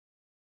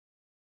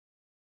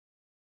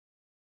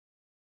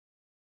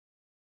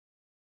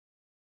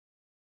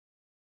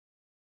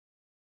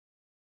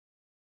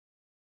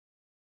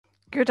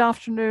Good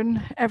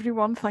afternoon,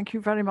 everyone. Thank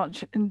you very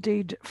much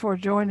indeed for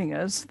joining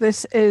us.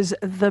 This is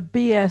the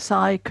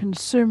BSI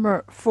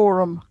Consumer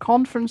Forum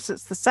Conference.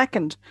 It's the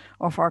second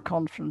of our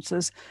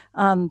conferences.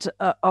 And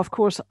of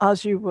course,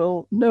 as you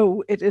will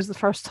know, it is the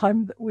first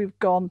time that we've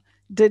gone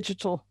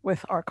digital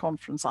with our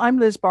conference. I'm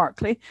Liz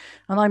Barclay,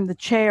 and I'm the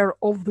chair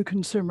of the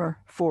Consumer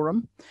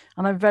Forum.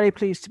 And I'm very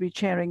pleased to be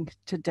chairing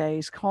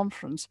today's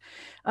conference.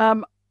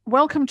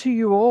 Welcome to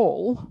you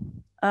all.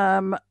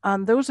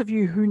 And those of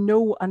you who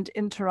know and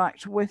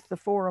interact with the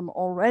forum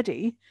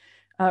already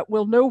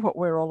will know what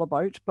we're all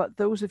about. But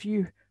those of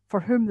you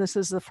for whom this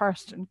is the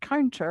first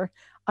encounter,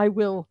 I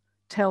will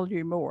tell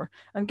you more.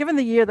 And given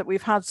the year that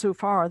we've had so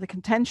far, the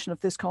contention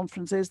of this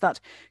conference is that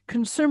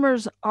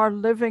consumers are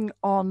living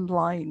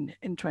online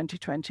in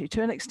 2020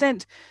 to an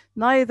extent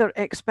neither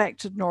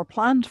expected nor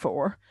planned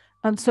for.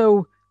 And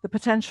so the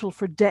potential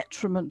for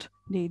detriment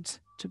needs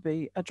to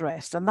be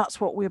addressed. And that's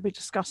what we'll be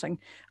discussing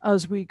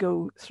as we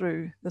go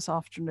through this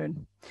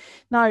afternoon.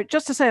 Now,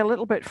 just to say a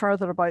little bit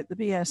further about the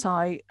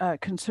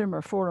BSI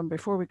Consumer Forum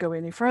before we go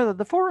any further,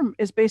 the forum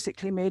is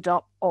basically made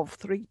up of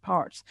three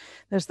parts.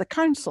 There's the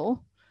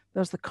council,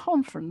 there's the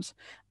conference,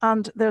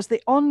 and there's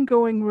the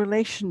ongoing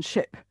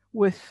relationship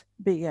with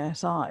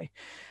BSI.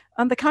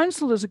 And the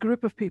council is a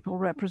group of people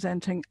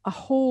representing a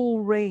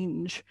whole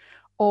range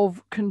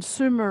of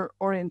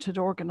consumer-oriented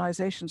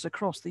organisations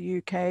across the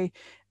UK,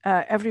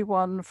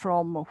 everyone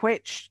from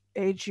Which,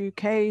 Age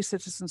UK,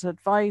 Citizens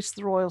Advice,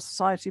 the Royal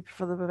Society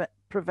for the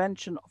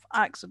Prevention of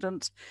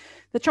Accidents,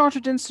 the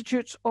Chartered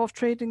Institute of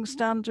Trading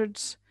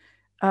Standards,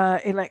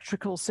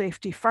 Electrical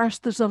Safety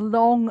First. There's a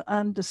long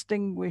and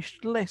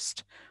distinguished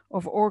list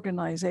of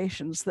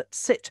organisations that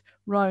sit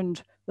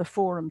round the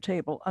forum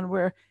table, and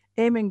we're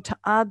aiming to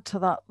add to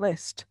that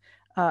list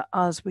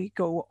as we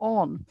go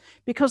on,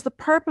 because the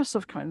purpose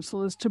of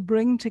council is to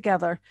bring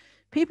together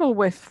people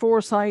with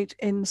foresight,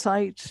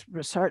 insight,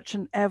 research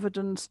and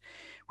evidence,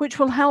 which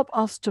will help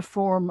us to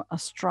form a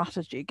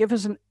strategy, give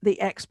us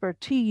the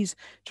expertise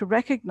to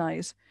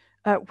recognise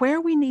where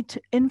we need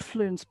to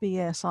influence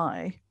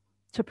BSI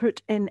to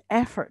put in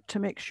effort to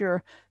make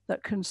sure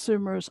that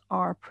consumers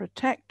are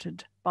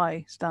protected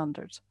by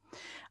standards.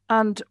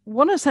 And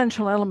one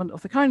essential element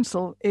of the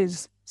council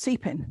is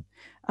CPIN,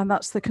 and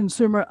that's the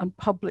Consumer and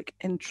Public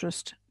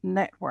Interest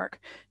Network.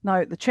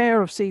 Now, the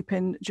chair of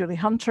CPIN, Julie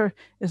Hunter,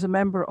 is a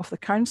member of the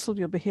council.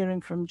 You'll be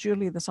hearing from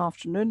Julie this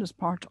afternoon as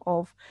part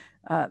of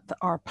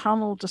our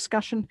panel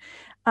discussion.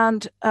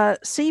 And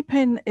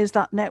CPIN is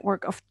that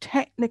network of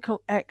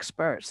technical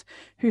experts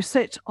who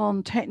sit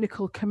on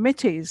technical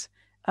committees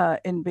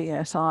in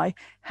BSI,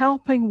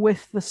 helping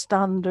with the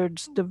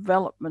standards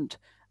development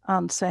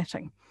and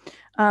setting.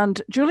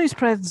 And Julie's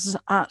presence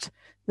at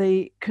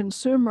the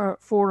Consumer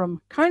Forum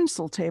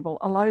Council table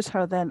allows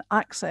her then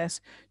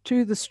access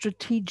to the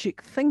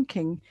strategic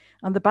thinking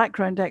and the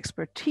background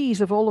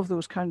expertise of all of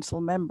those council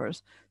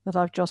members that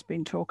I've just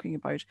been talking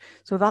about.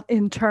 So that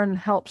in turn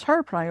helps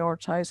her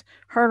prioritise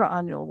her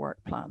annual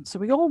work plan. So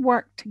we all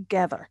work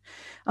together.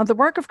 And the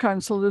work of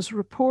council is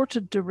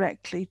reported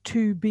directly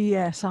to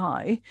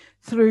BSI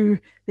through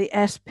the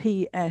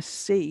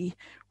SPSC,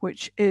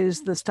 which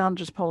is the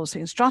Standards Policy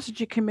and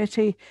Strategy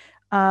Committee,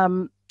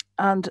 and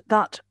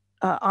that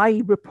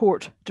I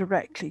report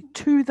directly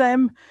to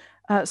them.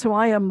 So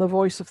I am the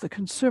voice of the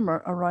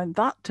consumer around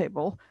that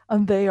table,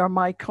 and they are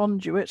my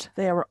conduit,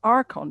 they are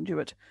our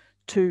conduit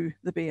to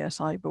the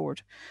BSI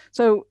board.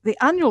 So the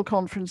annual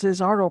conference is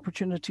our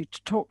opportunity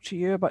to talk to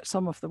you about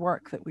some of the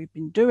work that we've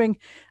been doing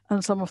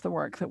and some of the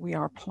work that we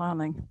are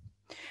planning.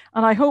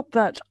 And I hope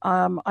that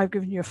I've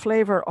given you a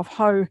flavour of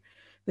how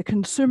the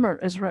consumer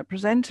is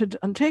represented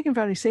and taken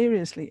very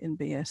seriously in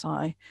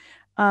BSI.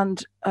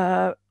 And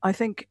I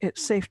think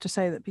it's safe to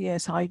say that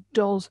BSI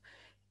does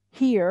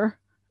hear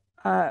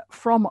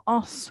from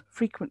us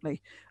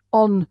frequently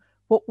on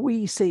what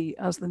we see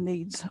as the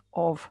needs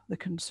of the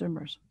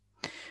consumers.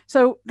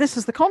 So this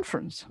is the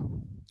conference,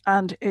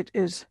 and it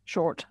is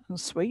short and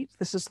sweet.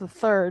 This is the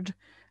third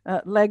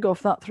leg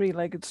of that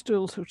three-legged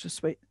stool, so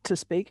to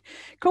speak.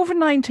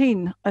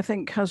 COVID-19, I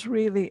think, has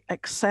really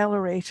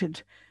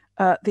accelerated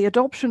the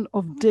adoption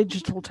of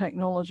digital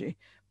technology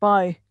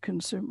by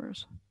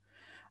consumers.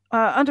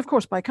 And of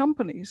course, by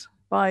companies,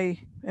 by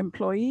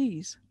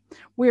employees.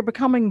 We're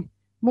becoming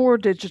more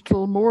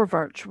digital, more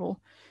virtual,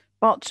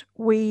 but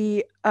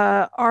we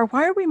are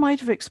where we might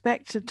have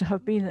expected to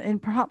have been in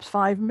perhaps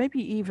 5, maybe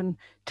even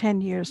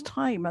 10 years'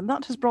 time. And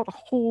that has brought a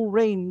whole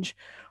range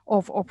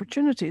of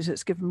opportunities.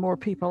 It's given more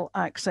people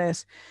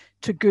access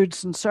to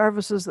goods and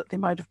services that they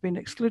might have been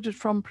excluded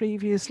from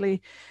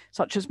previously,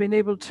 such as being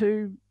able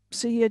to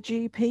see a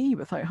GP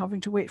without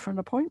having to wait for an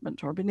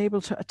appointment, or being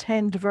able to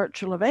attend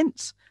virtual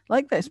events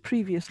like this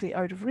previously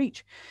out of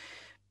reach.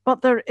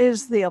 But there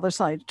is the other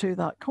side to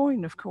that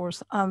coin, of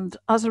course. And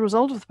as a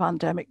result of the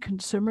pandemic,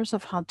 consumers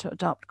have had to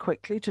adapt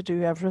quickly to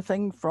do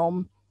everything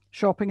from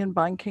shopping and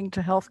banking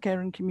to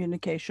healthcare and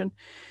communication,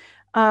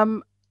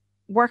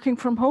 working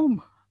from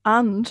home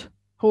and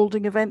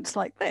holding events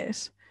like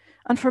this.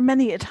 And for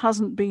many, it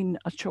hasn't been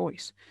a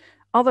choice.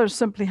 Others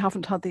simply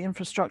haven't had the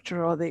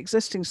infrastructure or the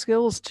existing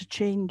skills to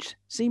change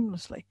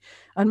seamlessly.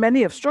 And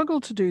many have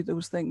struggled to do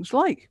those things,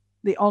 like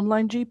the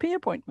online GP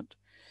appointment,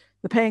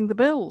 the paying the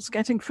bills,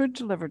 getting food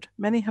delivered.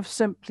 Many have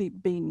simply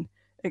been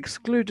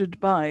excluded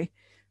by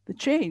the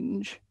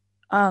change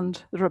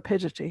and the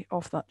rapidity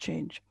of that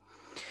change.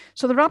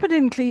 So the rapid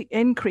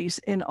increase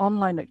in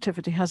online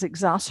activity has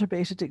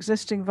exacerbated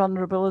existing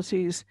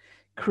vulnerabilities,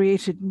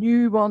 created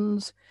new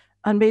ones,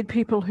 and made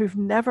people who've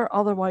never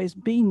otherwise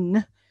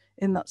been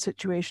in that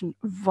situation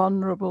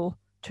vulnerable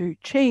to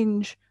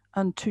change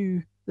and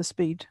to the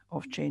speed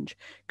of change.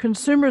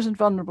 Consumers in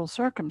vulnerable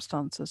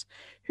circumstances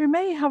who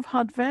may have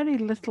had very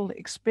little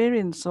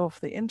experience of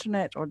the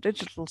internet or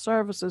digital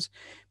services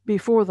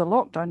before the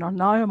lockdown are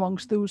now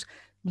amongst those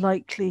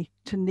likely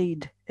to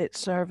need its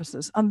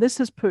services. And this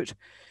has put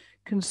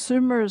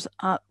consumers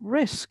at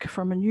risk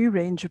from a new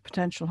range of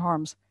potential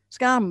harms.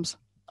 Scams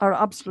are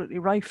absolutely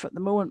rife at the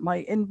moment.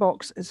 My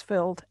inbox is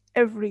filled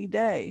every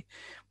day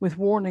with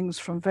warnings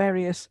from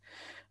various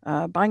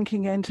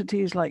banking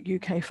entities like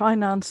UK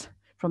Finance,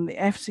 from the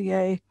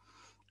FCA,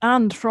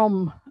 and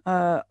from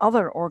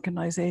other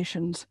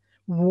organisations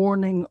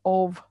warning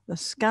of the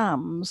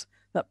scams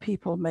that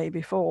people may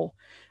befall.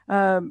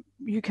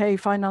 UK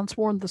Finance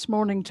warned this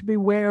morning to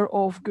beware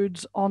of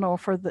goods on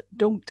offer that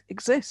don't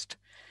exist,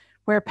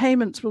 where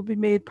payments will be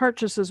made,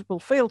 purchases will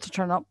fail to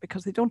turn up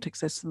because they don't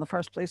exist in the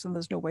first place and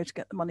there's no way to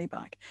get the money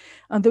back.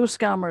 And those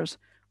scammers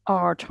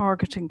are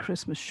targeting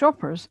Christmas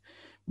shoppers,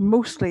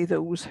 mostly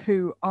those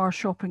who are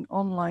shopping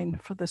online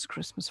for this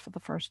Christmas for the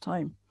first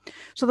time.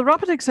 So the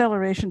rapid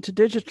acceleration to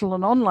digital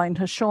and online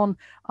has shone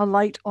a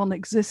light on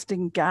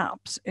existing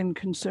gaps in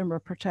consumer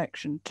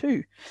protection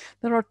too.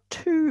 There are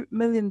 2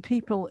 million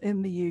people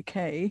in the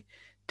UK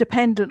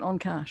dependent on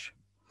cash.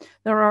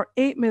 There are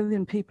 8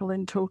 million people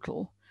in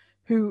total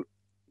who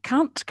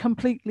can't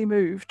completely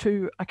move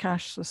to a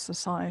cashless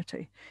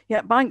society.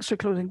 Yet banks are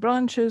closing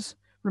branches,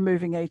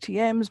 removing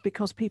ATMs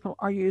because people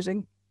are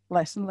using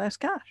less and less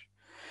cash.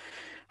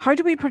 How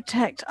do we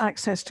protect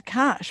access to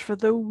cash for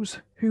those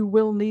who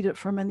will need it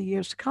for many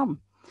years to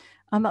come?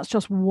 And that's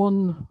just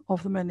one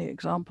of the many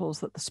examples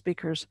that the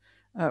speakers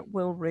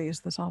will raise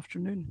this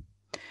afternoon.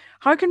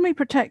 How can we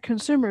protect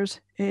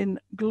consumers in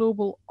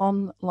global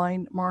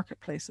online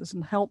marketplaces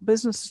and help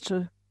businesses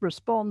to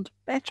respond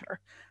better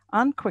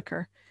and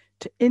quicker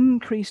to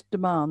increased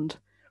demand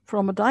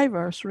from a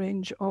diverse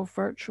range of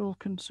virtual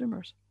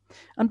consumers?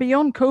 And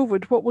beyond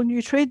COVID, what will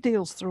new trade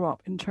deals throw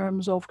up in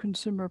terms of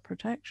consumer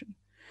protection?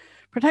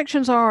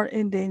 Protections are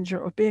in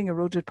danger of being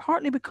eroded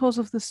partly because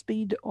of the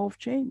speed of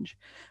change.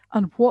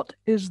 And what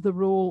is the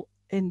role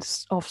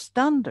of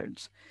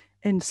standards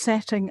in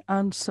setting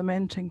and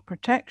cementing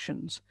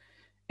protections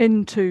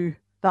into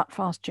that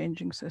fast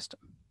changing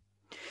system?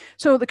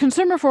 So the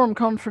Consumer Forum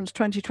Conference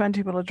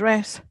 2020 will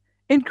address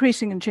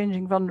increasing and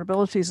changing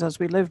vulnerabilities as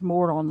we live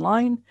more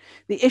online,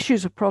 the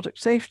issues of product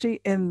safety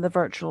in the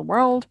virtual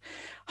world,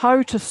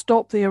 how to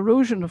stop the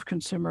erosion of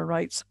consumer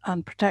rights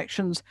and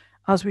protections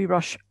as we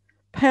rush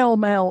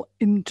pell-mell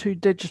into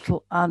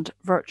digital and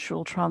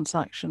virtual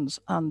transactions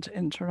and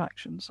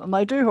interactions. And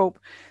I do hope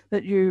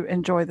that you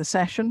enjoy the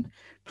session.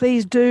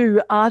 Please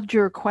do add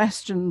your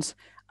questions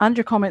and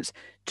your comments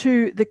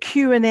to the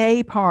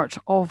Q&A part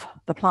of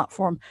the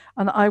platform,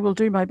 and I will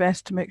do my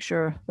best to make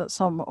sure that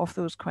some of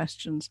those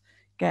questions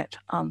get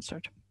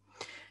answered.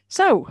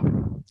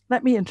 So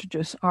let me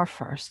introduce our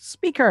first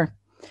speaker.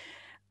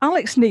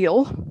 Alex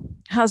Neil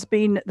has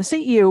been the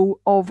CEO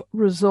of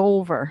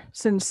Resolver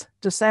since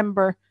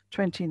December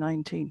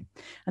 2019,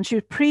 and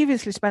she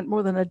previously spent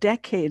more than a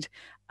decade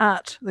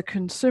at the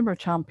Consumer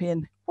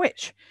Champion,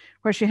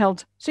 where she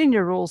held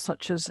senior roles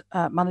such as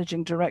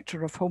Managing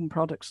Director of Home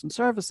Products and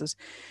Services.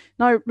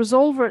 Now,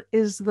 Resolver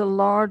is the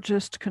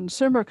largest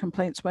consumer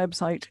complaints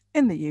website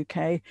in the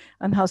UK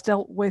and has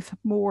dealt with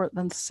more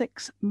than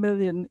 6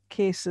 million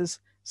cases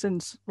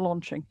since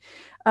launching.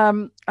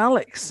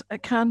 Alex,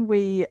 can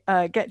we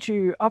get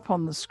you up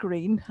on the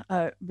screen?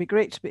 It'd be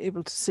great to be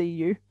able to see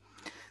you.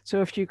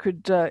 So if you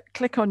could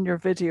click on your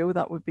video,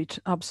 that would be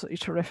absolutely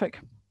terrific.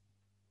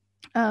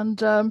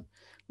 And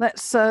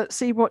let's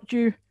see what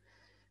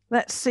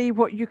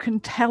you can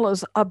tell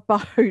us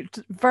about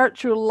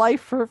virtual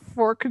life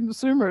for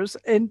consumers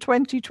in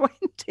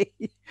 2020.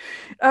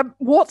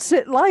 What's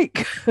it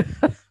like?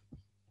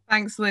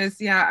 Thanks, Liz.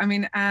 Yeah, I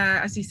mean,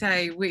 as you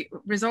say,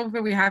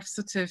 Resolver, we have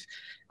sort of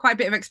quite a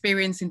bit of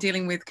experience in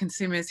dealing with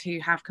consumers who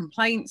have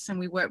complaints, and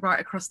we work right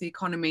across the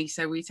economy.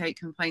 So we take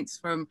complaints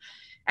from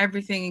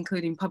everything,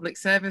 including public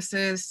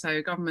services,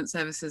 so government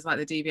services like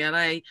the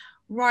DVLA,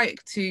 right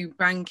to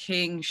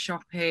banking,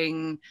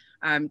 shopping,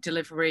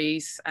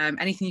 deliveries,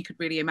 anything you could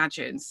really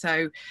imagine.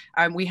 So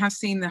we have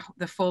seen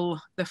the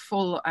full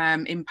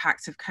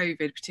impact of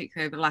COVID,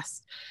 particularly over the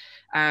last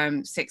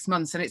 6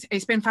 months, and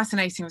it's been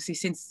fascinating,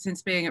 obviously,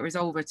 since being at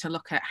Resolver, to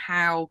look at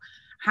how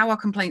our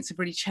complaints have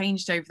really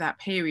changed over that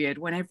period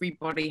when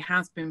everybody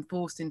has been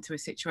forced into a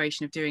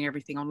situation of doing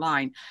everything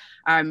online.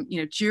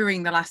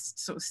 During the last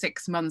sort of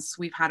 6 months,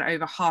 we've had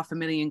over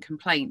 500,000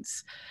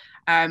 complaints.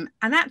 And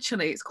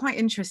actually, it's quite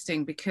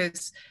interesting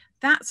because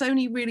that's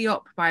only really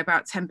up by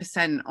about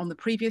 10% on the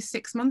previous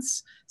 6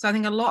 months. So I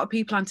think a lot of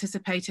people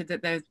anticipated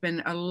that there's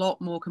been a lot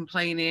more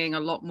complaining, a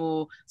lot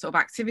more sort of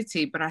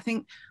activity. But I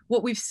think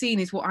what we've seen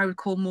is what I would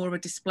call more of a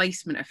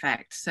displacement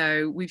effect.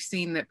 So we've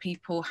seen that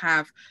people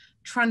have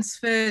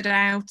transferred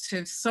out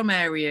of some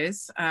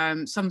areas.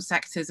 Some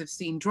sectors have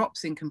seen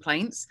drops in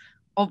complaints.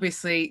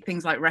 Obviously,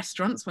 things like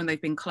restaurants when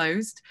they've been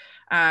closed.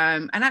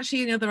 And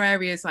actually in other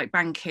areas like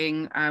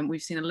banking,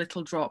 we've seen a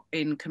little drop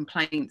in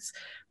complaints.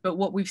 But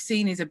what we've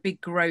seen is a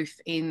big growth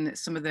in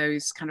some of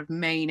those kind of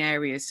main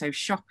areas. So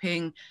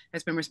shopping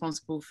has been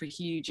responsible for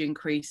huge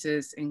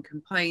increases in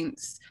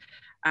complaints.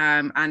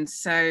 And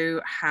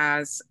so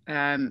has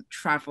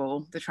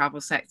travel, the travel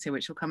sector,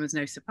 which will come as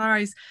no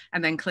surprise,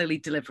 and then clearly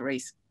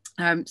deliveries.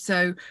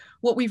 So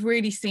what we've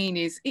really seen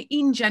is,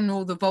 in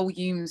general, the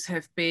volumes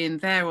have been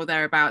there or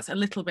thereabouts, a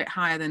little bit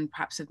higher than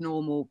perhaps of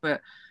normal,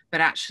 but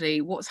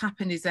actually what's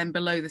happened is then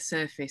below the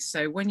surface.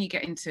 So when you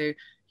get into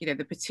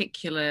the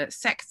particular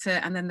sector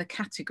and then the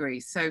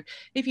categories. So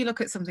if you look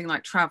at something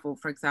like travel,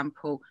 for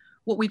example,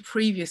 what we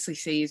previously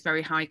see is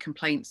very high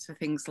complaints for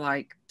things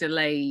like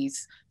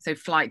delays, so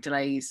flight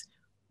delays.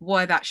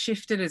 Why that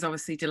shifted is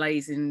obviously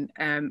delays in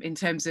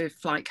terms of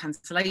flight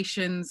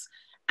cancellations,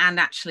 and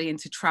actually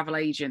into travel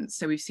agents.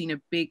 So we've seen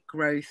a big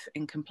growth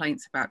in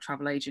complaints about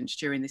travel agents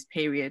during this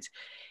period.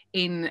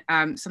 In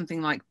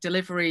something like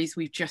deliveries,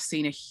 we've just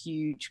seen a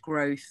huge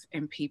growth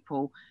in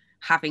people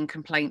having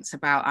complaints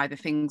about either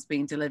things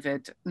being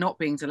delivered, not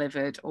being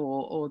delivered,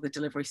 or the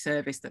delivery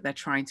service that they're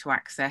trying to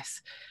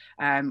access.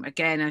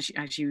 Again, as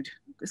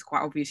it's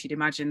quite obvious, you'd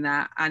imagine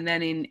that. And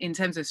then in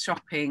terms of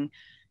shopping,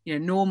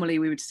 normally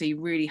we would see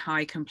really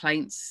high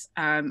complaints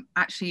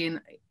actually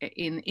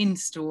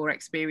in-store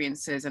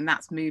experiences, and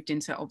that's moved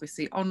into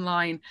obviously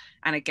online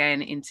and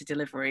again into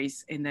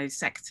deliveries in those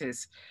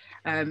sectors.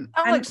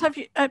 Alex,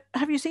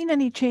 have you seen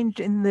any change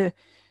in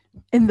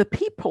the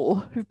people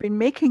who've been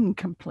making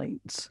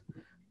complaints?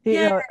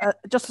 Yeah.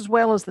 Just as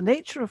well as the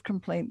nature of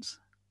complaints.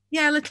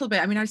 Yeah, a little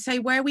bit. I mean, I'd say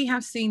where we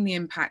have seen the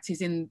impact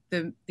is in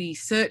the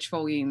search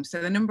volume. So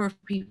the number of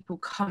people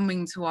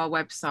coming to our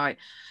website,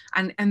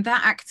 and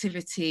that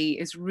activity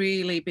has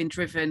really been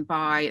driven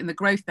by, and the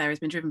growth there has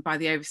been driven by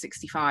the over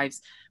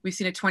 65s. We've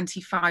seen a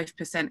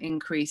 25%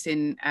 increase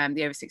in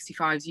the over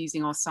 65s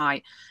using our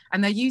site,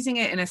 and they're using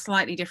it in a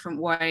slightly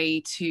different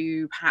way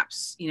to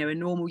perhaps a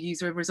normal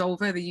user of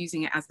Resolver. They're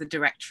using it as the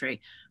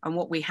directory. And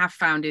what we have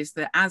found is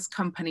that as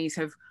companies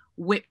have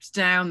whipped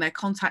down their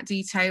contact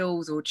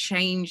details or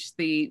changed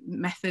the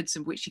methods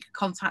in which you could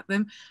contact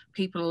them,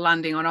 people are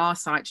landing on our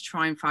site to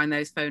try and find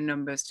those phone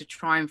numbers, to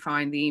try and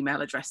find the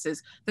email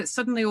addresses that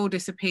suddenly all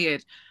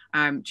disappeared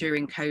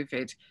during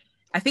COVID.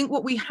 I think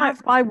what we have.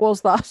 Why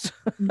was that?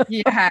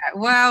 Yeah,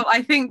 well,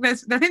 I think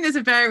there's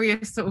a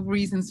various sort of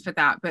reasons for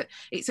that, but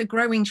it's a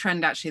growing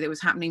trend actually that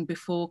was happening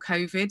before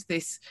COVID.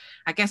 This,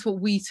 I guess, what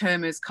we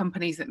term as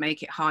companies that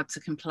make it hard to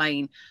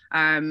complain.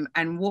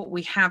 And what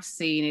we have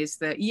seen is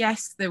that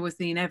yes, there was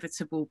the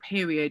inevitable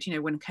period,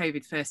 when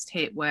COVID first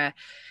hit, where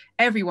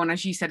everyone,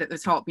 as you said at the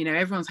top,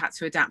 everyone's had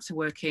to adapt to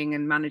working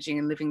and managing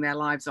and living their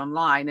lives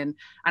online. And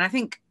I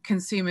think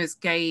consumers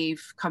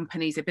gave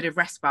companies a bit of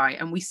respite,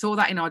 and we saw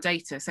that in our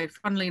data. So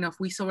funnily enough,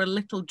 we saw a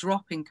little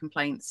drop in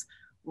complaints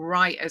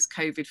right as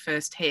COVID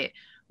first hit,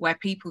 where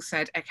people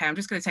said, okay, I'm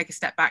just going to take a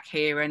step back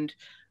here. And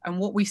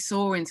what we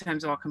saw in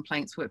terms of our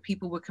complaints were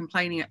people were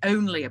complaining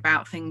only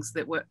about things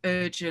that were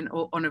urgent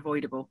or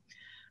unavoidable.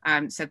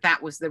 So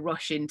that was the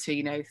rush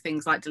into,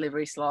 things like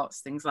delivery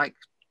slots, things like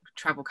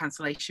travel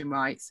cancellation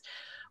rights.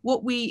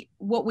 What we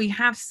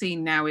have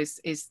seen now is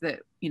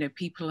that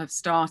people have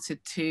started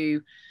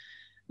to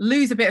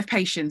lose a bit of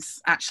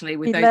patience actually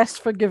with those, less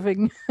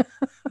forgiving.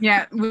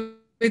 Yeah,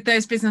 with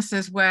those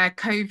businesses where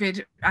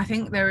COVID, I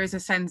think there is a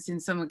sense in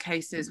some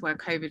cases where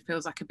COVID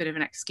feels like a bit of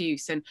an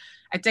excuse. And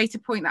a data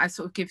point that I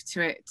sort of give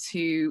to it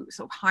to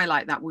sort of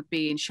highlight that would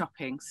be in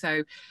shopping.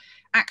 So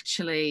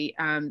actually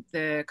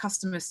the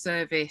customer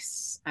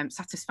service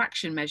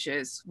satisfaction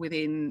measures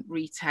within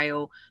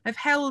retail have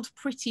held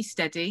pretty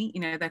steady.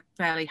 They're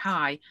fairly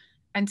high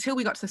until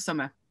we got to the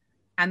summer.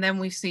 And then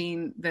we've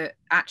seen that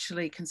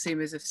actually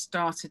consumers have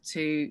started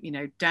to,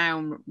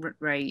 down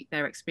rate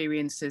their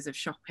experiences of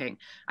shopping.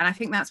 And I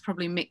think that's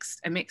probably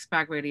a mixed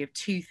bag really of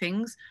two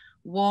things.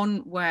 One,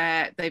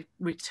 where they've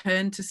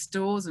returned to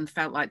stores and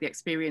felt like the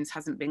experience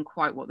hasn't been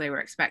quite what they were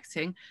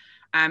expecting.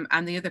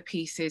 And the other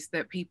piece is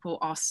that people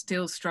are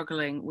still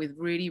struggling with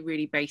really,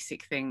 really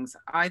basic things,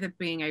 either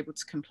being able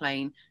to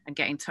complain and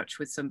get in touch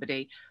with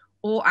somebody,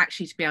 or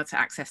actually to be able to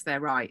access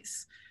their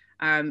rights.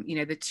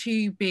 The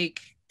two big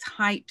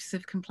types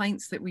of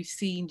complaints that we've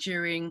seen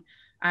during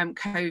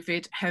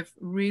COVID have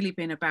really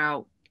been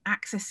about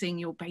accessing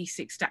your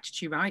basic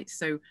statutory rights,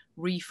 so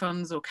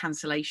refunds or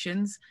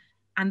cancellations,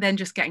 and then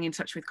just getting in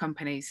touch with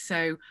companies.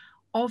 So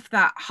of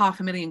that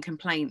 500,000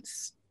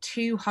 complaints,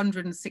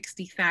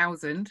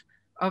 260,000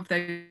 of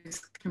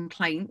those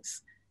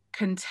complaints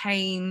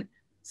contain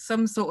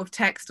some sort of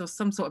text or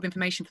some sort of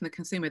information from the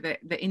consumer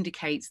that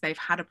indicates they've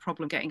had a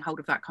problem getting hold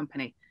of that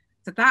company.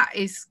 So that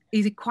is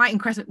quite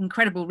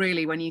incredible,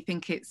 really, when you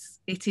think it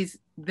is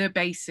the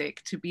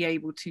basic to be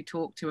able to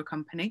talk to a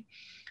company,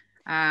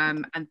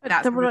 and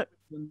that's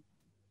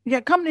yeah,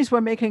 companies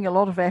were making a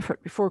lot of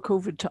effort before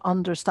COVID to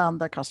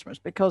understand their customers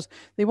because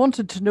they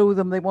wanted to know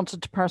them, they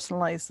wanted to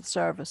personalize the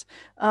service.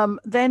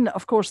 Then,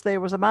 of course,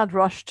 there was a mad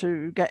rush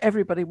to get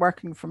everybody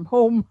working from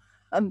home.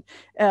 And,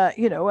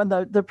 and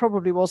there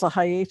probably was a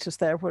hiatus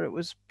there where it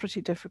was pretty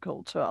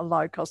difficult to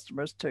allow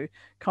customers to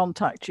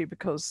contact you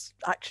because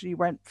actually you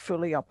weren't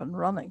fully up and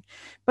running.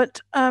 But,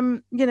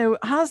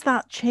 has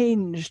that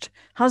changed?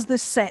 Has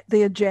this set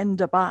the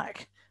agenda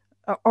back?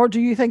 Or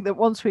do you think that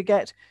once we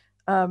get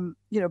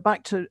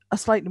back to a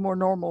slightly more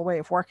normal way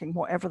of working,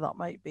 whatever that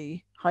might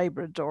be,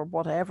 hybrid or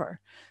whatever,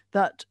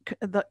 that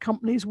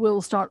companies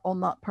will start on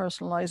that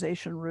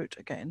personalization route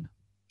again?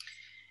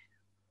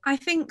 I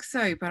think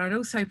so, but I'd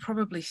also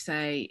probably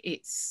say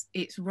it's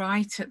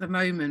right at the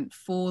moment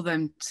for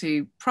them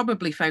to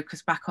probably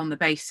focus back on the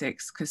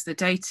basics, because the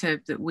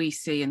data that we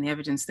see and the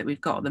evidence that we've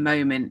got at the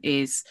moment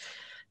is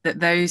that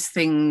those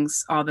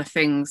things are the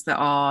things that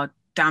are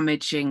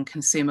damaging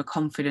consumer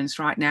confidence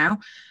right now.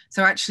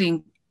 So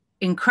actually,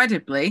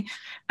 incredibly,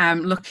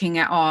 looking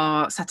at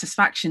our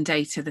satisfaction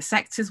data, the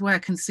sectors where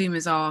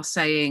consumers are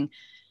saying,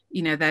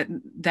 that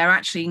they're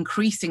actually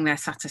increasing their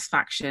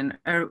satisfaction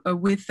are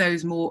with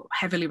those more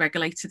heavily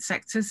regulated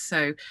sectors.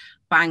 So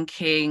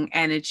banking,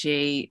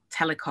 energy,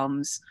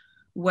 telecoms,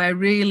 where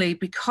really,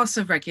 because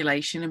of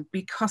regulation and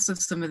because of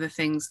some of the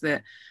things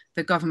that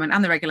the government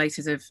and the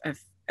regulators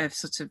have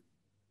sort of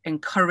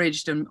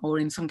encouraged or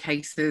in some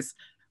cases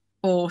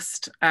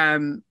forced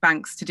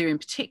banks to do in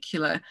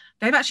particular,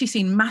 they've actually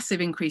seen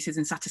massive increases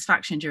in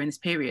satisfaction during this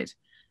period.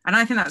 And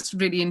I think that's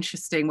really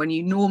interesting when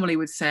you normally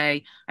would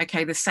say,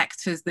 okay, the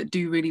sectors that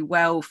do really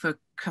well for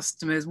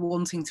customers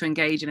wanting to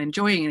engage and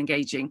enjoying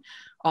engaging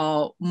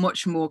are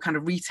much more kind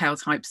of retail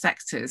type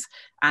sectors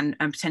and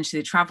potentially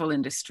the travel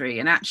industry.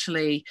 And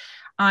actually,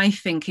 I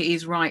think it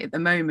is right at the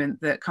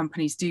moment that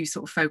companies do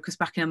sort of focus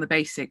back in on the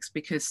basics,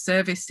 because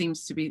service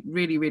seems to be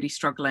really, really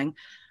struggling.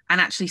 And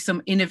actually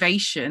some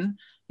innovation,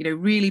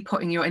 really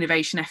putting your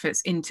innovation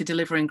efforts into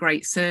delivering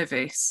great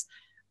service,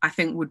 I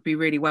think would be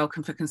really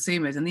welcome for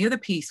consumers. And the other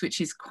piece,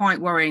 which is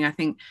quite worrying, I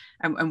think,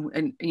 and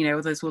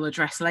others will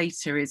address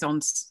later,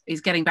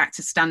 is getting back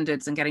to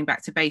standards and getting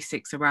back to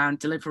basics around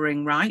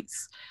delivering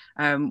rights.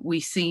 We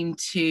seem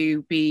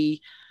to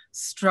be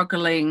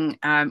struggling,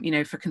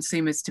 for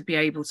consumers to be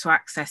able to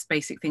access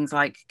basic things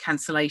like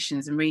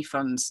cancellations and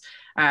refunds.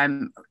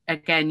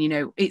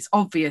 Again, it's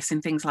obvious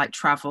in things like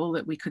travel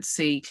that we could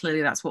see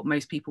clearly that's what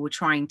most people were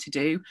trying to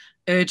do,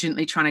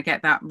 urgently trying to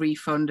get that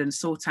refund and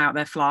sort out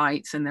their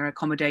flights and their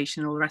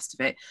accommodation and all the rest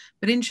of it.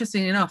 But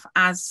interestingly enough,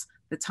 as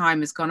the time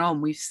has gone on,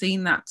 we've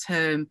seen that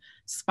term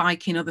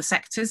spike in other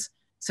sectors.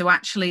 So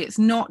actually, it's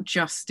not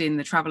just in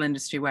the travel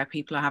industry where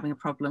people are having a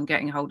problem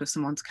getting a hold of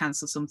someone to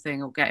cancel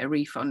something or get a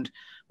refund.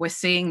 We're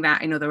seeing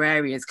that in other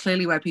areas,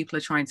 clearly where people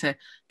are trying to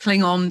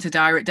cling on to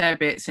direct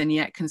debits, and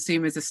yet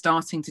consumers are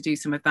starting to do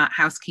some of that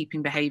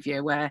housekeeping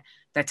behaviour where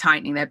they're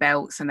tightening their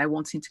belts and they're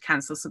wanting to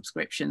cancel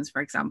subscriptions, for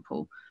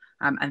example.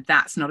 And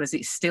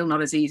it's still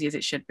not as easy as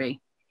it should be.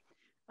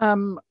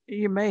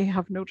 You may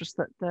have noticed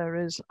that there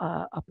is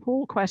a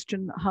poll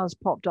question has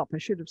popped up. I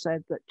should have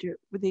said that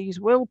these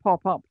will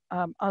pop up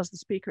as the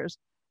speakers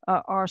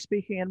are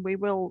speaking, and we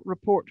will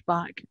report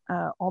back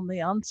on the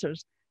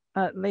answers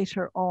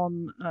later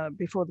on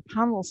before the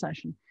panel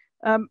session.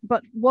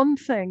 But one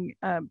thing,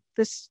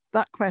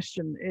 that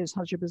question is,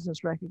 has your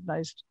business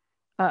recognized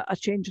a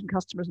change in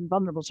customers in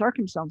vulnerable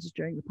circumstances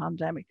during the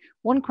pandemic?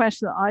 One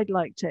question that I'd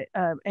like to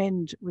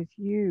end with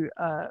you,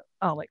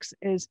 Alex,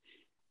 is,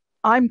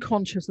 I'm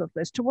conscious of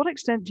this. To what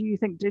extent do you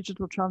think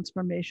digital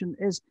transformation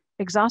is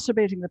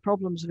exacerbating the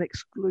problems of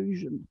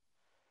exclusion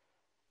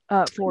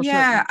for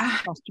certain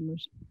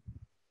customers?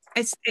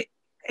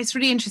 It's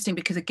really interesting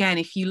because, again,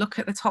 if you look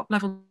at the top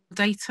level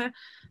data,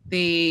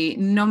 the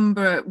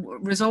number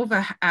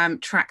Resolver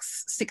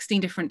tracks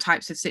 16 different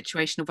types of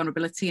situational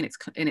vulnerability in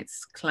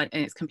its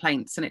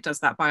complaints, and it does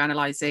that by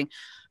analysing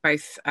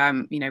both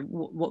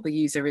what the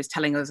user is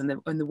telling us and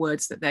the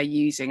words that they're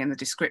using and the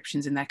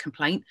descriptions in their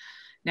complaint.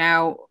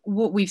 Now,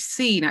 what we've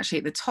seen actually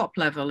at the top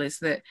level is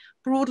that,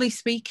 broadly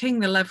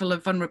speaking, the level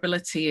of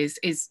vulnerability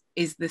is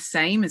the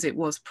same as it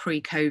was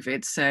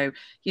pre-COVID. So,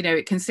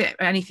 it can sit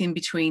anything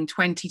between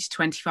 20 to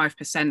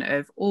 25%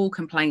 of all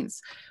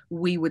complaints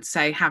we would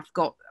say have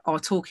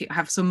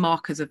some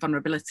markers of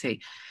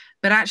vulnerability.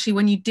 But actually,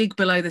 when you dig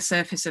below the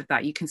surface of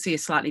that, you can see a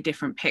slightly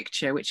different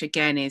picture, which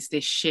again is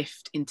this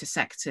shift into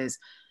sectors.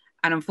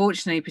 And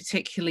unfortunately,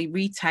 particularly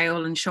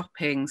retail and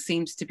shopping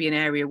seems to be an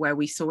area where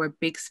we saw a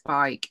big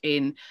spike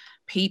in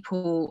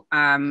people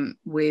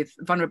with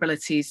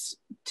vulnerabilities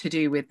to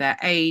do with their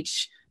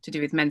age, to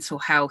do with mental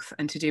health,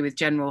 and to do with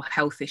general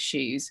health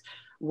issues,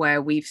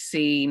 where we've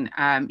seen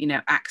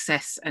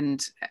access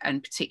and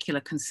particular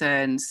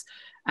concerns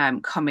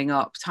coming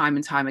up time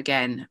and time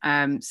again.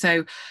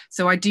 So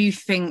I do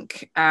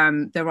think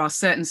there are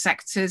certain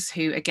sectors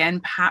who, again,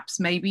 perhaps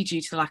maybe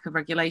due to lack of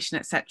regulation,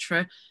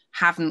 etc.,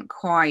 haven't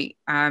quite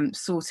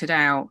sorted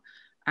out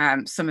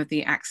some of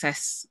the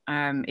access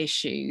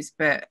issues.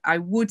 But I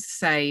would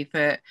say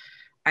that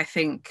I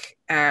think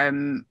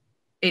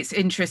it's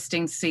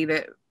interesting to see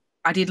that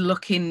I did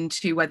look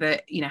into whether,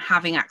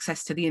 having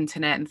access to the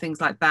internet and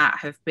things like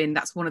that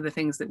that's one of the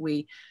things that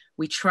we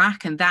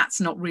track, and that's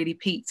not really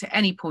peaked at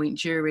any point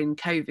during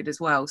COVID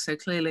as well. So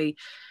clearly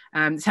the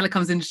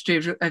telecoms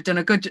industry have done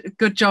a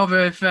good job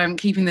of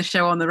keeping the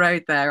show on the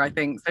road there, I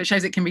think. So it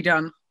shows it can be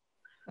done.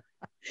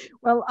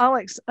 Well,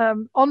 Alex,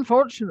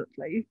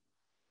 unfortunately,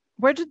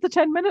 where did the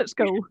 10 minutes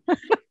go?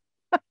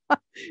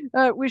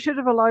 We should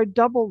have allowed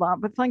double that,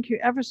 but thank you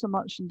ever so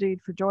much indeed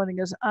for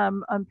joining us.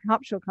 And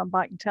perhaps you'll come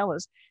back and tell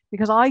us,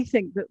 because I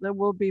think that there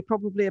will be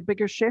probably a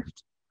bigger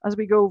shift as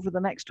we go over the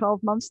next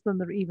 12 months than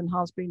there even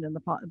has been in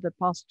the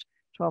past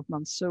 12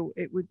 months. So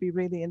it would be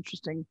really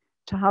interesting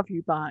to have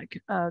you back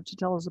to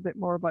tell us a bit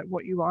more about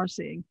what you are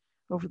seeing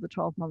over the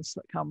 12 months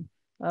that come.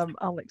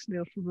 Alex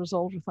Neal from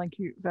Resolver, thank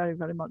you very,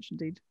 very much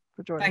indeed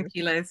for joining us. Thank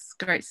you, Liz.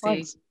 Great to see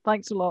you.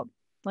 Thanks a lot.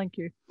 Thank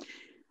you.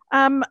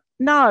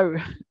 Now,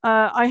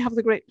 I have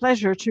the great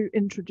pleasure to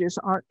introduce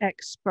our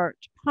expert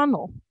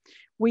panel.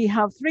 We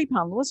have three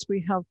panelists.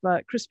 We have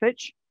Chris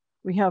Fitch.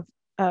 We have,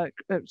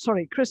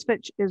 Chris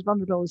Fitch is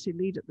Vulnerability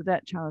Lead at the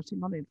debt charity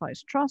Money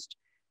Advice Trust.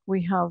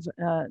 We have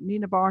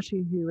Nina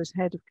Barty, who is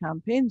Head of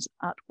Campaigns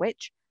at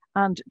Which,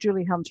 and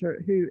Julie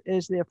Hunter, who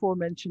is the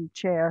aforementioned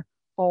Chair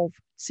of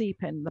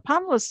CPIN. The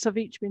panelists have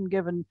each been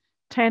given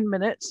 10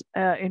 minutes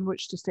in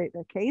which to state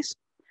their case.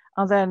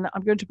 And then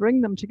I'm going to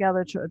bring them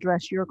together to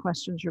address your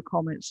questions, your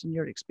comments, and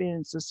your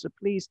experiences. So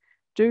please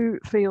do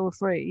feel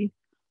free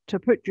to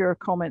put your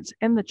comments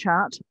in the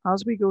chat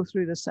as we go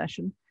through this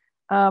session.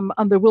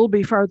 And there will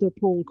be further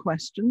poll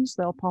questions.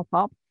 They'll pop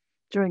up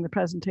during the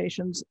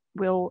presentations.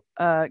 We'll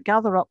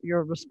gather up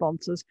your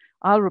responses.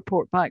 I'll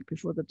report back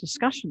before the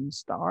discussion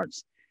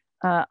starts.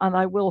 And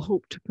I will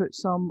hope to put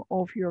some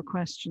of your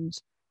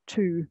questions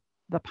to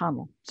the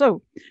panel.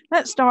 So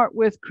let's start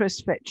with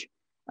Chris Fitch.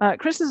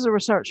 Chris is a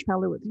research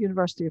fellow at the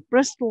University of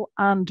Bristol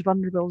and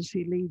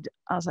vulnerability lead,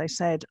 as I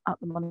said, at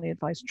the Money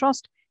Advice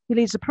Trust. He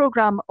leads a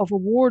programme of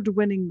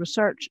award-winning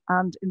research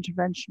and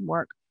intervention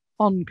work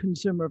on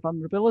consumer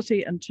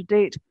vulnerability. And to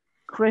date,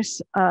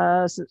 Chris's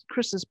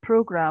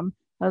programme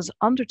has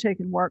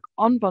undertaken work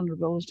on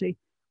vulnerability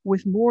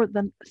with more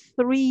than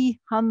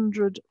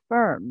 300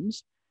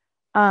 firms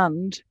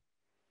and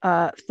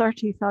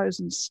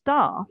 30,000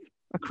 staff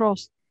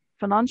across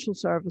financial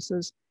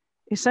services,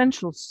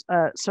 essential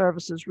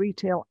services,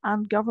 retail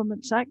and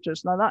government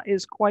sectors. Now that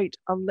is quite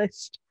a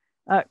list.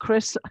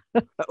 Chris,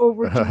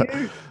 over to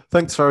you.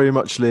 Thanks very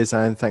much, Liz,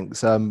 and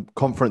thanks,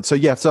 conference.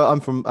 So I'm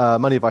from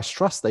Money Advice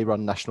Trust. They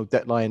run National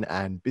Debtline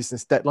and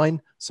Business Debtline.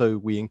 So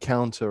we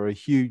encounter a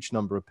huge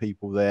number of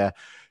people there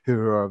who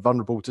are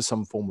vulnerable to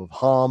some form of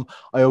harm.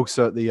 I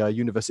also at the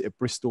University of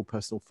Bristol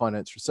Personal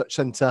Finance Research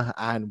Centre,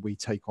 and we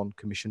take on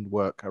commissioned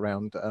work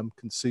around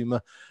consumer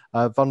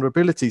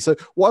vulnerability. So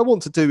what I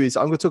want to do is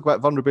I'm going to talk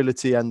about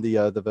vulnerability and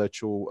the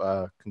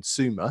virtual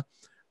consumer.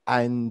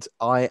 And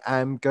I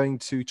am going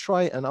to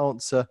try and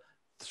answer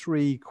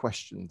 3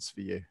 questions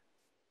for you. If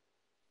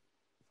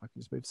I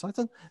can just move aside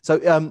then.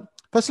 So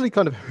firstly,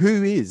 kind of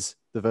who is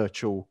the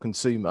virtual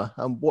consumer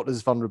and what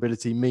does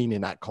vulnerability mean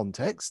in that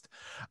context?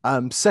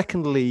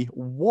 Secondly,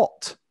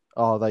 what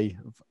are they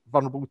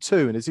vulnerable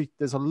to? And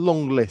there's a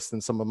long list,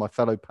 and some of my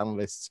fellow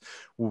panelists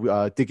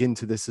will dig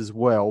into this as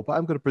well. But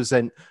I'm going to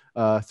present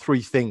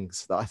 3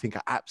 things that I think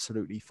are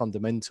absolutely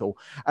fundamental.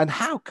 And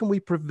how can we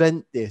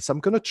prevent this? I'm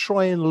going to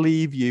try and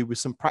leave you with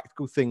some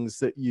practical things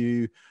that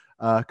you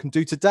can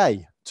do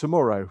today,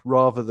 tomorrow,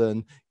 rather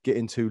than get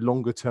into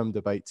longer term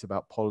debates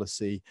about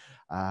policy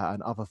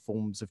and other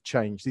forms of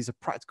change. These are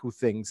practical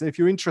things. And if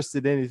you're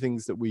interested in any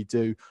things that we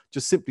do,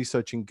 just simply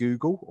search in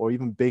Google or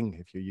even Bing,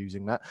 if you're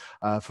using that,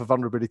 for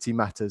Vulnerability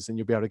Matters, and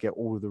you'll be able to get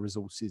all of the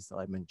resources that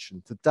I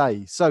mentioned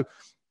today. So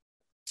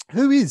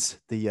who is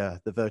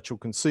the virtual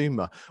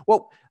consumer?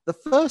 Well, the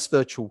first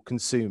virtual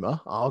consumer,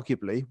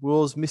 arguably,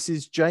 was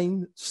Mrs.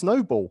 Jane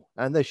Snowball.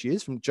 And there she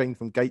is, Jane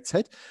from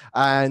Gateshead.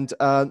 And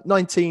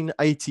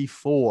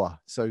 1984.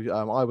 So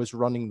I was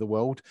running the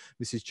world.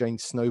 Mrs. Jane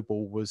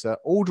Snowball was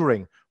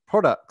ordering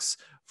products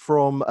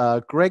from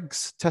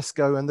Greggs,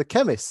 Tesco and the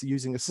chemists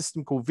using a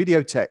system called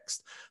video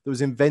text that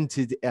was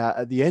invented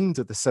at the end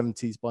of the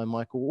 70s by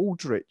Michael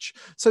Aldrich.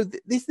 So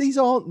these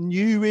aren't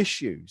new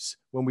issues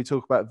when we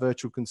talk about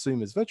virtual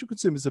consumers. Virtual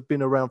consumers have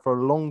been around for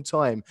a long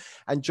time,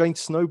 and Jane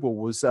Snowball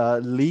was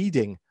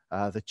leading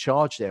the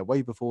charge there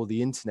way before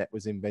the internet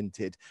was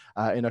invented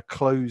in a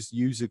closed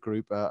user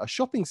group, a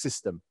shopping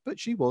system, but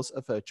she was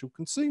a virtual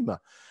consumer.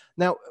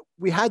 Now,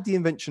 we had the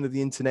invention of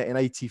the internet in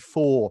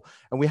 '84,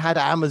 and we had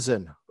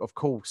Amazon, of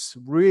course,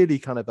 really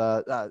kind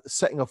of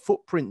setting a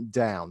footprint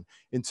down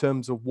in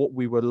terms of what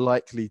we were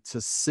likely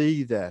to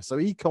see there. So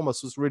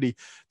e-commerce was really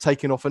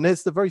taking off, and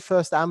there's the very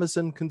first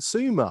Amazon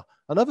consumer,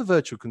 another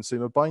virtual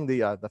consumer, buying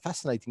the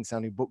fascinating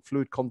sounding book,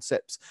 Fluid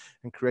Concepts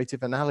and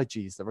Creative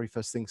Analogies, the very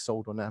first thing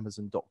sold on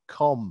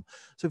Amazon.com.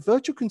 So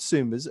virtual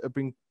consumers have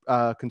been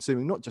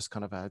consuming not just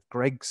kind of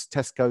Greg's,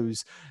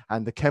 Tesco's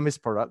and the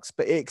chemist products,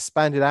 but it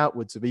expanded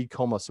outwards of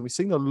e-commerce. And we've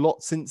seen a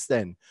lot since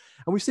then.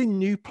 And we've seen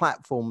new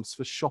platforms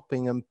for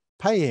shopping and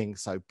paying.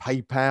 So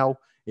PayPal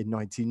in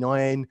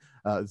 '99,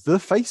 the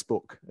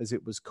Facebook, as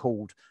it was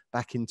called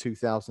back in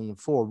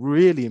 2004,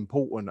 really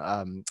important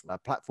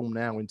platform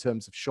now in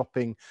terms of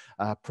shopping,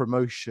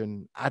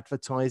 promotion,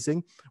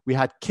 advertising. We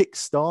had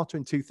Kickstarter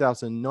in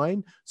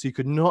 2009, so you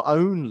could not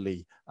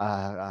only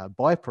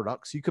buy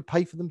products, you could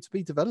pay for them to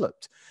be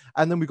developed.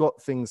 And then we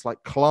got things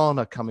like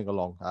Klarna coming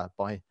along,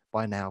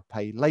 buy now,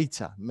 pay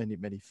later.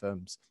 Many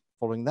firms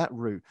following that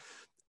route.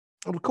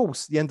 And of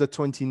course, the end of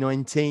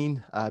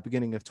 2019,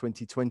 beginning of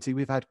 2020,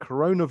 we've had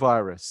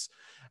coronavirus,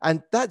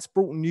 and that's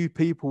brought new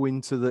people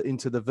into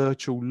the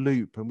virtual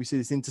loop. And we see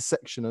this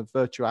intersection of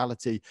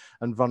virtuality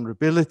and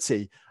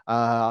vulnerability.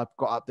 I've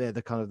got up there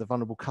the kind of the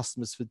vulnerable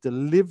customers for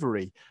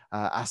delivery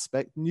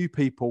aspect, new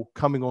people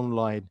coming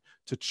online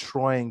to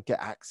try and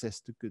get access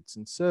to goods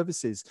and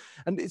services.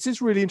 And it's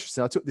just really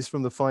interesting. I took this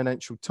from the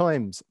Financial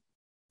Times.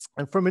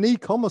 And from an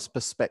e-commerce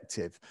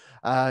perspective,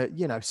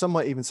 some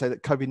might even say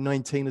that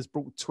COVID-19 has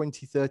brought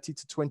 2030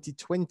 to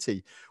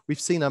 2020. We've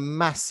seen a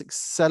mass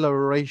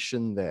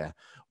acceleration there,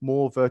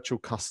 more virtual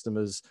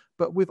customers,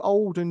 but with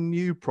old and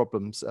new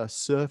problems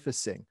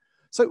surfacing.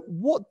 So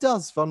what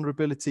does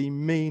vulnerability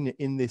mean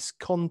in this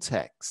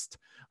context?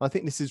 I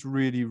think this is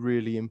really,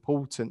 really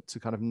important to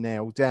kind of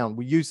nail down.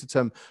 We use the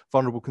term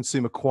vulnerable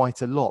consumer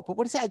quite a lot, but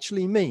what does it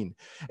actually mean?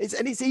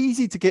 It's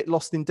easy to get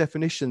lost in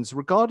definitions,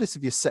 regardless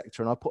of your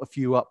sector. And I'll put a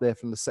few up there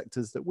from the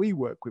sectors that we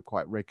work with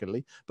quite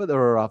regularly, but there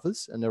are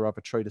others, and there are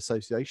other trade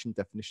association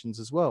definitions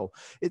as well.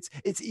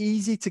 It's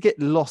easy to get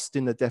lost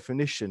in the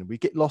definition. We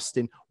get lost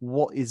in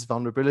what is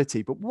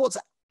vulnerability, but what's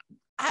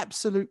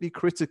absolutely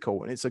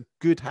critical, and it's a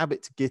good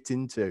habit to get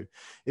into,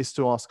 is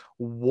to ask,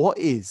 what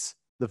is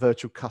the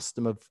virtual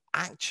customer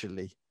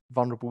actually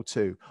vulnerable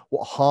to?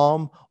 What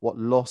harm, what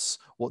loss,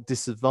 what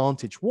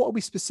disadvantage? What are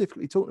we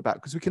specifically talking about?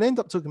 Because we can end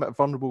up talking about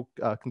vulnerable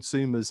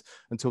consumers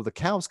until the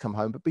cows come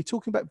home, but be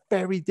talking about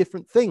very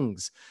different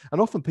things. And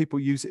often people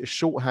use it as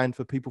shorthand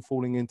for people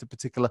falling into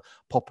particular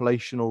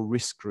population or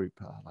risk group,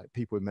 like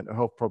people with mental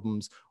health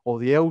problems or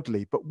the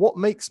elderly. But what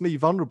makes me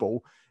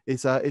vulnerable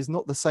is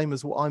not the same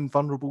as what I'm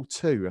vulnerable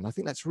to. And I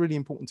think that's really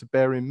important to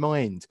bear in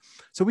mind.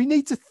 So we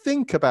need to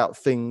think about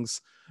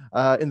things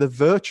in the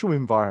virtual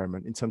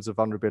environment in terms of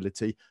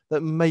vulnerability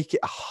that make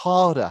it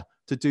harder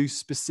to do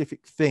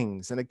specific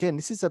things. And again,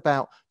 this is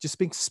about just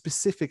being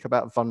specific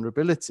about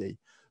vulnerability.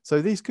 So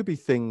these could be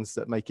things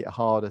that make it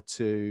harder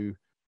to,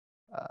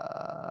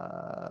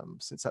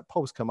 since that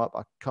poll's come up,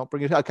 I can't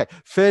bring it. Okay,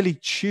 fairly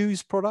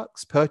choose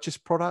products, purchase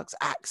products,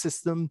 access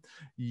them,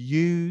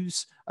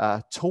 use,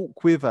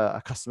 talk with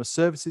a customer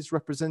services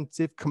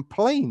representative,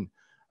 complain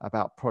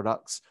about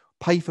products,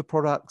 pay for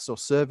products or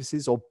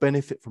services, or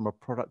benefit from a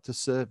product or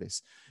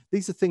service.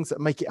 These are things that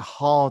make it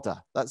harder.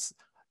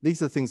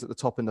 These are the things at the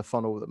top in the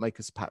funnel that make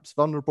us perhaps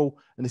vulnerable,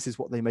 and this is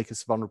what they make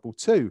us vulnerable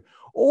to.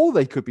 Or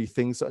they could be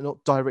things that are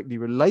not directly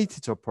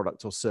related to a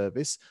product or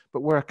service,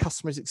 but where a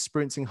customer is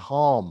experiencing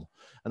harm,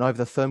 and either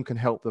the firm can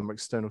help them or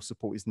external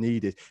support is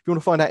needed. If you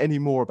want to find out any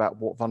more about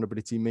what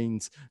vulnerability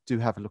means, do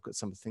have a look at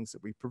some of the things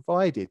that we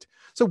provided.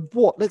 So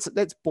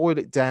let's boil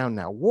it down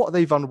now. What are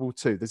they vulnerable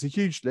to? There's a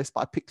huge list,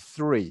 but I picked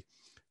 3.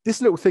 This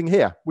little thing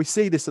here, we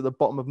see this at the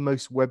bottom of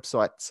most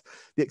websites,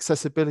 the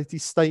accessibility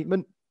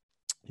statement,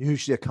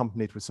 usually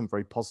accompanied with some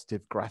very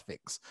positive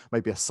graphics,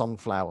 maybe a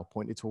sunflower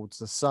pointed towards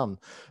the sun.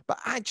 But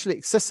actually,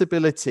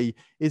 accessibility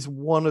is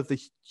one of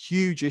the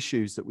huge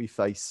issues that we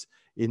face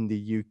in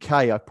the UK.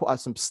 I put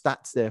out some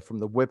stats there from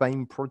the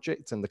WebAIM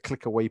project and the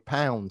ClickAway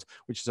Pound,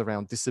 which is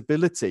around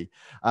disability.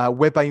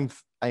 WebAIM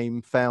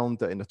found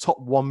that in the top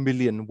 1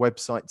 million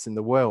websites in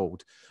the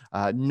world,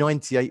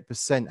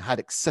 98% had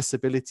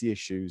accessibility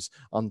issues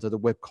under the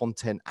Web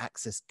Content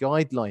Access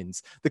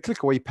Guidelines. The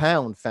ClickAway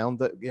Pound found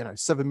that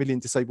 7 million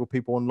disabled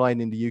people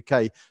online in the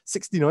UK,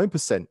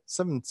 69%,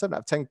 7 out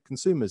of 10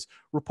 consumers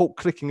report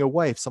clicking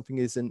away if something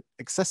isn't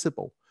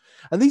accessible.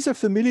 And these are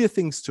familiar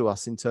things to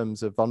us in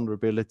terms of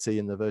vulnerability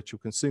in the virtual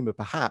consumer,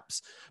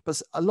 perhaps,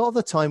 but a lot of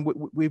the time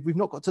we've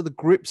not got to the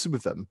grips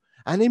with them.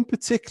 And in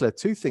particular,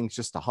 2 things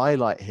just to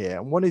highlight here.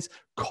 And one is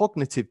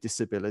cognitive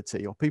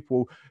disability, or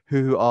people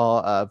who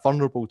are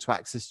vulnerable to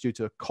access due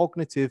to a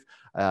cognitive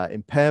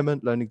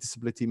impairment, learning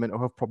disability, mental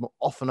health problem,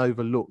 often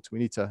overlooked. We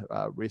need to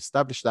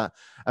reestablish that.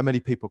 And many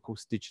people, of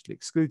course, digitally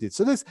excluded.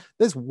 So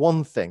there's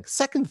one thing.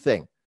 Second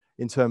thing,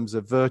 in terms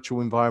of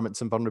virtual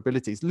environments and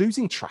vulnerabilities,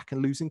 losing track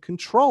and losing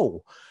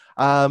control.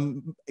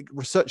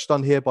 Research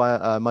done here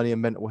by Money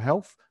and Mental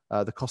Health.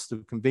 The Cost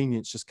of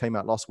Convenience just came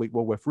out last week,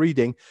 well worth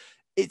reading.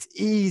 It's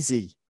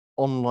easy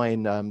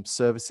online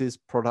services,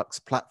 products,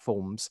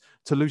 platforms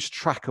to lose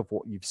track of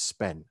what you've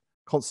spent,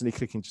 constantly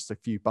clicking just a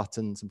few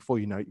buttons, and before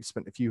you know it, you've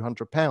spent a few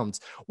 £100s.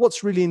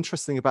 What's really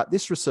interesting about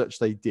this research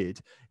they did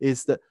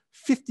is that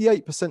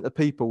 58% of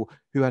people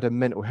who had a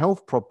mental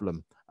health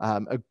problem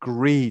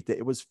agreed that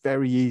it was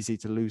very easy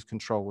to lose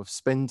control of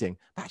spending.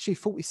 Actually,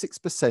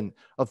 46%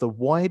 of the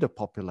wider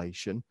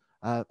population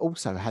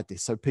also had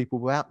this, so people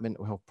without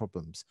mental health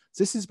problems.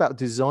 So this is about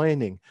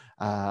designing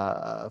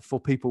for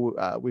people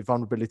with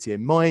vulnerability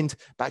in mind,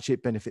 but actually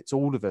it benefits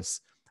all of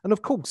us. And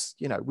of course,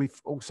 you know, we've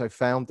also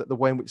found that the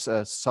way in which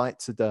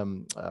sites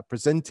are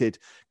presented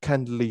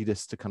can lead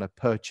us to kind of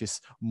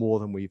purchase more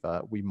than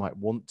we might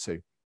want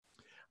to.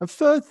 And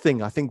third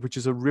thing, I think, which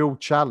is a real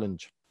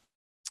challenge,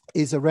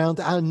 is around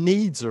our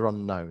needs are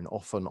unknown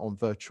often on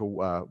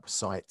virtual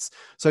sites.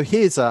 So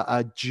here's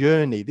a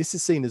journey. This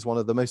is seen as one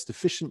of the most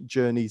efficient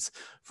journeys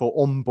for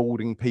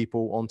onboarding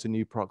people onto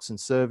new products and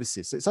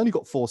services. So it's only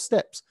got 4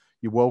 steps.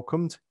 You're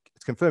welcomed,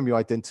 confirm your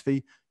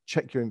identity,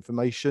 check your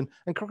information,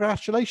 and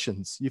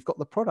congratulations, you've got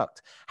the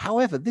product.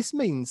 However, this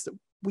means that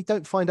we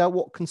don't find out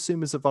what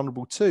consumers are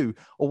vulnerable to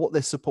or what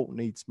their support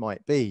needs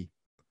might be.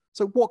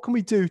 So what can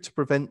we do to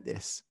prevent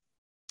this?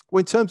 Well,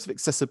 in terms of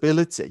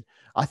accessibility,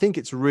 I think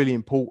it's really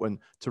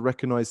important to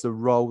recognize the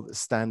role that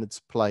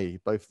standards play,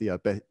 both the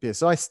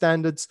BSI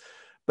standards,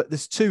 but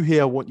there's 2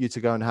 here I want you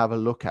to go and have a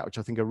look at, which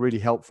I think are really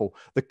helpful.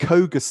 The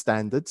COGA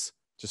standards,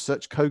 just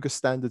search COGA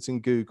standards in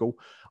Google,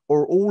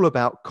 are all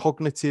about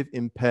cognitive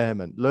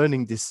impairment,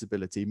 learning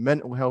disability,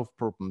 mental health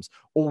problems,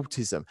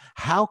 autism.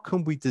 How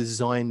can we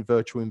design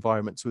virtual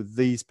environments with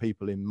these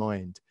people in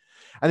mind?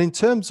 And in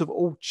terms of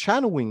all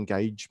channel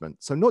engagement,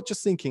 so not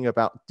just thinking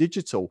about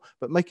digital,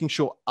 but making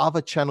sure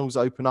other channels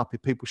open up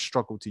if people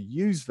struggle to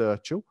use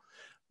virtual,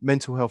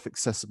 mental health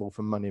accessible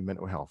for money and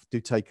mental health. Do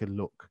take a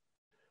look.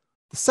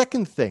 The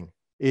second thing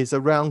is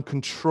around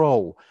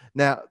control.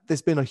 Now,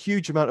 there's been a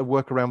huge amount of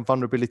work around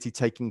vulnerability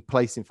taking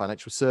place in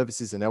financial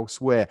services and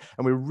elsewhere,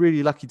 and we're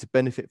really lucky to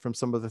benefit from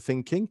some of the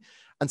thinking.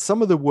 And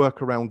some of the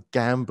work around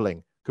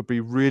gambling could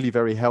be really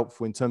very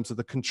helpful in terms of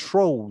the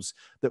controls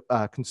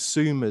that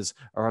consumers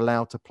are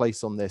allowed to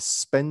place on their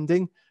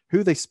spending,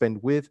 who they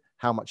spend with,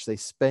 how much they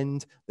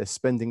spend, their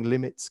spending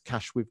limits,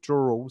 cash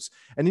withdrawals,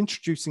 and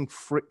introducing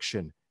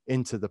friction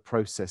into the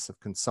process of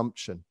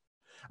consumption.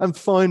 And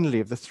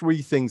finally, of the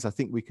 3 things I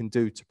think we can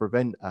do to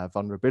prevent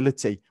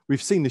vulnerability,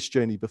 we've seen this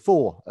journey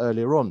before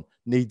earlier on,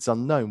 needs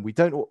unknown. We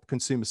don't know what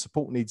consumer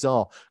support needs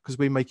are because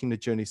we're making the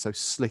journey so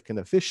slick and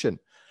efficient.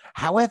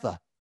 However,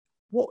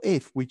 what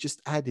if we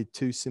just added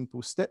 2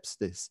 simple steps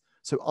to this?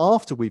 So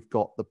after we've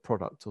got the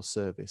product or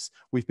service,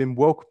 we've been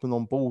welcomed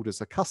on board as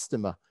a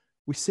customer,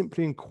 we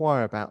simply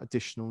inquire about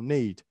additional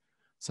need.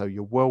 So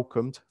you're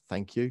welcomed,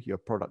 thank you, your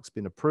product's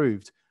been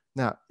approved.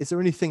 Now, is there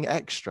anything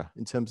extra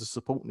in terms of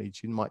support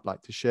needs you might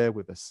like to share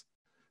with us?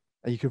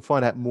 And you can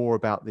find out more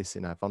about this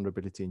in our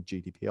vulnerability and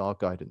GDPR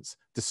guidance,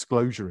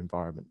 disclosure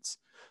environments.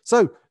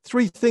 So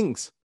 3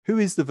 things. Who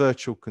is the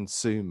virtual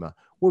consumer?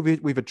 Well,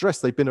 we've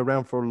addressed they've been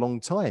around for a long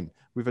time.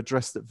 We've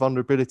addressed that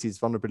vulnerability is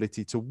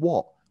vulnerability to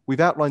what? We've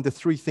outlined the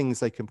 3 things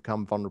they can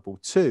become vulnerable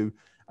to,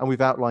 and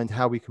we've outlined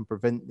how we can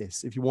prevent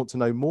this. If you want to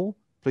know more,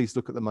 please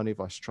look at the Money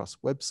Advice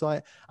Trust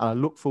website. And I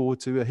look forward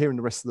to hearing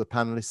the rest of the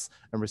panelists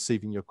and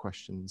receiving your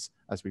questions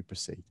as we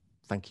proceed.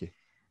 Thank you.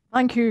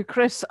 Thank you,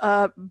 Chris.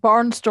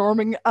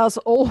 Barnstorming as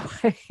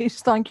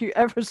always. Thank you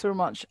ever so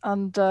much.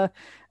 And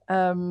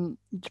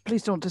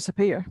please don't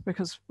disappear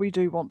because we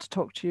do want to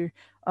talk to you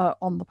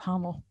on the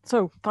panel.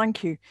 So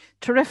thank you.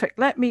 Terrific.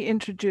 Let me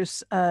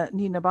introduce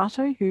Nina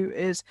Batty, who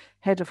is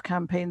Head of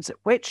Campaigns at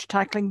Which,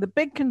 tackling the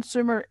big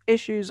consumer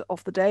issues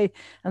of the day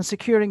and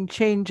securing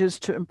changes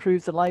to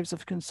improve the lives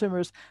of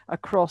consumers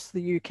across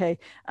the UK.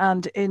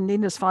 And in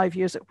Nina's 5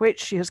 years at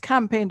Which, she has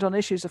campaigned on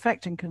issues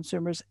affecting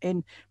consumers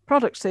in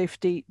product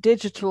safety,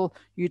 digital,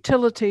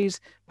 utilities,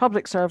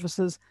 public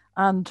services,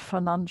 and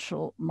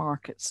financial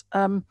markets.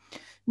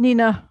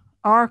 Nina,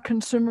 are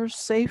consumers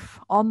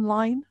safe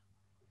online?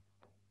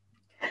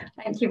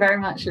 Thank you very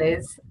much,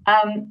 Liz.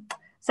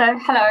 So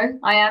hello,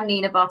 I am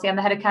Nina Batty. I'm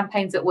the Head of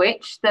Campaigns at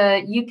Which,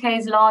 the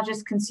UK's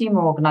largest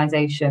consumer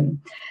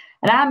organisation.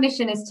 And our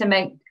mission is to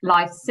make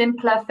life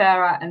simpler,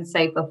 fairer and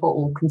safer for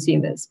all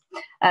consumers.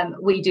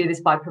 We do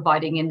this by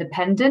providing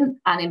independent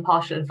and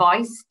impartial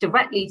advice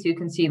directly to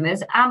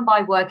consumers and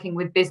by working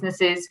with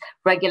businesses,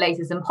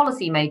 regulators and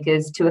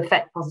policymakers to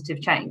effect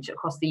positive change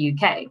across the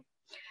UK.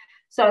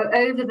 So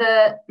over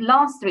the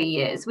last 3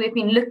 years, we've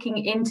been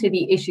looking into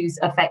the issues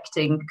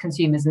affecting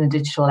consumers in the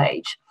digital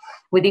age,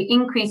 with the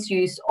increased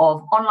use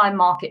of online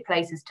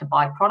marketplaces to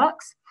buy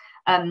products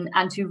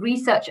and to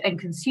research and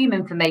consume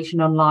information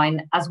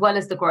online, as well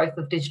as the growth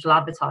of digital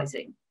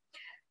advertising.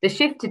 The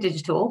shift to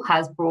digital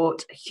has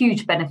brought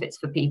huge benefits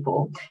for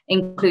people,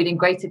 including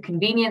greater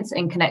convenience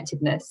and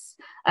connectedness,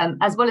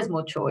 as well as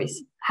more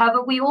choice.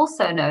 However, we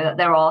also know that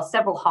there are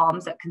several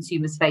harms that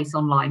consumers face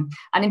online.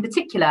 And in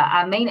particular,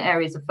 our main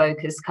areas of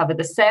focus cover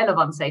the sale of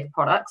unsafe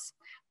products,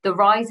 the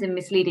rise in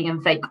misleading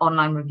and fake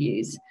online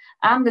reviews,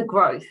 and the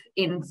growth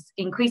in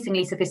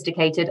increasingly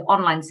sophisticated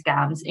online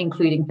scams,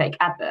 including fake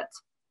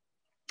adverts.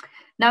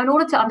 Now, in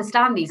order to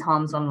understand these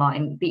harms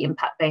online, the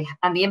impact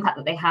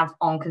that they have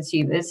on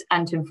consumers,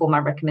 and to inform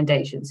our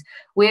recommendations,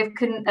 we have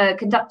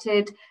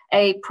conducted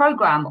a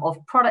program of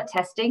product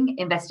testing,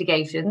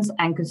 investigations,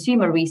 and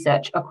consumer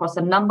research across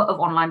a number of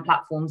online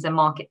platforms and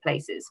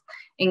marketplaces,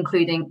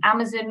 including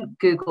Amazon,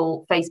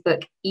 Google,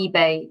 Facebook,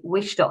 eBay,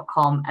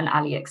 Wish.com, and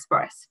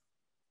AliExpress.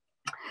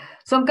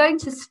 So I'm going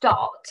to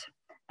start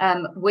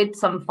with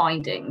some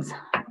findings.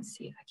 Let's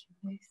see if I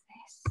can move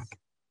this.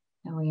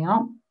 There we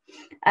are.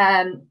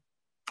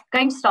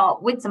 Going to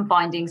start with some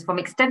findings from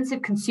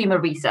extensive consumer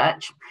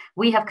research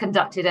we have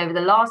conducted over the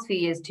last few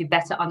years to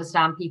better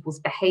understand people's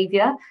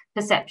behavior,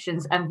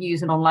 perceptions, and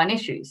views on online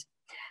issues.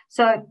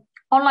 So,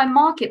 online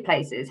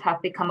marketplaces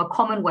have become a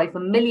common way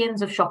for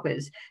millions of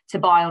shoppers to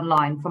buy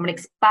online from an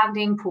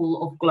expanding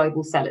pool of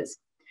global sellers.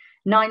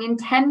 9 in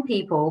 10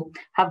 people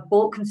have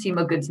bought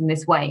consumer goods in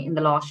this way in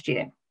the last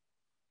year.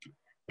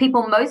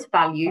 People most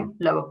value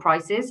lower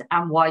prices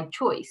and wide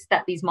choice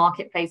that these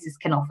marketplaces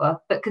can offer,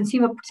 but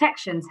consumer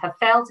protections have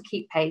failed to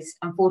keep pace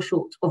and fall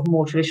short of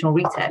more traditional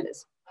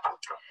retailers.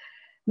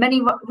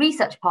 Many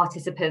research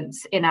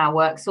participants in our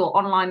work saw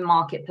online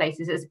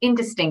marketplaces as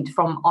indistinct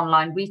from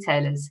online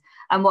retailers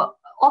and were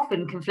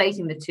often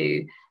conflating the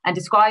two and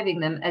describing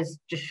them as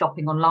just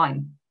shopping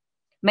online.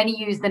 Many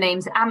use the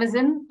names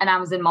Amazon and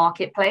Amazon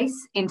Marketplace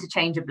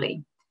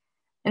interchangeably.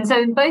 And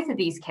so in both of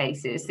these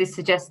cases, this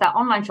suggests that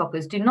online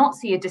shoppers do not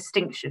see a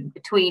distinction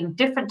between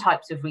different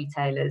types of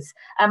retailers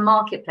and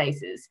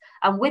marketplaces,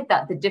 and with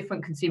that, the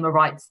different consumer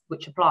rights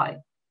which apply.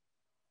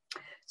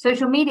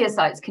 Social media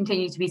sites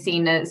continue to be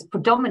seen as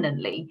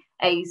predominantly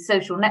a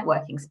social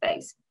networking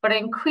space, but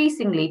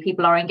increasingly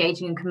people are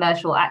engaging in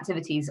commercial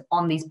activities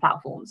on these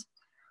platforms.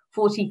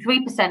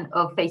 43%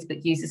 of Facebook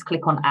users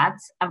click on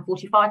ads, and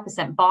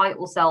 45% buy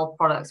or sell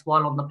products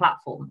while on the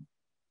platform.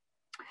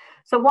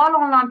 So while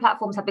online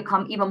platforms have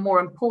become even more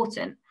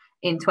important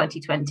in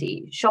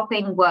 2020,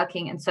 shopping,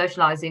 working, and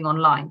socializing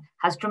online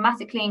has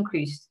dramatically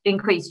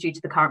increased due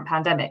to the current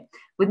pandemic,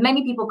 with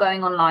many people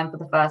going online for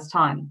the first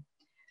time.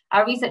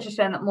 Our research has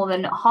shown that more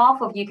than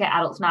half of UK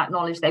adults now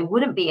acknowledge they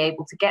wouldn't be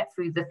able to get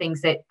through the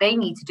things that they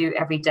need to do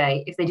every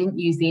day if they didn't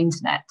use the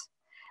internet.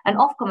 And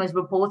Ofcom has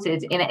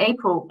reported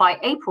by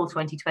April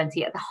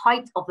 2020, at the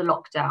height of the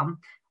lockdown,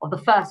 of the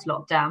first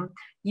lockdown,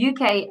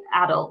 UK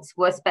adults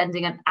were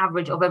spending an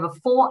average of over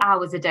 4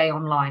 hours a day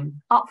online,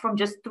 up from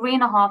just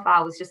 3.5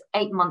 hours just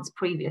 8 months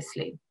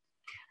previously.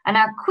 And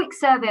our quick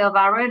survey of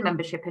our own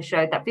membership has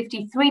showed that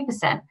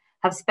 53%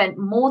 have spent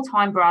more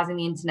time browsing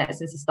the internet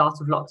since the start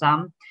of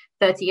lockdown,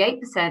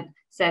 38%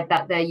 said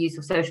that their use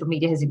of social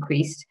media has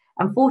increased,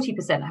 and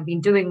 40% have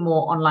been doing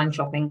more online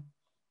shopping.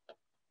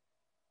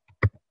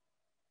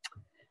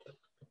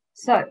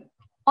 So,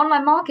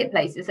 online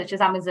marketplaces such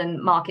as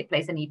Amazon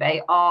Marketplace and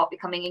eBay are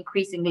becoming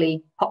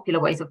increasingly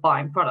popular ways of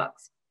buying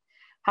products.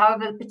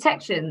 However, the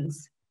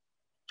protections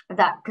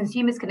that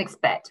consumers can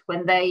expect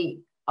when they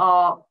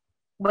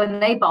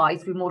buy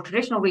through more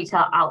traditional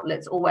retail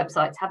outlets or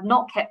websites have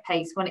not kept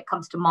pace when it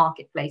comes to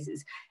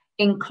marketplaces,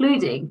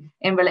 including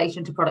in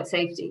relation to product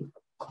safety,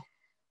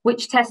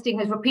 which testing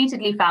has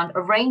repeatedly found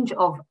a range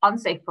of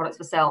unsafe products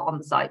for sale on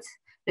the sites.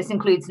 This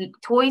includes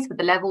toys with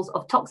the levels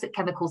of toxic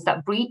chemicals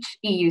that breach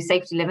EU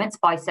safety limits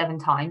by 7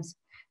 times,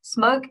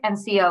 smoke and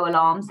CO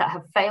alarms that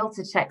have failed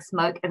to detect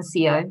smoke and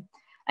CO,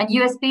 and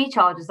USB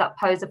chargers that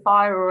pose a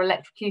fire or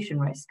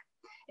electrocution risk.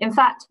 In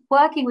fact,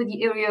 working with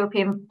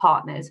European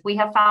partners, we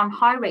have found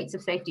high rates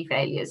of safety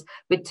failures,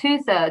 with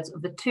 2/3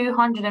 of the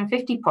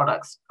 250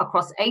 products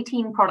across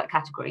 18 product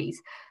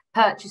categories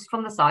purchased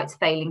from the sites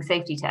failing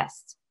safety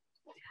tests.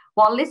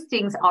 While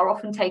listings are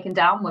often taken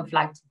down when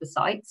flagged to the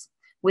sites,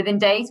 within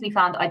days, we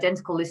found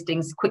identical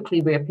listings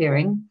quickly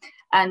reappearing,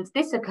 and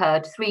this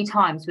occurred 3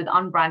 times with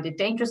unbranded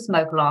dangerous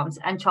smoke alarms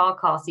and child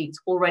car seats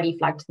already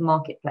flagged to the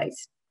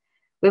marketplace.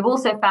 We've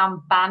also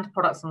found banned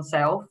products on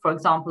sale, for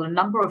example, a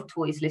number of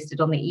toys listed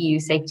on the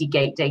EU Safety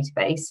Gate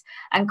database,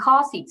 and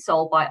car seats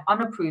sold by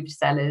unapproved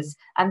sellers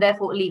and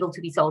therefore illegal to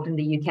be sold in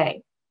the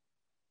UK.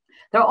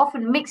 There are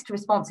often mixed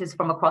responses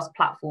from across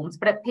platforms,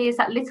 but it appears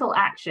that little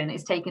action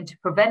is taken to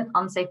prevent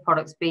unsafe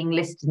products being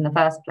listed in the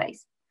first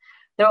place.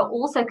 There are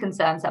also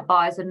concerns that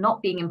buyers are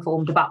not being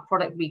informed about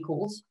product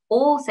recalls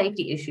or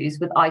safety issues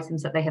with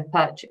items that they have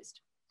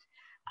purchased.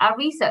 Our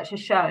research has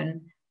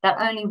shown that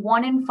only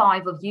 1 in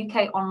 5 of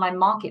UK online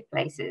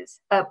marketplace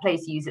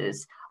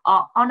users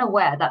are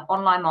unaware that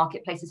online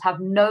marketplaces have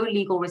no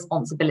legal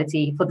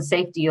responsibility for the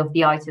safety of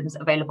the items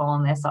available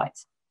on their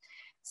sites.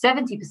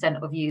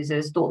 70% of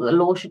users thought that the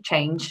law should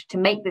change to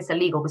make this a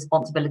legal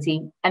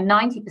responsibility, and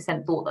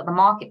 90% thought that the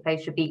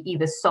marketplace should be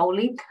either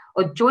solely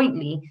or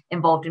jointly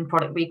involved in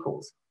product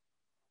recalls.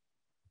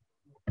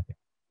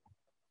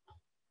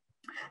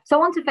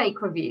 So on to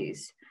fake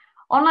reviews.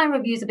 Online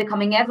reviews are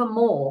becoming ever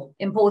more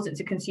important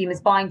to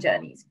consumers' buying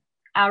journeys.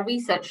 Our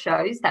research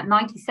shows that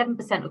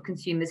 97% of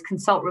consumers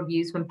consult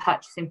reviews when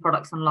purchasing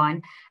products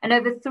online, and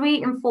over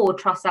 3 in 4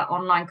 trust that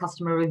online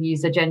customer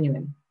reviews are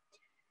genuine.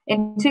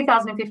 In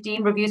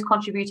 2015, reviews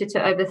contributed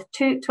to over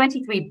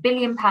 £23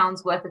 billion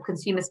worth of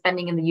consumer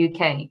spending in the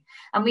UK,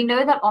 and we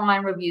know that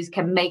online reviews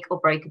can make or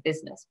break a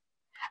business.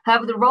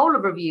 However, the role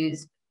of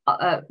reviews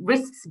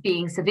risks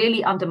being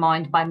severely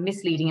undermined by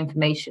misleading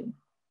information.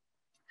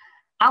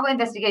 Our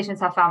investigations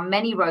have found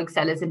many rogue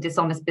sellers and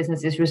dishonest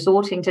businesses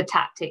resorting to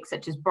tactics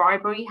such as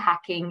bribery,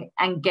 hacking,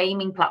 and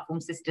gaming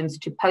platform systems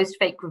to post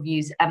fake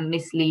reviews and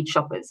mislead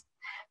shoppers,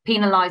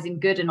 penalising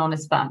good and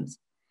honest firms.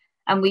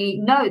 And we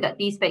know that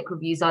these fake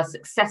reviews are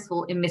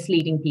successful in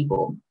misleading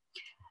people.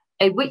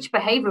 A Which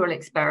behavioural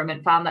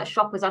experiment found that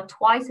shoppers are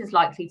twice as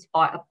likely to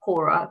buy a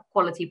poorer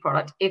quality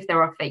product if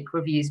there are fake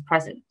reviews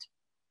present.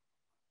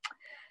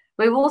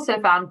 We've also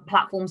found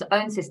platforms'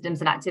 own systems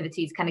and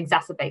activities can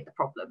exacerbate the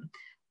problem.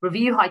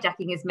 Review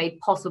hijacking is made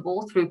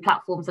possible through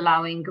platforms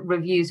allowing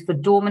reviews for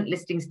dormant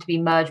listings to be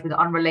merged with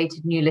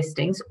unrelated new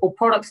listings, or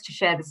products to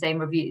share the same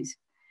reviews.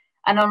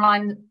 And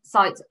online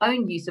sites'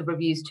 own use of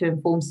reviews to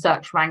inform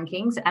search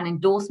rankings and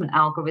endorsement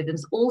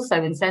algorithms also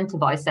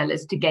incentivize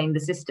sellers to game the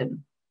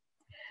system.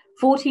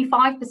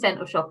 45%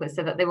 of shoppers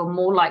said that they were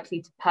more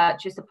likely to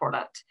purchase a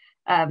product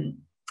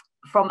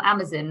from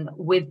Amazon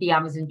with the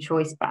Amazon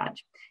Choice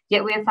badge.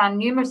 Yet we have found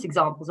numerous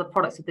examples of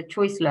products with the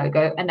Choice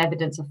logo and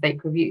evidence of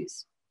fake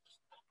reviews.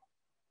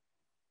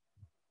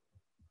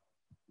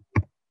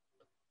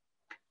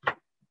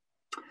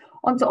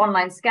 On to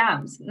online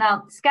scams.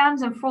 Now,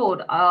 scams and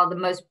fraud are the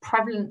most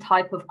prevalent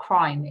type of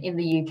crime in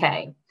the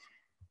UK,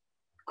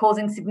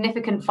 causing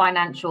significant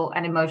financial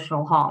and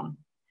emotional harm.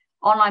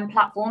 Online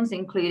platforms,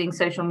 including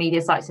social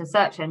media sites and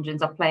search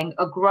engines, are playing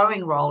a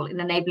growing role in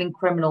enabling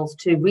criminals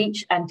to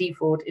reach and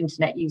defraud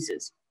internet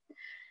users.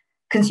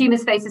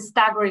 Consumers face a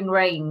staggering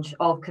range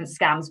of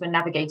scams when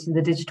navigating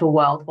the digital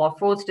world, while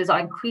fraudsters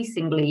are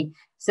increasingly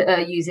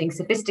using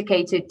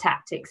sophisticated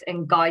tactics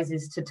and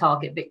guises to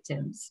target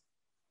victims.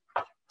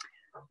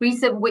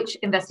 Recent Which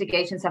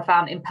investigations have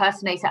found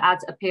impersonator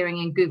ads appearing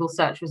in Google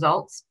search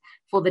results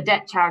for the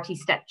debt charity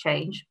Step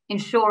Change,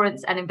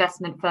 insurance and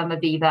investment firm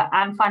Aviva,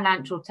 and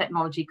financial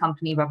technology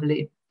company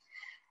Revolut.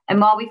 And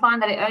while we find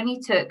that it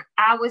only took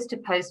hours to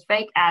post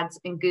fake ads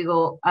in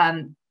Google,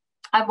 and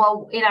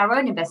while in our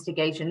own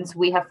investigations,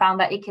 we have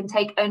found that it can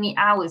take only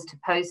hours to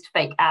post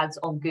fake ads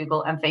on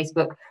Google and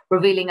Facebook,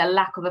 revealing a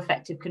lack of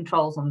effective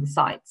controls on the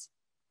sites.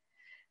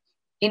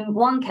 In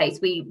one case,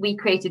 we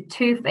created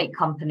 2 fake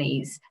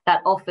companies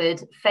that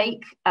offered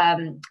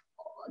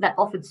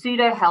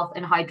pseudo health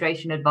and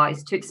hydration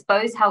advice to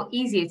expose how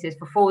easy it is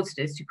for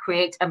fraudsters to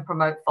create and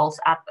promote false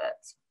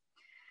adverts.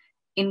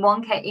 In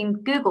one case,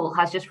 Google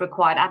has just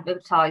required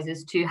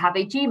advertisers to have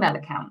a Gmail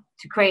account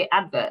to create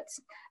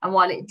adverts. And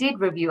while it did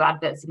review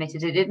adverts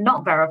submitted, it did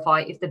not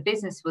verify if the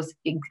business was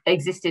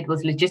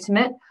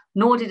legitimate,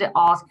 nor did it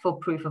ask for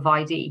proof of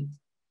ID.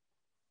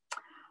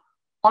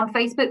 On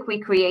Facebook, we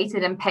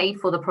created and paid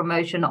for the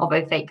promotion of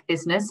a fake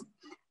business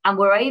and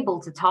were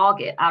able to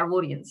target our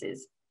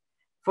audiences.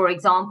 For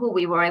example,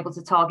 we were able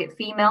to target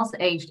females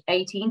aged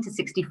 18 to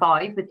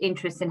 65 with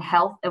interests in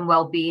health and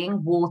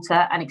well-being,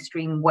 water, and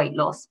extreme weight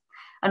loss.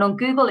 And on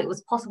Google, it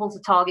was possible to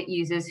target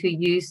users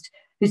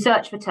who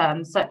search for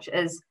terms such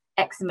as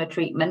eczema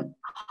treatment,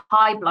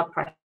 high blood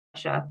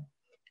pressure,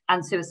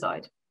 and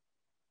suicide.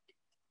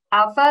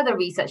 Our further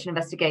research and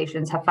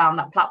investigations have found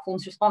that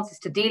platforms' responses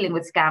to dealing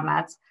with scam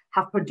ads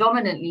have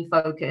predominantly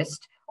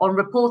focused on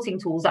reporting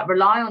tools that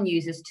rely on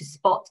users to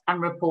spot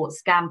and report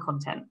scam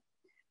content.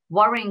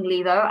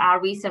 Worryingly, though,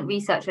 our recent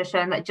research has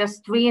shown that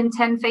just 3 in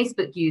 10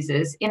 Facebook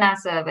users in our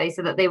survey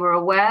said that they were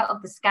aware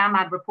of the scam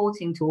ad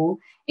reporting tool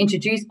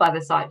introduced by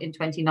the site in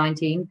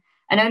 2019,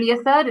 and only a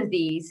third of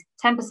these,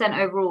 10%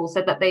 overall,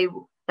 said that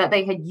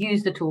they had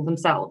used the tool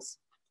themselves.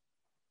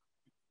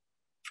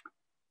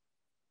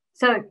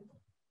 So,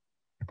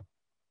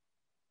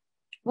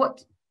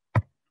 what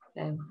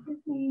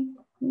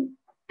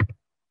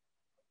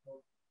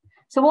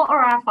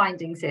are our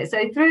findings here?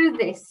 So through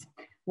this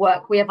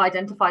work, we have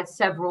identified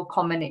several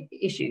common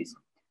issues.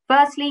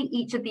 Firstly,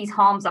 each of these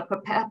harms are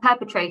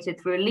perpetrated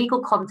through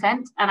illegal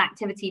content and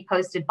activity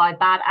posted by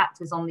bad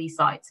actors on these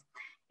sites.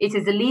 It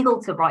is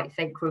illegal to write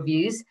fake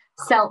reviews,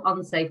 sell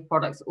unsafe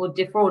products, or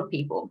defraud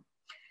people.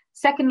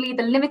 Secondly,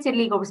 the limited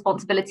legal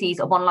responsibilities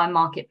of online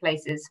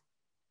marketplaces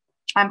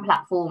and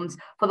platforms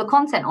for the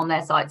content on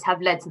their sites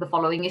have led to the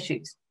following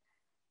issues.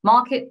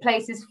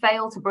 Marketplaces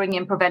fail to bring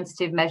in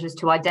preventative measures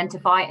to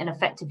identify and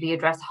effectively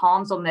address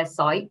harms on their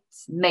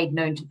sites made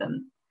known to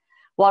them.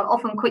 While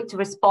often quick to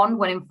respond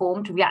when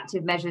informed,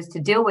 reactive measures to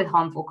deal with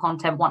harmful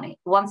content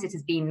once it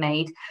has been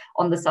made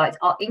on the sites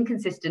are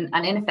inconsistent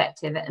and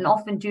ineffective and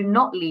often do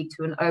not lead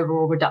to an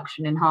overall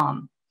reduction in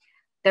harm.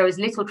 There is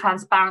little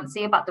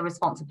transparency about the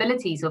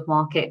responsibilities of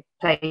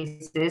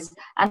marketplaces,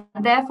 and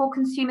therefore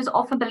consumers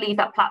often believe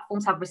that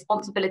platforms have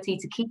responsibility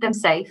to keep them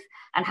safe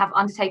and have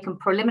undertaken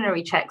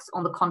preliminary checks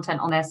on the content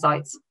on their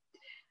sites.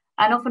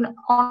 And often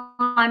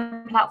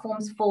online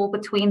platforms fall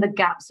between the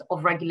gaps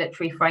of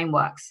regulatory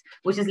frameworks,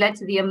 which has led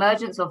to the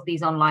emergence of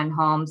these online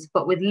harms,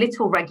 but with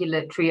little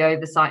regulatory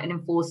oversight and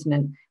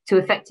enforcement to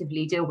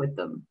effectively deal with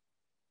them.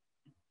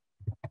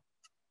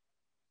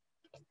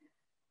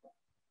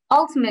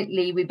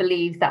 Ultimately, we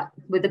believe that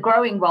with the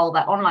growing role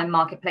that online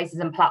marketplaces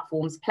and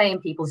platforms play in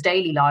people's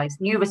daily lives,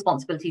 new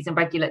responsibilities and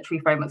regulatory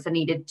frameworks are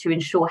needed to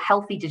ensure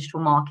healthy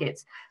digital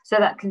markets so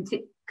that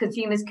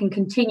consumers can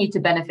continue to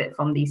benefit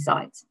from these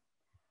sites.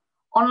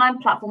 Online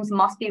platforms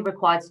must be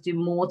required to do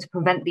more to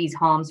prevent these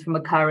harms from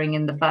occurring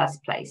in the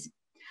first place.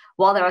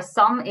 While there are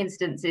some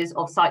instances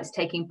of sites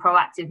taking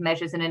proactive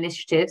measures and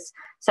initiatives,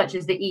 such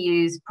as the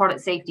EU's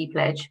Product Safety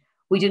Pledge,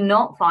 we do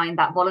not find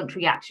that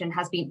voluntary action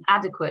has been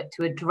adequate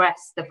to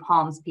address the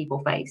harms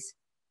people face.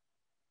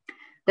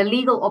 The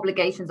legal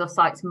obligations of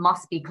sites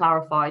must be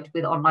clarified,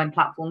 with online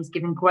platforms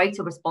given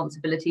greater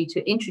responsibility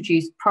to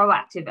introduce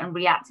proactive and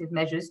reactive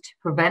measures to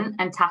prevent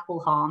and tackle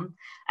harm,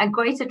 and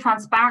greater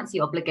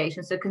transparency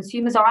obligations so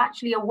consumers are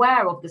actually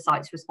aware of the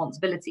site's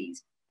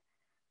responsibilities.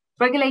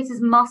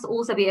 Regulators must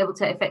also be able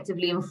to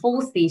effectively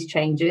enforce these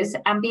changes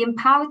and be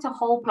empowered to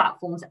hold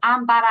platforms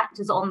and bad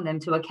actors on them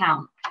to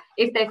account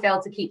if they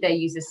fail to keep their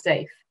users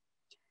safe.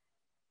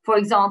 For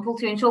example,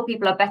 to ensure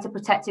people are better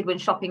protected when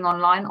shopping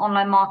online,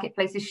 online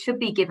marketplaces should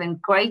be given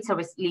greater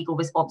legal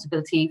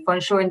responsibility for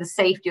ensuring the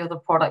safety of the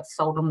products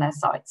sold on their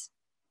sites.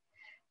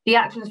 The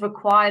actions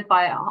required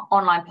by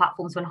online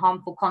platforms when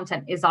harmful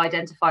content is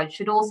identified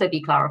should also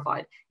be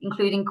clarified,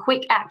 including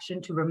quick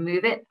action to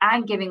remove it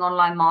and giving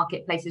online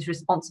marketplaces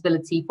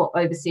responsibility for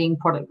overseeing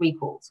product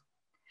recalls.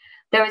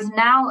 There is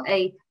now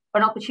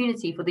an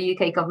opportunity for the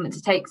UK government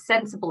to take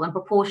sensible and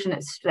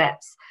proportionate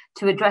steps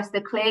to address the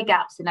clear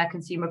gaps in our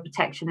consumer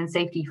protection and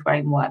safety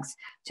frameworks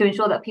to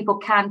ensure that people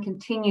can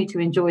continue to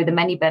enjoy the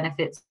many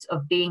benefits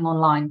of being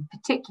online,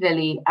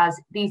 particularly as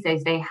these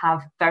days they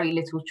have very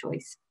little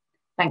choice.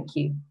 Thank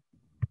you.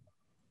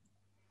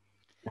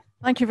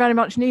 Thank you very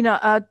much,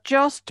 Nina.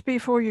 Just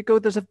before you go,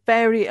 there's a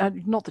very,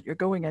 not that you're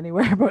going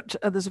anywhere, but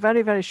there's a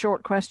very, very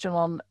short question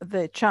on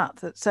the chat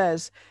that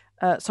says,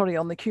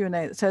 on the Q&A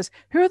that says,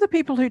 who are the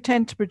people who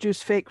tend to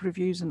produce fake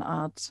reviews and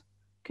ads?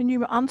 Can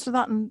you answer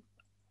that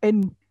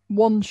in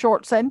one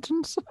short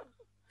sentence?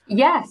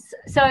 Yes.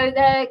 So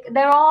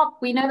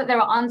we know that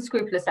there are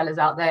unscrupulous sellers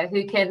out there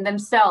who can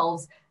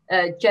themselves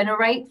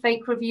generate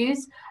fake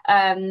reviews,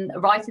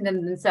 writing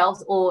them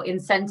themselves or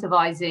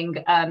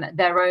incentivizing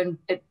their own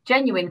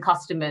genuine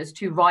customers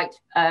to write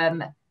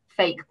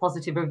fake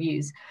positive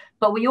reviews.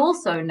 But we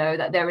also know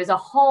that there is a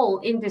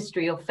whole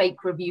industry of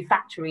fake review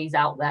factories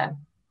out there.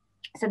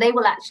 So they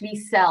will actually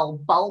sell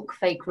bulk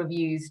fake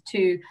reviews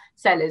to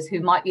sellers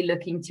who might be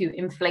looking to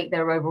inflate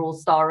their overall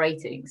star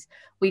ratings.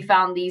 We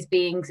found these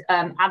being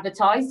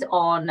advertised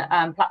on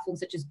platforms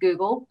such as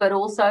Google, but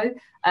also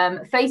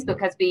Facebook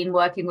has been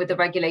working with the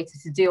regulator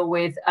to deal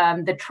with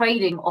the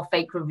trading of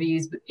fake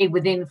reviews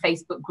within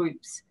Facebook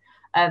groups.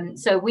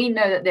 So we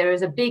know that there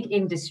is a big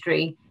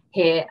industry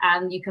here,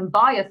 and you can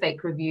buy a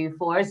fake review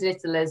for as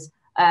little as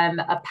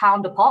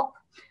 £1 a pop.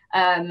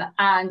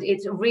 And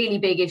it's a really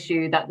big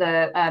issue that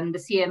the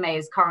CMA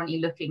is currently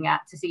looking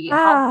at to see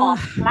how far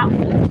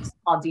platforms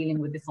are dealing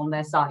with this on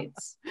their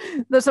sites.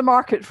 There's a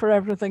market for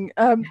everything.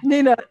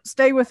 Nina,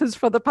 stay with us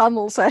for the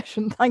panel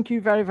session. Thank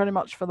you very, very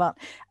much for that.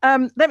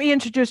 Let me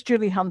introduce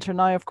Julie Hunter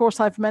now. Of course,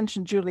 I've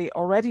mentioned Julie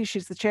already.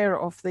 She's the chair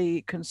of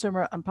the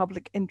Consumer and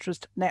Public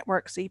Interest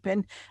Network,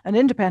 CPIN, an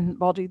independent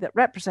body that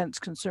represents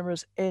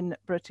consumers in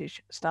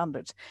British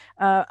standards.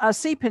 As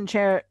CPIN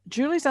chair,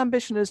 Julie's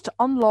ambition is to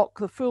unlock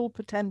the full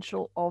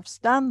potential of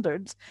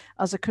standards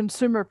as a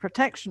consumer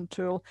protection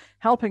tool,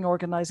 helping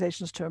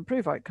organisations to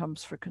improve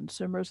outcomes for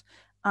consumers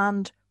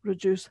and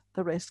reduce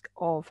the risk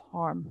of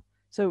harm.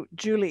 So,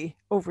 Julie,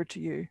 over to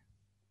you.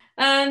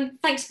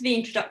 Thanks for the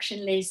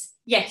introduction, Liz.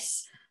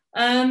 Yes,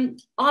 I'm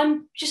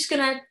just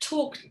going to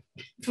talk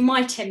for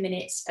my 10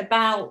 minutes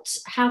about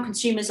how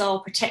consumers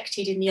are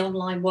protected in the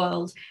online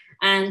world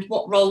and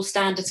what role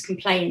standards can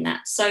play in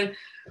that. So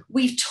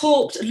we've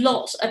talked a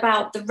lot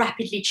about the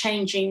rapidly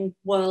changing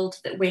world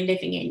that we're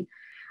living in,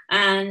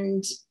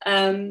 and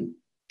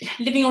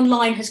living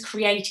online has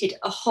created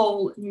a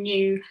whole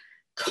new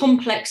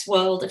complex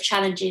world of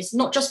challenges,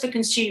 not just for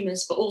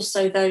consumers, but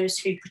also those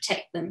who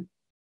protect them.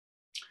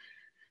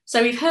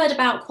 So we've heard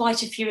about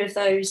quite a few of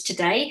those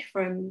today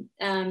from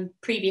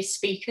previous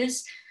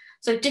speakers.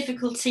 So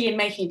difficulty in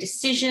making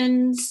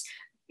decisions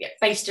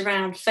based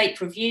around fake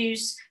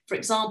reviews, for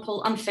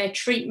example, unfair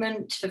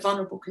treatment for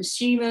vulnerable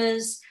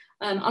consumers,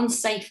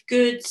 unsafe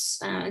goods,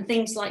 and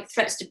things like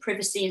threats to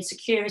privacy and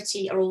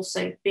security are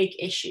also big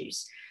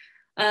issues.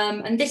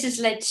 And this has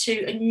led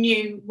to a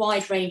new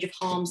wide range of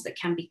harms that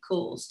can be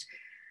caused.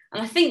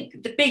 And I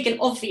think the big and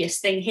obvious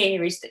thing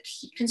here is that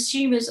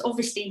consumers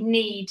obviously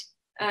need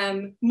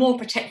more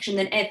protection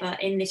than ever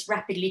in this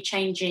rapidly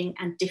changing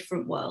and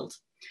different world.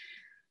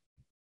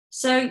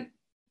 So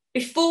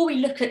before we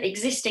look at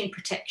existing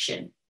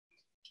protection,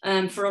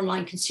 for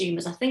online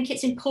consumers. I think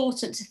it's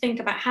important to think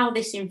about how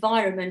this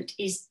environment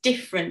is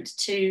different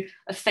to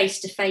a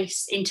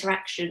face-to-face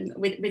interaction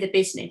with a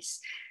business,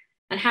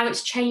 and how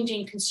it's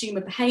changing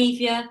consumer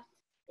behaviour,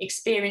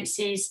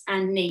 experiences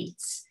and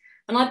needs.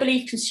 And I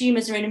believe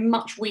consumers are in a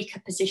much weaker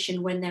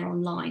position when they're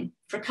online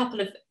for a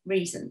couple of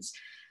reasons.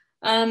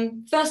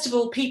 First of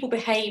all, people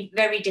behave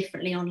very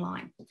differently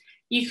online.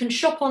 You can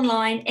shop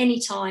online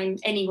anytime,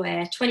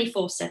 anywhere,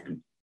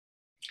 24/7.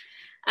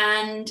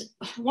 And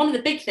one of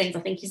the big things, I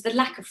think, is the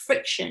lack of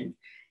friction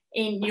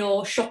in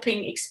your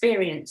shopping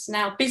experience.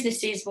 Now,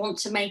 businesses want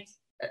to make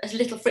as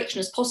little friction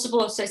as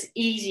possible, so as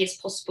easy as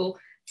possible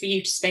for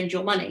you to spend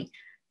your money.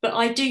 But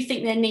I do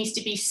think there needs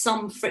to be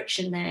some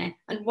friction there.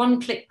 And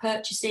one-click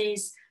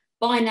purchases,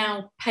 buy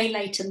now, pay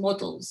later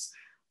models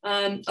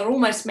are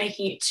almost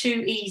making it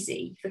too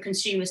easy for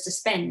consumers to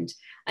spend.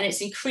 And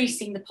it's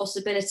increasing the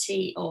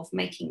possibility of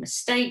making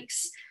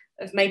mistakes,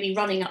 of maybe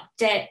running up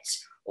debt,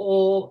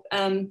 or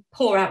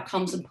poor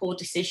outcomes and poor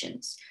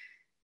decisions.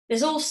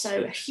 There's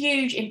also a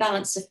huge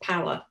imbalance of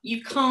power.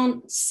 You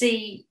can't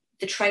see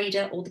the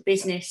trader or the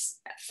business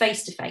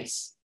face to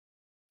face.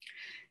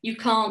 You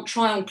can't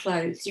try on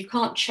clothes. You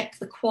can't check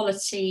the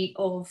quality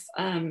of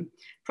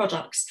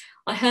products.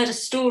 I heard a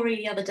story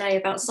the other day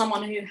about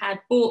someone who had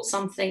bought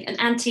something, an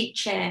antique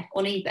chair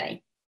on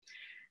eBay,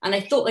 and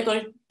they thought they got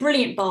a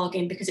brilliant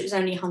bargain because it was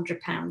only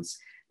 £100.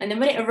 And then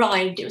when it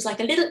arrived, it was like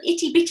a little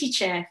itty bitty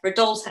chair for a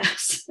doll's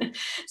house.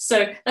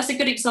 So that's a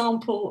good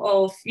example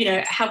of, you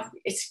know, how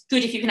it's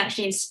good if you can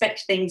actually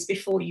inspect things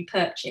before you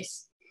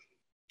purchase.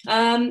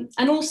 And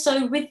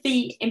also with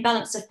the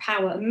imbalance of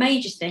power, a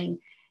major thing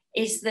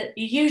is that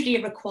you usually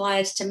are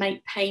required to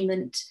make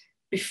payment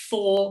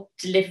before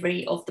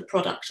delivery of the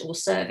product or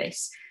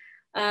service,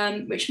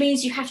 which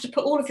means you have to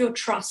put all of your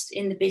trust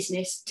in the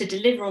business to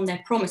deliver on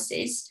their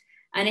promises.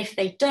 And if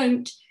they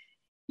don't,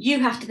 you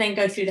have to then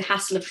go through the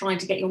hassle of trying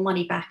to get your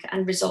money back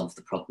and resolve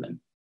the problem.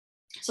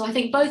 So I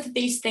think both of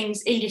these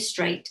things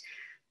illustrate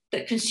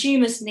that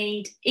consumers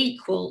need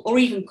equal or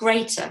even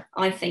greater,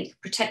 I think,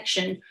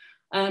 protection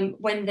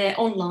when they're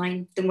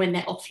online than when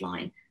they're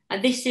offline.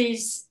 And this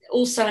is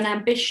also an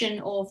ambition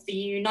of the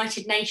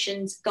United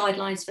Nations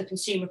Guidelines for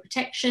Consumer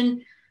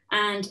Protection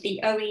and the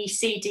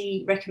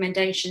OECD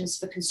recommendations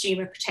for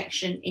consumer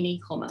protection in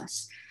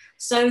e-commerce.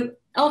 So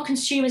are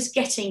consumers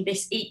getting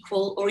this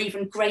equal or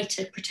even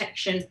greater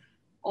protection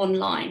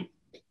online?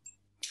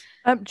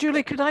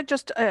 Julie, could I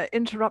just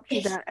interrupt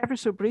you there ever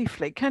so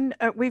briefly?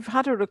 We've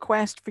had a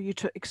request for you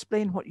to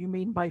explain what you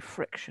mean by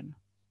friction.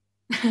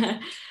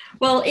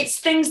 Well, it's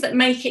things that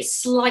make it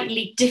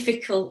slightly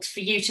difficult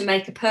for you to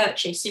make a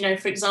purchase. You know,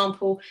 for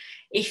example,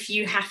 if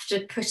you have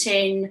to put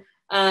in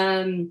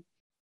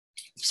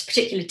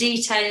particular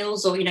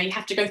details, or, you know, you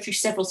have to go through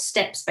several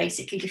steps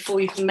basically before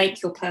you can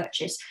make your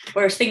purchase.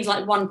 Whereas things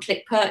like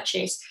one-click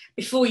purchase,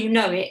 before you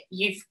know it,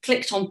 you've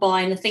clicked on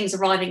buy and the thing's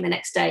arriving the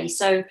next day.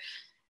 So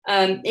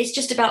it's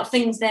just about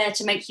things there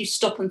to make you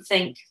stop and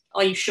think,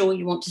 are you sure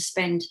you want to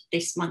spend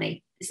this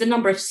money? It's the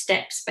number of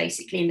steps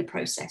basically in the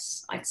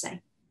process, I'd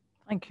say.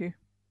 Thank you.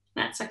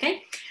 That's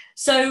okay.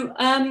 So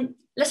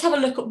let's have a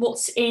look at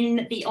what's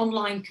in the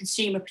online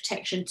consumer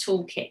protection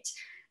toolkit.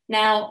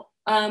 Now,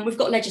 we've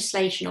got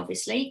legislation,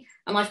 obviously,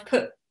 and I've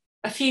put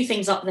a few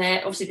things up there.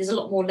 Obviously, there's a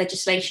lot more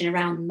legislation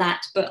around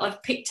that, but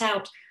I've picked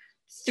out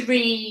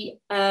 3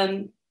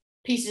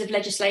 pieces of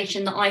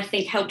legislation that I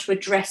think help to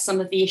address some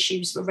of the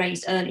issues that were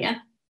raised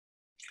earlier.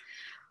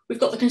 We've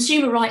got the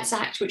Consumer Rights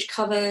Act, which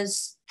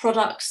covers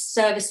products,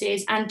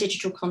 services, and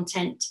digital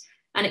content,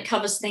 and it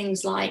covers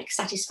things like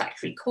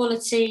satisfactory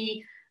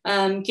quality,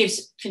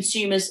 gives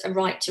consumers a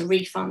right to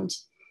refund.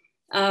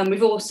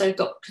 We've also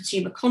got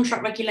consumer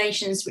contract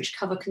regulations, which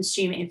cover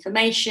consumer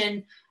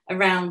information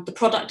around the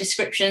product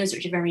descriptions,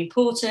 which are very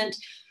important,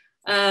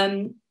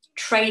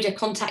 trader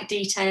contact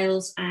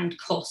details and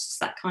costs,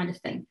 that kind of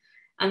thing.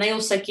 And they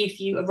also give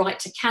you a right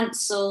to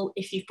cancel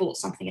if you've bought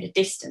something at a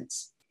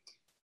distance.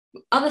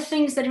 Other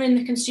things that are in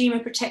the consumer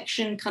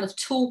protection kind of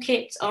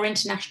toolkit are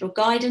international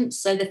guidance,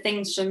 so the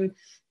things from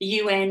the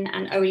UN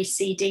and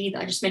OECD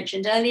that I just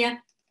mentioned earlier.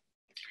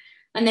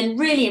 And then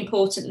really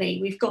importantly,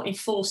 we've got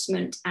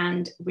enforcement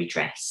and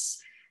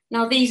redress.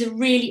 Now, these are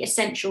really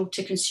essential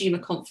to consumer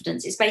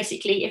confidence. It's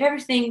basically, if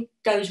everything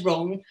goes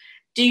wrong,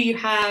 do you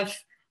have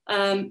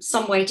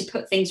some way to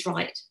put things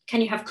right? Can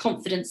you have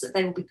confidence that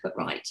they will be put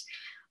right?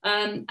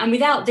 And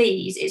without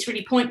these, it's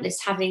really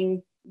pointless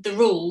having the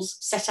rules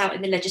set out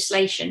in the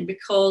legislation,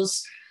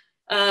 because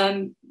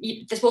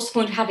what's the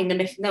point of having them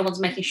if no one's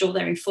making sure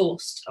they're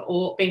enforced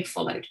or being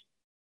followed?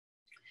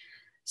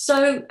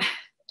 So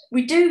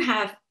we do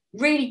have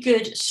really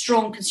good,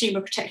 strong consumer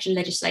protection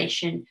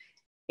legislation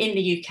in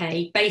the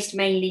UK, based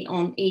mainly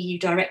on EU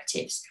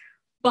directives.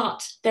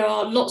 But there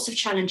are lots of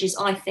challenges,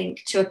 I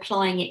think, to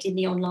applying it in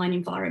the online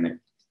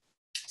environment.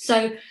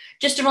 So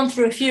just to run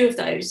through a few of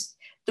those,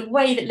 the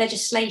way that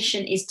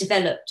legislation is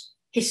developed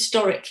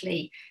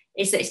historically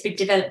is that it's been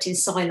developed in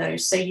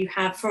silos. So you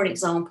have, for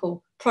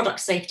example, product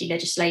safety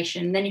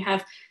legislation, then you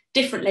have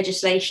different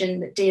legislation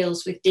that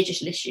deals with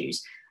digital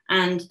issues.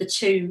 and the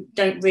two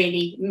don't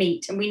really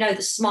meet. And we know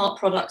that smart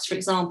products, for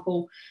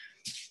example,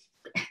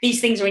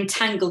 these things are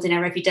entangled in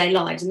our everyday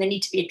lives and they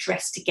need to be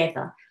addressed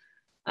together.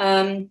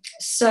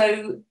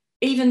 So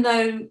even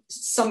though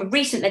some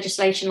recent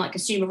legislation like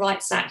Consumer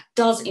Rights Act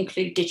does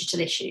include digital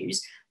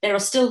issues, there are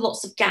still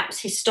lots of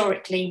gaps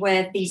historically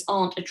where these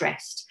aren't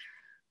addressed.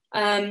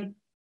 The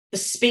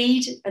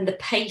speed and the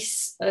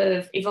pace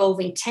of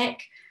evolving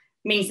tech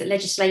means that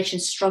legislation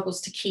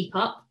struggles to keep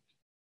up.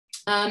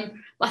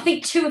 I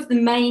think two of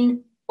the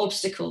main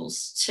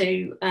obstacles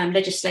to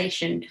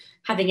legislation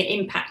having an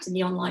impact in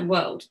the online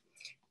world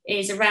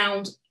is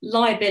around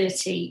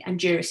liability and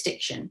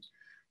jurisdiction.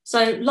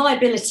 So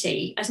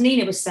liability, as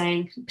Nina was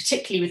saying,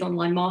 particularly with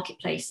online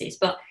marketplaces,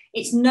 but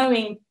it's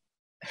knowing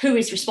who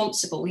is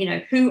responsible, you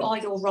know, who are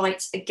your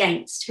rights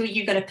against, who are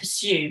you going to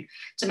pursue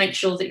to make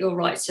sure that your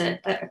rights are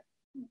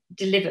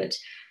delivered.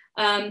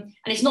 And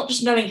it's not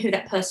just knowing who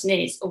that person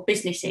is or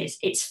business is,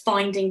 it's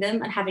finding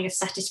them and having a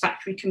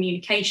satisfactory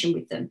communication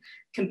with them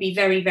can be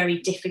very, very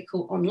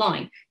difficult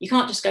online. You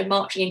can't just go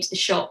marching into the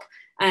shop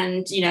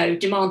and, you know,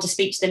 demand to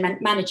speak to the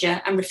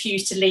manager and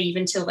refuse to leave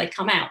until they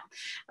come out.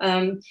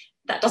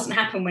 That doesn't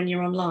happen when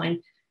you're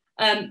online.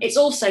 It's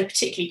also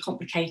particularly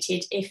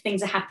complicated if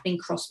things are happening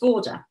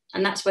cross-border,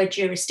 and that's where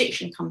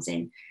jurisdiction comes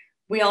in.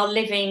 We are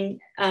living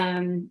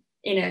in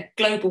a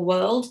global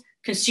world.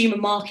 Consumer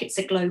markets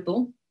are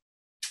global.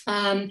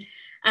 And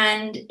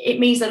it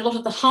means that a lot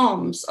of the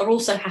harms are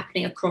also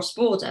happening across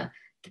border.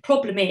 The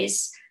problem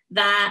is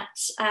that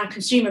our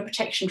consumer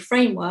protection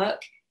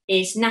framework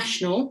is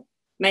national,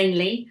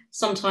 mainly,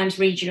 sometimes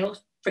regional,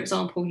 for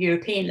example,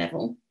 European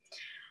level.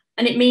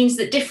 And it means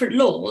that different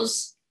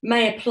laws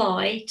may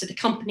apply to the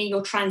company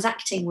you're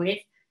transacting with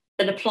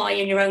that apply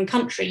in your own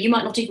country. You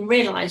might not even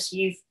realise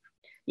you've,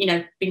 you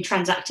know, been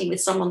transacting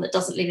with someone that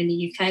doesn't live in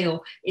the UK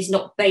or is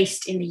not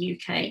based in the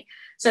UK.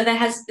 So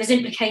there's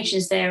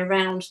implications there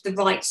around the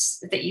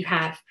rights that you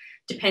have,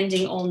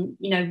 depending on,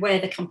 you know, where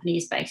the company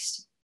is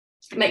based.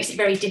 It makes it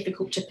very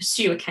difficult to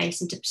pursue a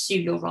case and to pursue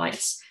your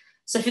rights.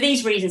 So for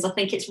these reasons, I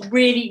think it's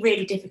really,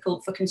 really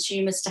difficult for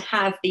consumers to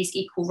have these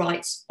equal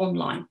rights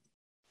online.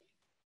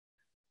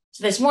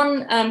 So there's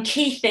one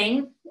key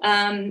thing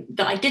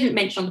that I didn't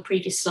mention on the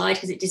previous slide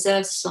because it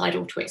deserves a slide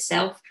all to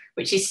itself,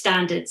 which is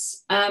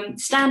standards.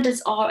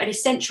 Standards are an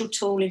essential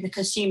tool in the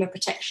consumer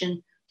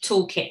protection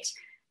toolkit.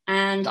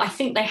 And I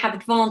think they have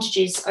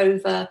advantages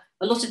over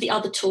a lot of the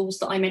other tools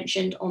that I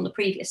mentioned on the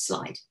previous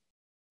slide.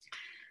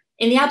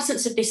 In the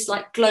absence of this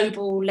like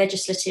global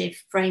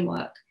legislative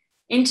framework,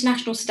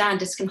 international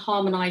standards can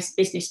harmonise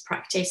business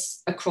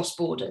practice across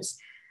borders.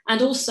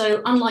 And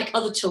also, unlike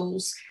other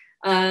tools,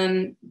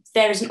 there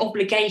is an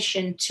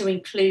obligation to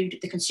include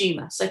the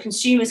consumer. So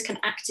consumers can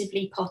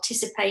actively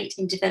participate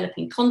in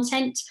developing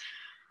content,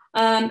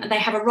 and they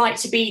have a right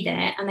to be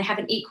there, and they have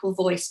an equal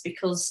voice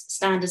because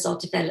standards are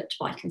developed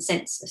by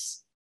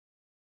consensus.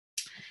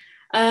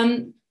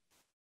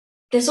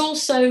 There's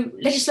also,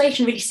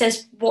 legislation really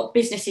says what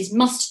businesses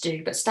must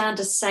do, but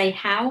standards say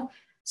how.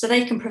 So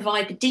they can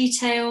provide the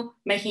detail,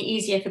 making it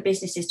easier for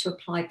businesses to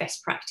apply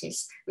best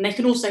practice. And they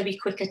can also be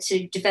quicker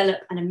to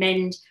develop and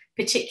amend,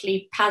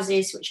 particularly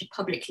PASs, which are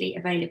publicly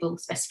available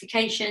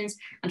specifications,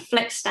 and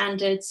flex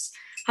standards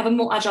have a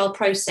more agile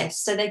process.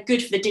 So they're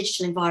good for the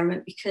digital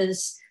environment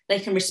because they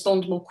can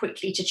respond more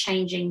quickly to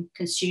changing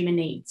consumer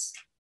needs.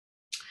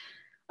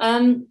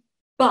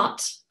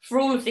 But for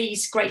all of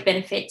these great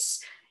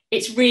benefits,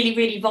 it's really,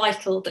 really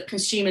vital that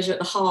consumers are at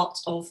the heart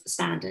of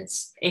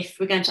standards if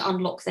we're going to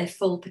unlock their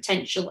full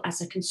potential as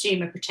a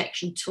consumer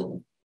protection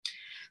tool.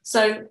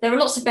 So there are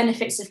lots of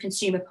benefits of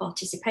consumer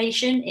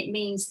participation. It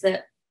means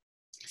that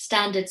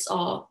standards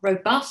are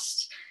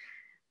robust.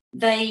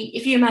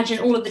 If you imagine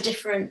all of the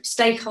different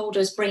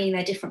stakeholders bringing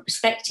their different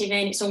perspective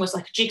in, it's almost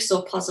like a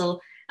jigsaw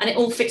puzzle, and it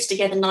all fits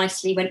together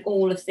nicely when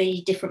all of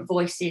the different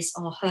voices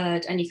are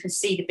heard and you can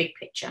see the big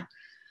picture.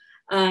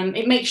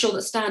 It makes sure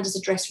that standards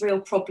address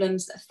real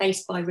problems that are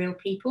faced by real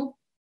people.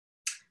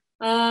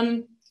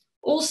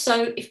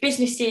 Also, if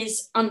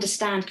businesses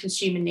understand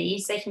consumer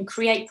needs, they can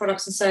create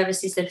products and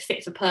services that are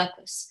fit for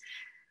purpose.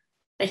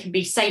 They can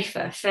be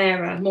safer,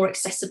 fairer, more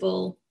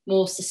accessible,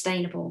 more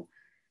sustainable.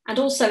 And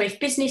also, if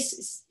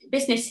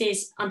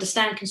businesses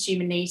understand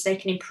consumer needs, they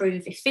can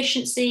improve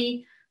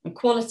efficiency and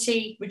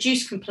quality,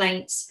 reduce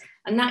complaints,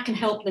 and that can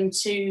help them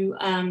to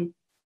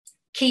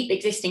keep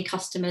existing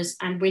customers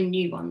and win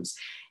new ones.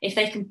 If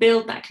they can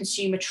build that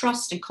consumer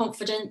trust and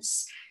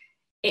confidence,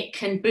 it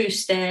can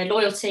boost their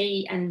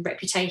loyalty and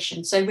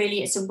reputation. So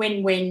really it's a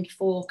win-win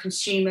for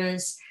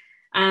consumers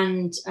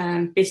and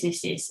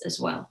businesses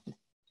as well.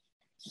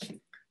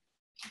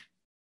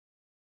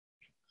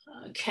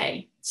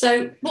 Okay,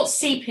 so what's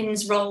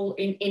CPIN's role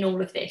in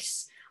all of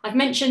this? I've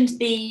mentioned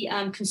the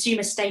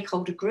consumer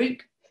stakeholder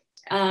group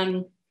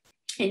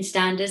in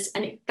standards,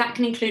 and that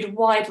can include a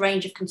wide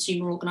range of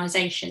consumer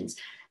organisations.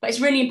 But it's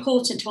really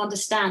important to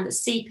understand that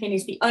CPIN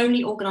is the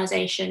only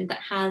organisation that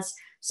has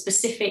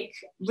specific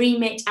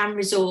remit and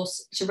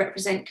resource to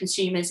represent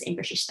consumers in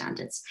British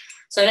standards.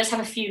 So let's have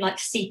a few like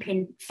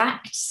CPIN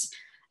facts.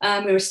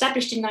 We were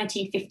established in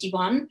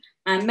 1951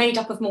 and made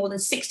up of more than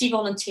 60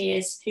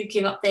 volunteers who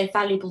give up their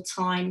valuable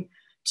time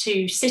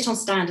to sit on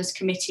standards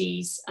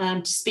committees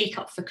to speak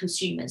up for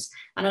consumers.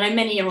 And I know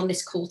many are on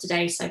this call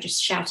today, so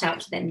just shout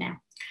out to them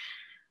now.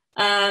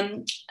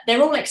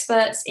 They're all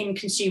experts in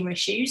consumer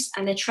issues,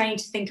 and they're trained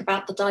to think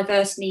about the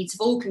diverse needs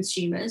of all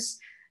consumers.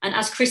 And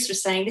as Chris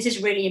was saying, this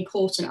is really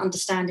important,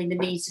 understanding the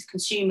needs of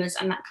consumers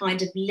and that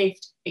kind of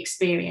lived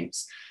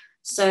experience.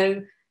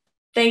 So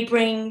they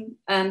bring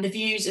the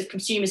views of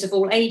consumers of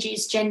all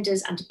ages,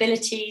 genders and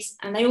abilities,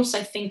 and they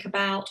also think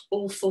about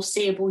all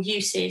foreseeable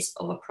uses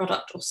of a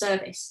product or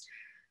service.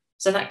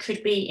 So that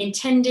could be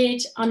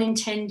intended,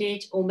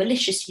 unintended or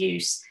malicious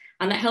use,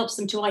 and that helps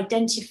them to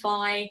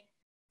identify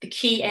the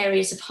key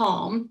areas of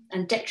harm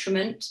and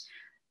detriment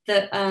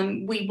that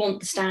we want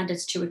the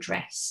standards to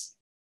address.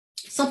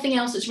 Something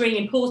else that's really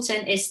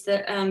important is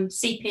that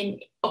CPIN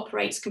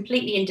operates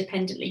completely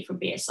independently from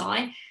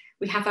BSI.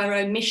 We have our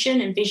own mission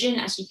and vision,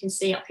 as you can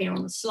see up here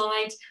on the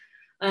slide.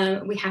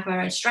 We have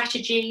our own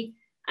strategy,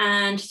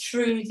 and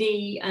through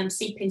the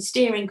CPIN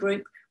steering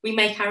group, we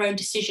make our own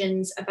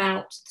decisions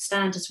about the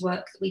standards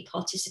work that we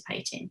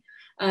participate in.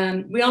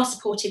 We are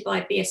supported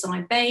by BSI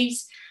and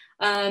BAYS,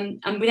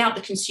 and without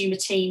the consumer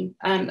team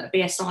at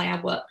BSI,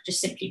 our work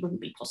just simply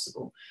wouldn't be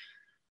possible.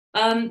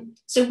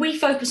 So we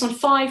focus on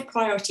 5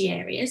 priority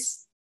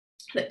areas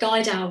that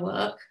guide our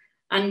work.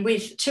 And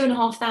with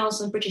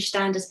 2,500 British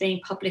standards being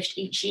published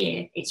each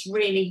year, it's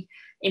really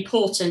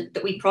important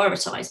that we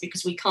prioritise,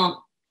 because we can't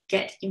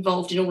get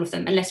involved in all of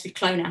them unless we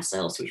clone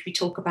ourselves, which we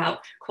talk about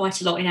quite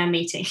a lot in our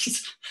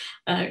meetings,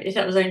 if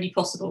that was only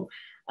possible.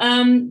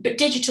 But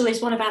digital is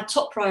one of our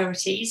top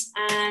priorities,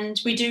 and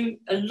we do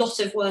a lot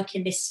of work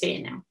in this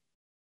sphere now.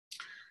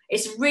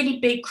 It's a really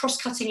big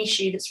cross-cutting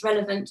issue that's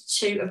relevant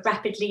to a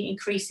rapidly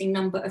increasing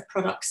number of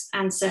products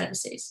and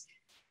services.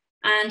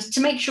 And to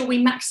make sure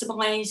we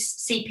maximise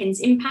CPIN's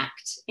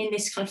impact in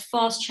this kind of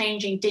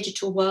fast-changing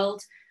digital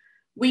world,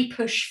 we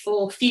push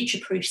for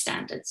future-proof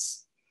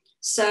standards.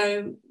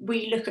 So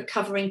we look at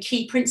covering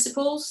key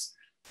principles,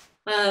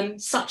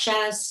 such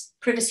as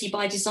privacy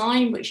by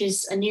design, which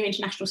is a new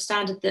international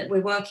standard that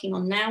we're working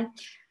on now,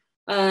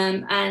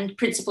 and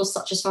principles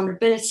such as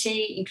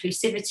vulnerability,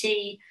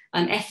 inclusivity,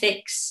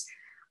 ethics,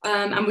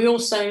 and we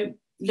also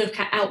look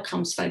at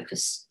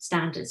outcomes-focused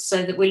standards,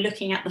 so that we're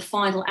looking at the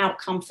final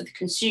outcome for the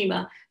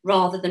consumer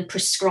rather than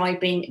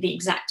prescribing the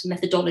exact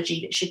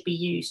methodology that should be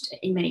used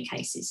in many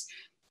cases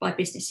by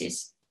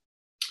businesses.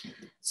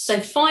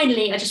 So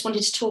finally, I just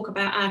wanted to talk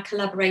about our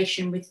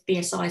collaboration with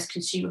BSI's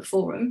Consumer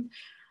Forum.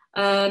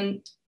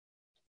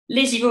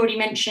 Liz, you've already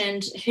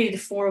mentioned who the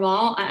forum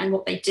are and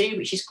what they do,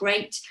 which is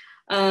great.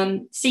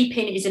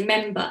 CPIN is a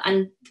member,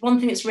 and one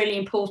thing that's really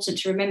important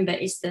to remember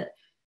is that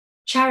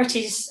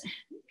charities,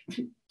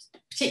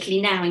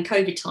 particularly now in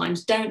COVID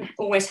times, don't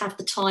always have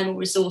the time or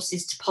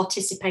resources to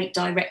participate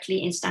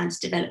directly in standards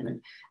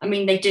development. I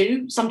mean, they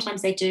do,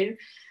 sometimes they do,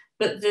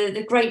 but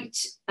the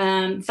great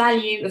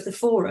value of the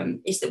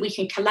forum is that we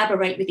can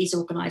collaborate with these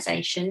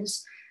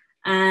organisations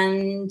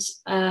and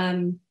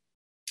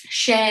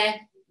share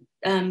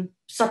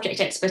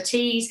subject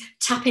expertise,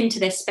 tap into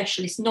their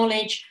specialist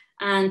knowledge,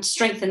 and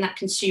strengthen that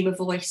consumer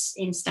voice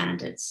in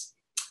standards.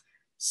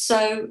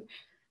 So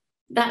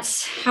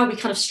that's how we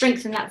kind of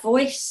strengthen that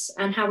voice,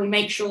 and how we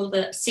make sure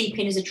that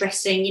CPIN is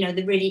addressing, you know,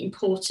 the really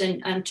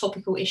important and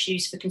topical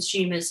issues for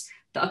consumers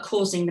that are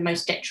causing the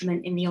most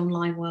detriment in the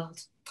online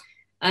world.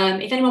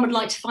 If anyone would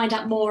like to find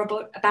out more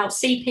about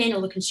CPIN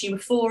or the Consumer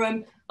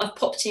Forum, I've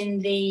popped in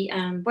the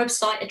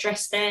website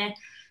address there.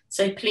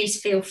 So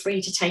please feel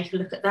free to take a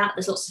look at that.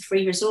 There's lots of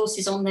free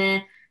resources on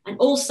there. And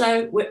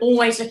also, we're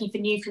always looking for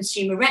new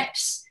consumer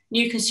reps,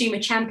 new consumer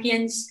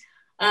champions,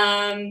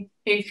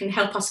 who can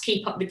help us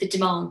keep up with the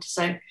demand.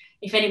 So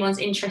if anyone's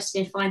interested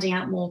in finding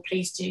out more,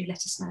 please do let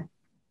us know.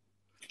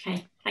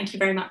 Okay, thank you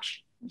very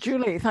much.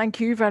 Julie, thank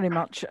you very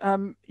much.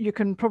 You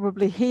can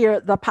probably hear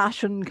the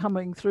passion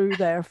coming through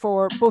there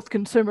for both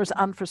consumers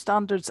and for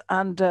standards.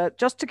 And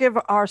just to give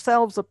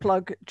ourselves a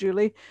plug,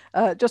 Julie,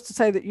 just to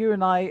say that you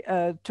and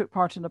I took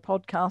part in a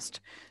podcast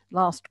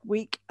last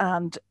week,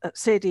 and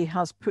Sadie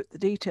has put the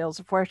details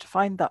of where to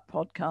find that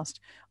podcast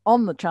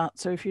on the chat.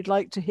 So if you'd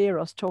like to hear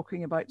us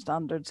talking about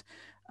standards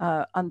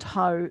and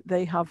how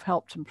they have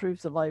helped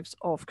improve the lives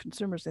of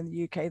consumers in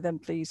the UK, then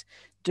please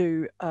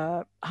do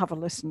have a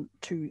listen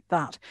to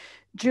that.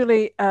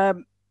 Julie,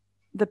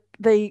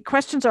 the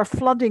questions are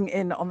flooding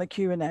in on the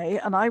Q&A,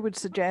 and I would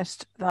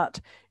suggest that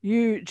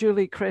you,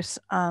 Julie, Chris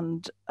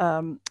and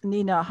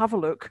Nina have a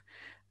look,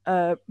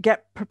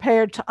 get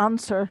prepared to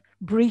answer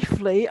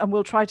briefly, and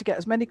we'll try to get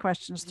as many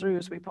questions through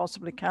as we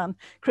possibly can.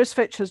 Chris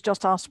Fitch has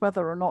just asked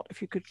whether or not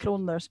if you could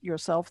clone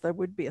yourself, there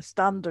would be a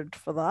standard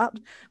for that,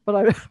 but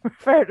I would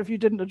prefer it if you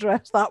didn't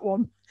address that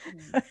one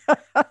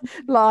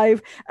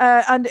live.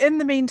 And in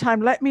the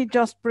meantime, let me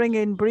just bring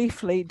in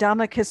briefly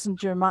Dana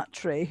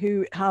Kissinger-Matre,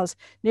 who has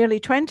nearly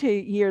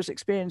 20 years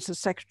experience as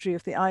Secretary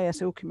of the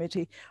ISO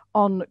Committee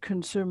on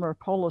Consumer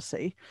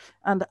Policy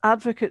and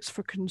advocates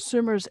for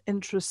consumers'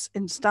 interests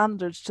in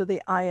standards to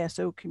the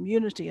ISO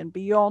community and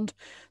beyond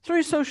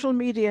through social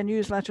media,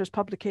 newsletters,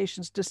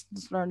 publications,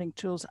 distance learning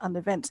tools and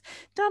events.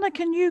 Dana,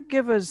 can you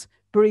give us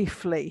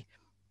briefly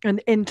an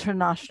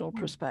international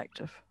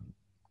perspective?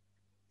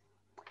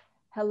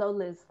 Hello,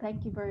 Liz.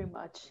 Thank you very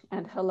much.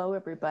 And hello,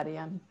 everybody.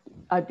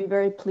 I'd be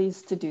very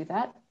pleased to do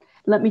that.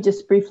 Let me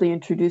just briefly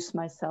introduce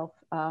myself.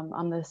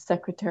 I'm the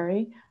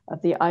Secretary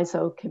of the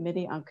ISO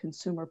Committee on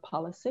Consumer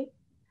Policy.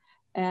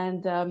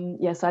 And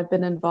yes, I've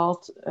been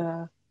involved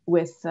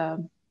with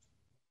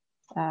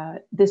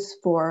this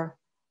for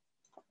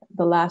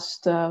the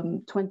last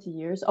 20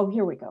 years. Oh,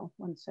 here we go.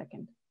 1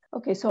 second.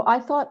 Okay, so I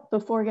thought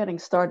before getting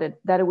started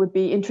that it would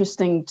be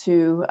interesting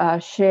to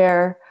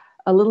share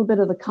a little bit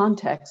of the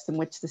context in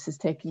which this is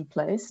taking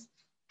place.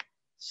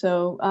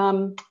 So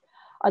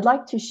I'd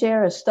like to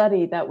share a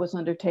study that was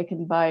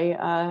undertaken by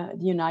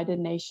the United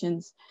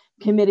Nations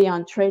Committee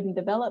on Trade and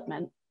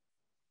Development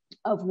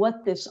of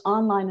what this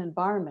online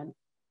environment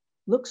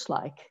looks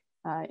like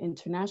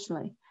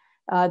internationally.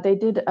 They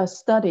did a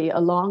study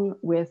along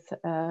with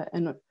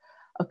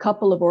a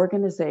couple of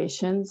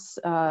organizations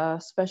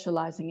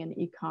specializing in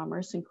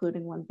e-commerce,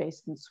 including one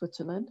based in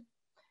Switzerland.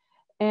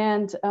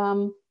 And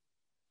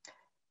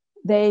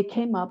they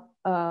came up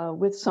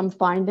with some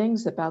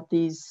findings about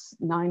these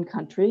 9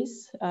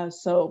 countries.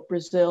 So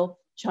Brazil,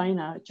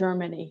 China,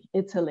 Germany,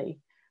 Italy,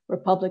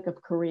 Republic of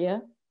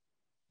Korea,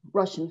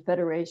 Russian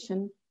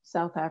Federation,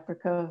 South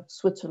Africa,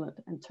 Switzerland,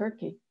 and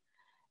Turkey.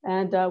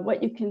 And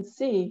what you can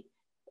see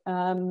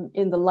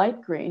in the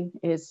light green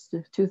is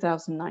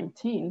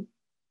 2019,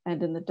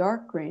 and in the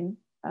dark green,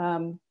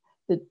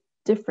 the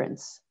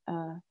difference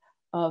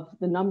of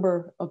the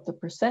number of the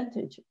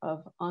percentage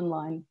of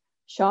online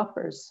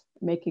shoppers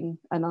making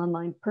an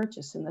online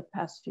purchase in the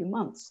past few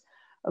months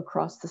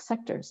across the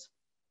sectors.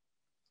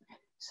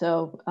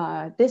 So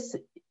this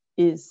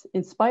is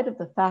in spite of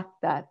the fact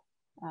that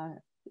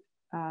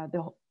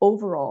the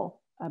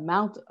overall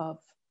amount of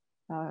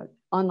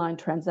online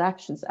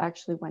transactions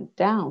actually went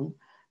down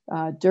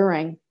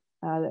during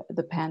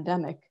the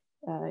pandemic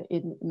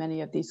in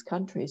many of these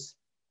countries.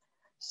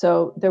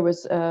 So there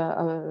was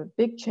a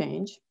big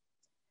change,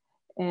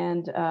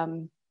 and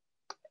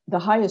the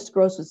highest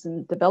growth was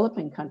in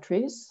developing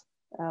countries.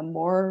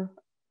 More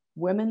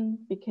women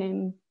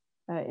became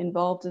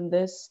involved in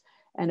this,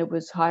 and it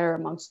was higher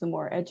amongst the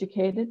more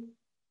educated.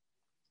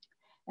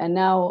 And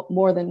now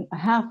more than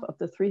half of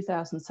the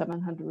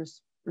 3,700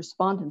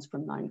 respondents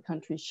from 9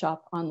 countries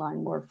shop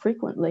online more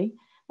frequently,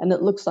 and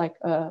it looks like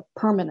a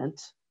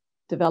permanent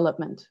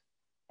development.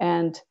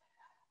 And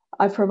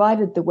I've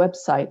provided the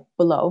website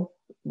below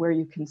where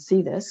you can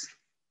see this.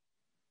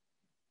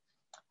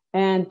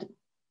 And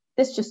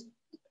this just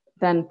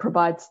then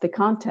provides the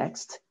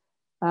context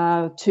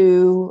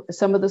to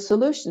some of the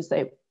solutions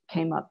they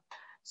came up.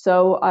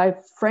 So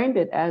I've framed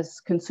it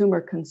as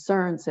consumer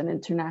concerns and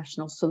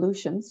international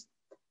solutions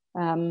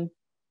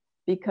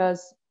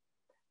because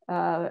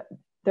there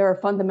are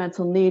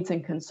fundamental needs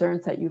and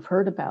concerns that you've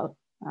heard about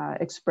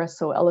expressed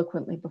so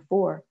eloquently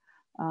before.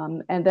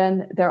 And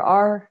then there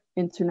are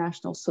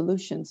international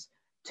solutions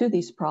to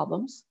these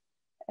problems.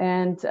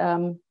 And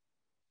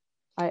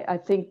I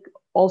think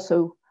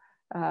also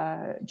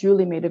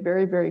Julie made a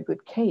very, very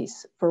good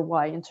case for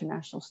why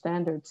international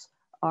standards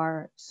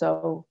are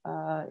so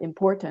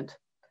important.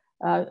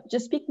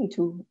 Just speaking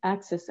to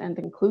access and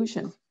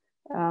inclusion,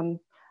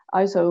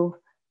 ISO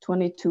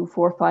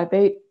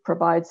 22458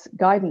 provides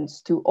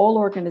guidance to all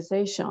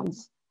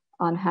organizations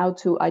on how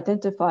to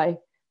identify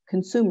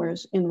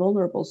consumers in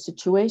vulnerable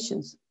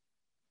situations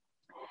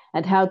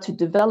and how to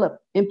develop,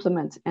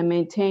 implement, and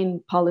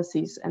maintain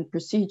policies and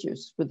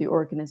procedures for the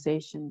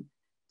organization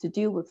to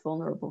deal with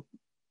vulnerable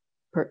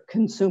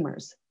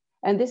consumers.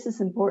 And this is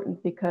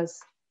important because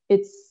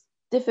it's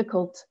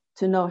difficult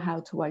to know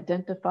how to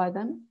identify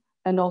them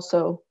and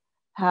also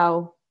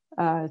how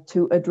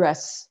to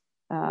address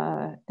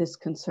this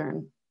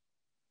concern.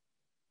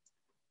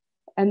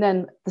 And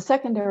then the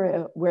second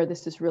area where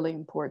this is really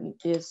important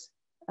is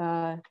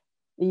the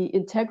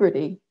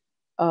integrity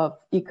of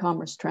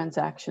e-commerce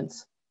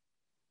transactions.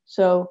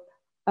 So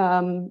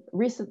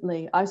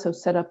recently, ISO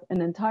set up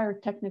an entire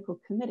technical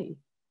committee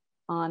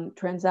on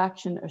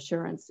transaction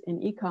assurance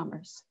in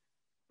e-commerce,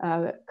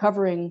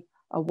 covering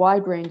a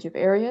wide range of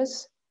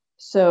areas.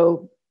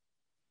 So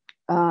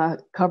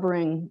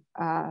covering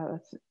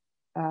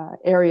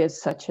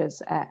areas such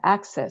as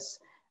access,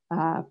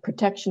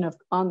 protection of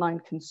online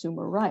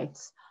consumer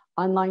rights,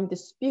 online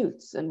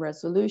disputes and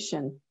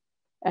resolution,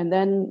 and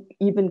then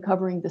even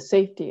covering the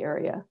safety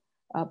area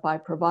by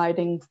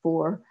providing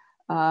for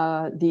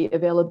the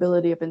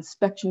availability of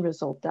inspection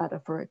result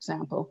data, for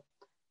example.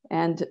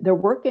 And they're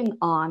working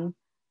on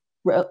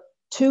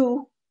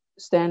 2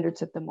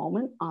 standards at the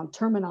moment, on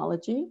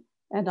terminology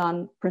and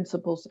on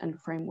principles and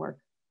framework.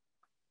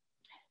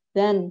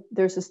 Then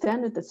there's a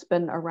standard that's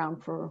been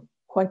around for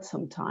quite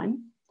some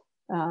time,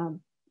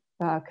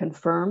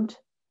 confirmed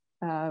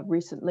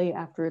recently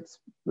after its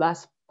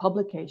last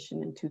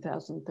publication in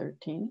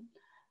 2013.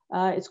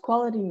 It's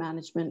quality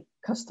management,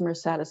 customer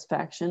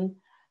satisfaction,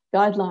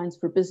 guidelines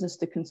for business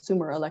to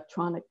consumer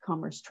electronic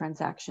commerce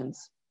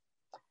transactions.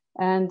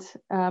 And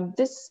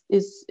this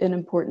is an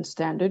important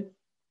standard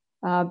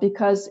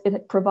because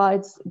it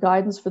provides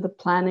guidance for the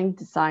planning,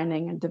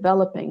 designing, and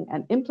developing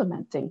and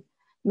implementing,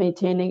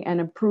 maintaining and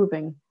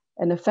improving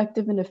an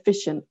effective and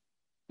efficient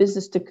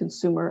business to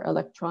consumer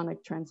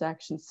electronic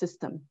transaction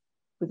system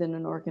within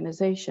an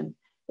organization.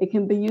 It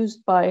can be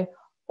used by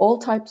all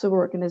types of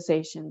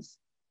organizations,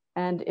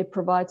 and it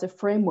provides a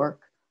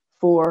framework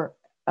for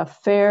a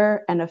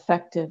fair and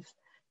effective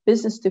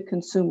business to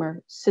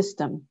consumer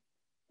system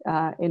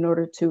in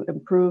order to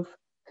improve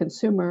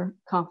consumer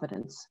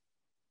confidence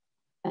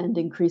and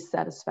increase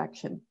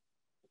satisfaction.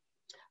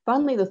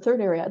 Finally, the third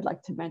area I'd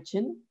like to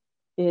mention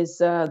is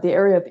the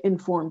area of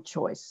informed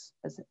choice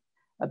as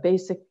a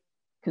basic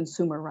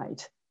consumer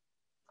right.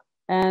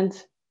 And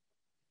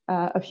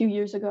a few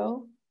years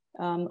ago,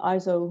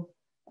 ISO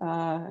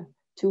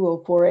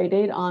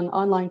 20488 on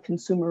online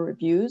consumer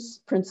reviews,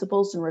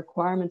 principles and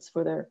requirements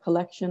for their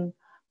collection,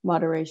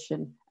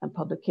 moderation, and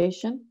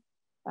publication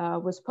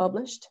was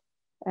published.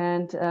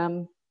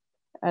 And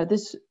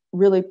this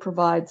really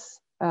provides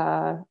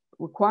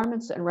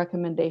requirements and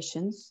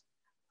recommendations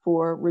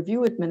for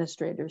review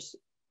administrators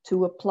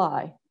to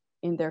apply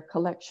in their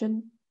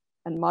collection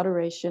and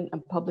moderation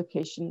and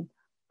publication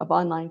of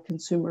online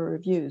consumer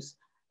reviews.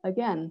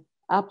 Again,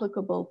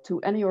 applicable to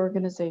any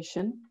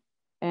organization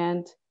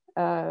and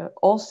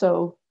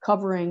also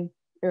covering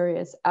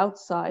areas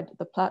outside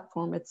the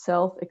platform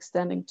itself,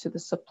 extending to the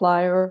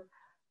supplier,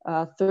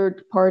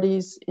 third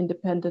parties,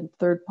 independent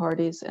third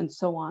parties, and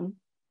so on.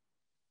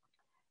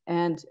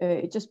 And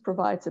it just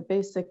provides a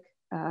basic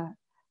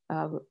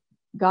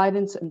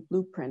guidance and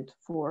blueprint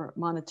for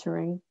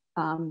monitoring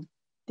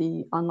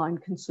the online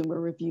consumer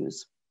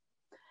reviews.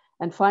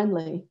 And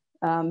finally,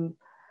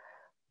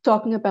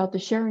 talking about the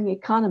sharing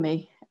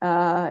economy,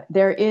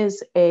 there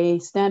is a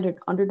standard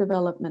under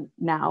development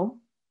now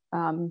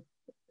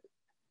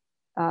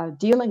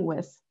dealing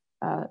with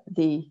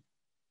the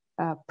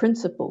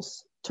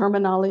principles,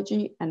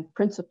 terminology and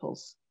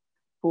principles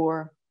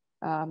for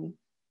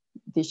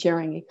the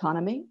sharing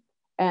economy,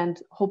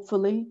 and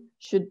hopefully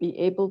should be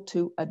able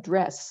to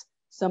address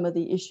some of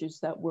the issues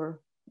that were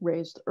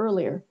raised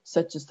earlier,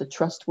 such as the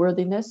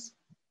trustworthiness,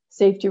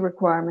 safety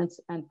requirements,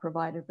 and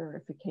provider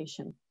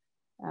verification.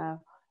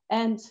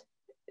 And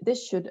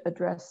this should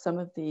address some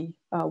of the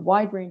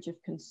wide range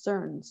of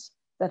concerns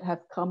that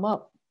have come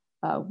up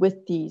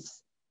with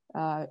these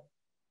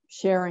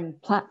sharing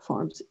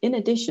platforms, in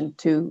addition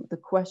to the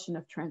question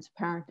of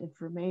transparent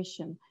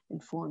information,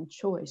 informed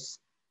choice,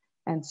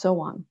 and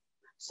so on.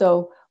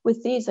 So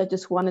with these, I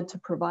just wanted to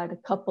provide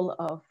a couple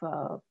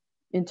of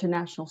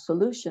international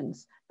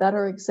solutions that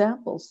are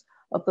examples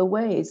of the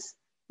ways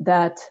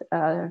that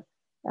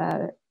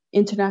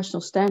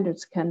international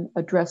standards can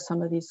address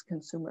some of these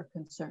consumer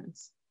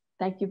concerns.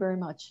 Thank you very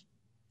much.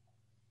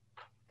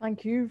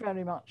 Thank you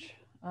very much,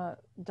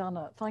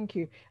 Dana. Thank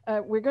you.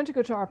 We're going to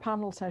go to our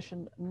panel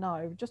session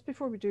now. Just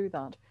before we do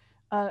that,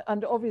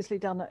 and obviously,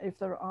 Dana, if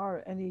there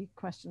are any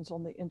questions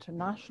on the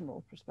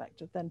international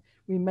perspective, then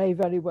we may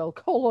very well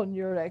call on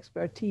your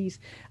expertise.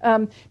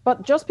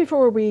 But just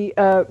before we,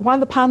 while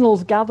the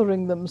panel's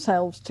gathering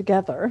themselves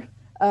together,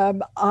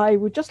 I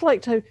would just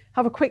like to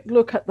have a quick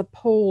look at the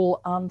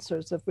poll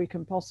answers, if we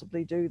can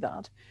possibly do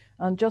that,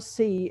 and just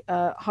see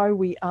how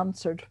we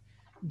answered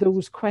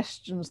those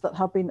questions that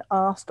have been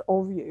asked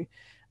of you.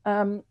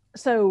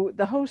 So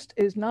the host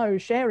is now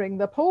sharing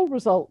the poll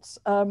results.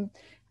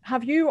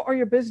 Have you or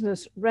your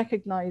business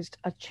recognized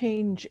a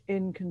change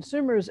in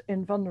consumers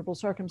in vulnerable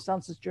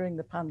circumstances during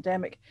the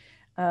pandemic?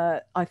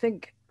 I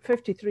think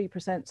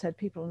 53% said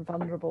people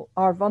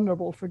are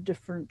vulnerable for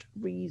different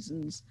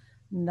reasons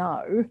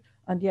now.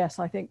 And yes,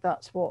 I think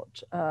that's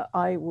what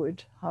I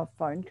would have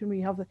found. Can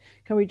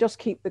we just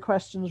keep the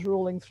questions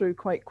rolling through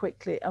quite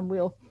quickly, and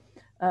we'll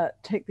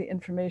take the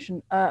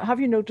information. Have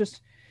you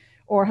noticed,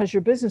 or has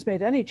your business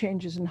made any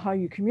changes in how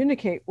you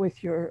communicate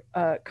with your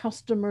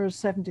customers?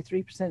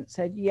 73%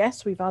 said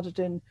yes, we've added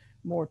in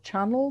more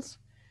channels.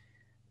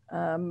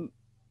 And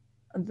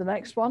the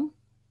next one.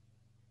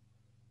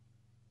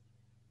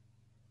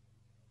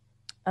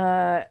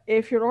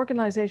 If your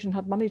organization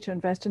had money to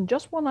invest in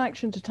just one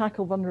action to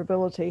tackle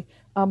vulnerability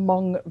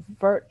among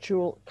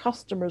virtual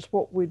customers,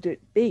 what would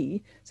it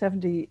be?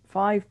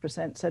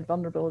 75% said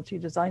vulnerability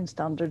design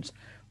standards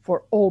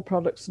for all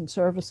products and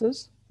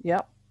services.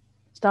 Yep.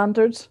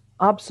 Standards,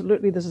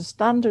 absolutely. There's a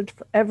standard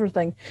for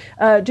everything.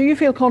 Do you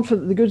feel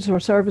confident that the goods or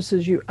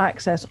services you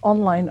access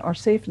online are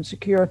safe and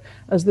secure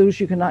as those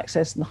you can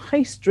access in the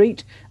high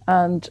street?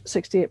 And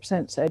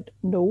 68% said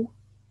no.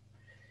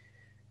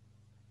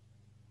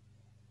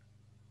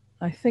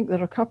 I think there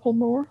are a couple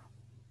more.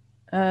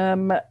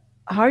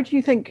 How do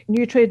you think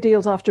new trade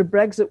deals after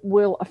Brexit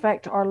will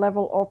affect our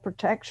level of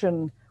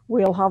protection?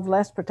 we'll have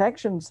less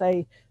protection,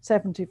 say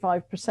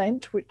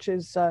 75%, which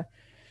is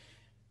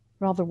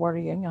rather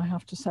worrying, I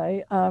have to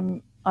say.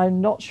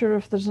 I'm not sure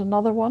if there's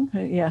another one.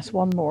 Yes,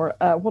 one more.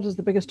 What is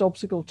the biggest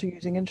obstacle to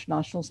using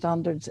international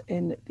standards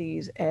in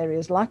these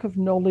areas? Lack of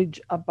knowledge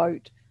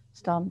about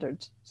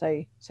standards,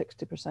 say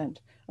 60%.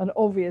 And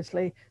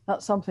obviously,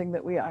 that's something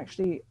that we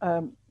actually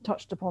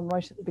touched upon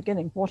right at the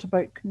beginning. What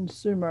about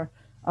consumer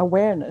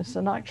awareness?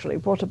 And actually,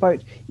 what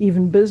about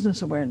even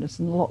business awareness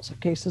in lots of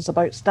cases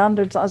about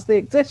standards as they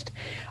exist?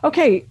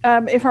 Okay,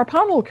 if our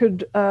panel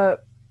could, our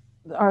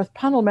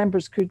panel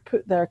members could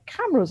put their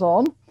cameras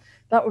on,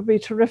 that would be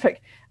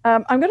terrific.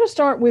 I'm going to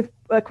start with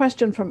a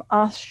question from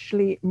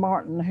Ashley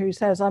Martin, who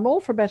says, I'm all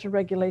for better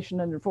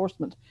regulation and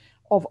enforcement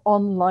of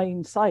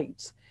online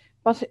sites,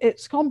 but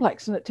it's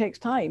complex and it takes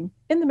time.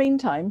 In the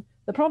meantime,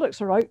 the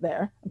products are out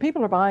there and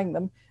people are buying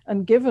them.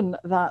 And given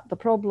that the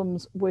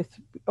problems with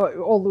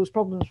all those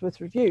problems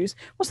with reviews,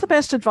 what's the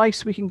best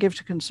advice we can give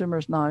to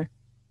consumers now?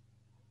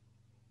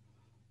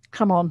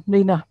 Come on,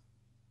 Nina,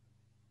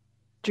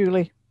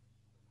 Julie.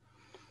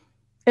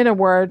 In a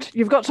word,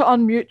 you've got to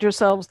unmute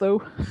yourselves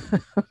though.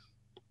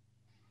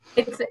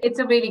 It's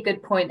a really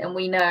good point, and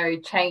we know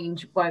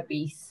change won't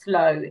be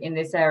slow in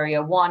this area.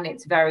 One,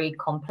 it's very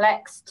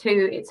complex.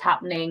 Two, it's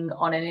happening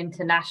on an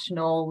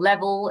international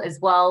level as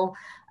well.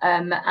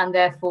 And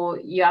therefore,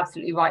 you're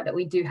absolutely right that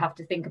we do have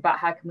to think about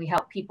how can we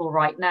help people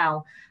right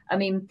now. I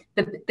mean,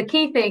 the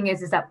key thing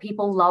is that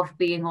people love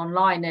being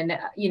online and,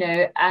 you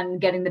know, and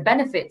getting the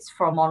benefits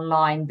from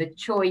online, the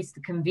choice,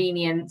 the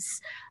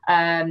convenience,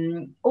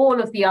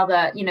 all of the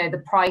other, you know, the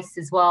price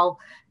as well.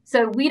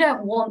 So we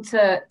don't want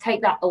to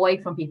take that away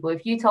from people.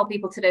 If you tell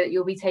people today that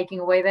you'll be taking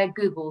away their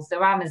Googles,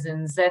 their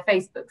Amazons, their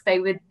Facebooks, they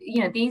would,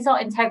 you know, these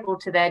are integral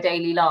to their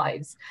daily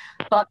lives.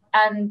 But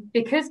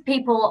because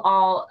people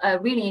are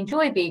really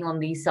enjoy being on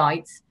these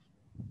sites,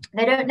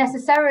 they don't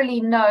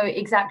necessarily know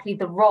exactly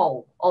the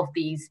role of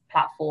these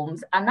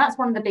platforms. And that's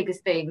one of the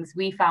biggest things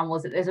we found,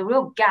 was that there's a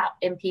real gap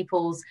in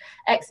people's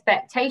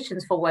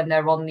expectations for when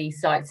they're on these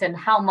sites and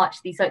how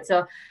much these sites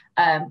are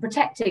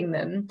protecting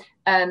them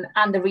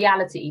and the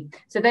reality.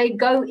 So they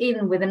go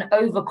in with an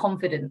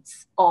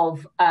overconfidence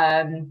of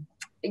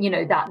you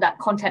know, that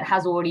content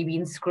has already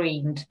been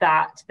screened,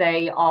 that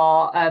they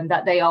are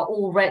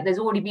already, there's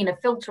already been a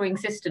filtering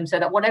system so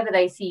that whatever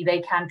they see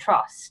they can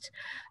trust.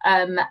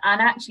 And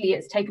actually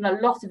it's taken a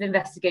lot of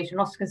investigation,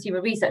 lots of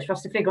consumer research for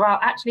us to figure out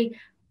actually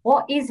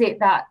what is it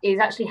that is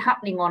actually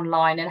happening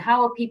online and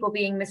how are people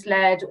being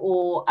misled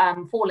or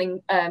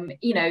falling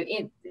you know,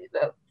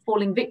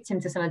 falling victim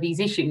to some of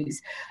these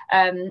issues,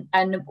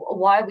 and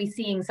why are we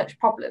seeing such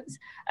problems?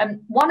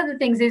 One of the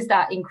things is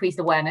that increased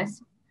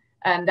awareness,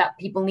 that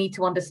people need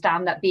to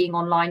understand that being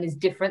online is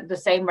different. The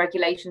same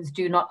regulations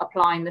do not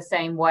apply in the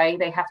same way.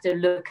 They have to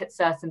look at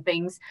certain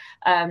things.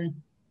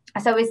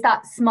 So it's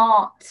that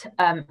smart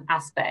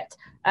aspect.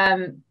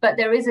 But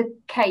there is a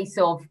case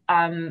of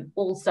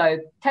also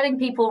telling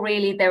people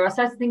really there are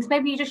certain things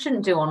maybe you just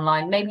shouldn't do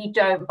online. Maybe you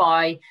don't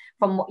buy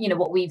from, you know,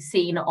 what we've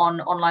seen on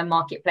online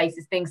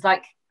marketplaces, things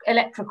like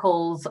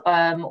electricals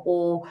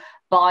or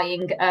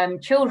buying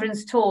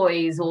children's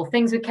toys or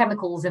things with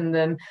chemicals in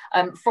them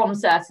from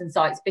certain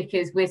sites,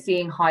 because we're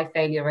seeing high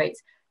failure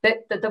rates.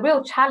 The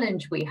real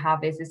challenge we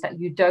have is that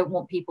you don't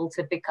want people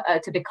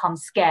to become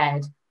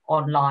scared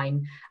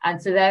online,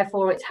 and so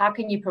therefore it's how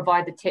can you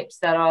provide the tips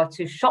that are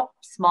to shop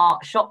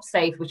smart, shop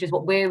safe, which is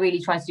what we're really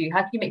trying to do.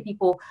 How can you make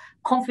people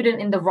confident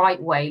in the right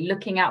way,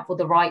 looking out for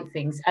the right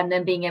things, and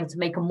then being able to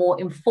make a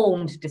more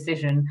informed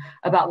decision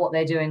about what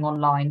they're doing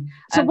online.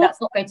 So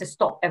that's not going to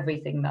stop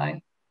everything though.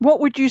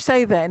 What would you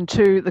say then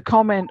to the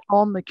comment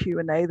on the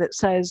Q&A that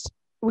says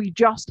we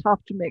just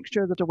have to make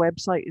sure that a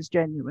website is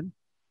genuine?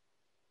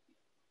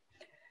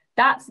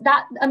 That's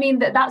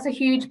a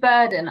huge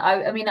burden.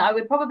 I mean, I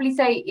would probably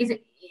say, is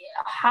it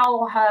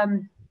how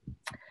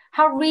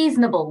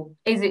reasonable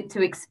is it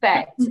to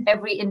expect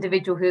every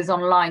individual who is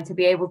online to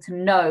be able to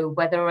know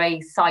whether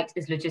a site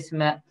is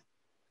legitimate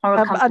or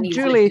a company is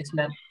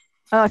legitimate?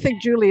 I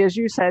think, Julie, as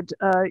you said,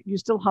 you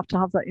still have to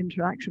have that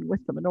interaction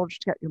with them in order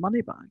to get your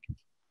money back.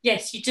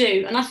 Yes, you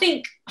do. And I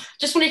think,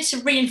 just wanted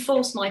to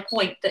reinforce my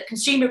point that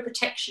consumer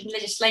protection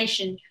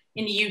legislation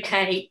in the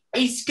UK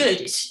is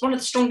good. It's one of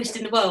the strongest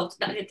in the world,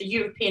 the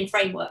European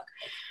framework.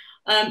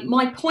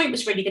 My point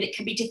was really that it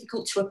can be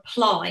difficult to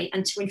apply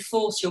and to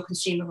enforce your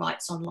consumer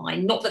rights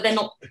online, not that they're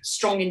not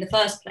strong in the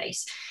first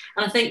place.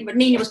 And I think what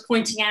Nina was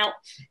pointing out,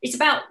 it's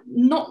about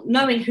not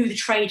knowing who the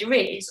trader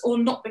is or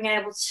not being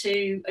able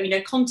to, you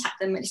know,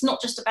 contact them. It's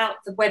not just about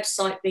the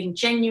website being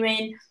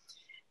genuine.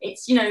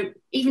 It's, you know,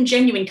 even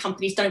genuine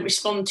companies don't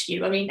respond to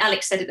you. I mean,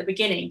 Alex said at the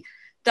beginning,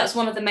 that's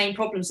one of the main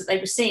problems that they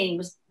were seeing,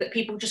 was that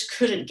people just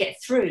couldn't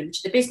get through to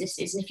the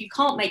businesses. And if you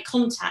can't make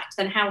contact,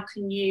 then how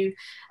can you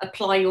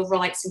apply your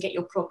rights and get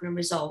your problem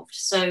resolved?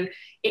 So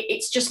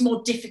it's just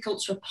more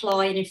difficult to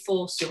apply and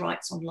enforce your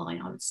rights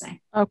online, I would say.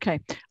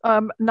 Okay.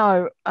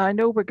 Now, I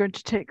know we're going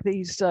to take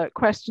these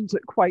questions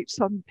at quite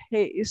some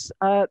pace.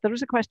 There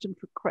is a question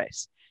for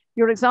Chris.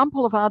 Your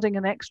example of adding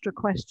an extra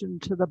question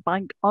to the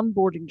bank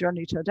onboarding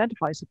journey to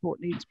identify support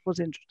needs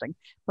was interesting,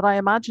 but I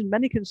imagine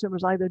many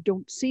consumers either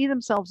don't see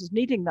themselves as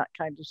needing that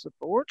kind of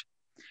support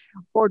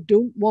or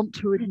don't want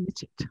to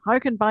admit it. How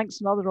can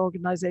banks and other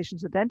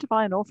organizations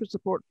identify and offer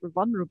support for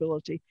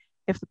vulnerability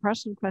if the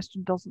person in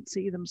question doesn't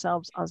see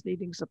themselves as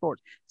needing support?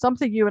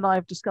 Something you and I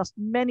have discussed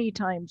many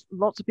times.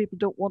 Lots of people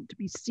don't want to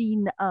be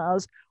seen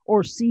as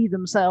or see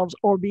themselves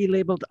or be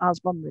labeled as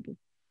vulnerable.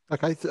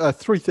 Okay,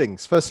 three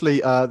things.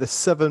 Firstly, there's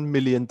 7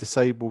 million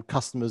disabled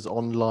customers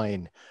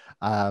online,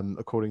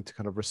 according to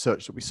kind of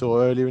research that we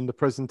saw earlier in the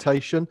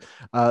presentation.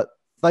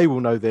 They will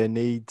know their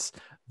needs.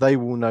 They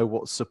will know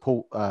what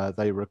support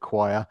they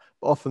require.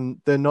 But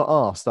often they're not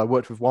asked. I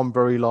worked with one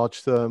very large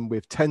firm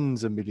with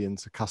tens of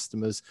millions of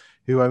customers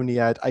who only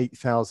had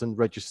 8,000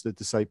 registered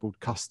disabled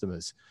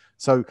customers.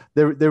 So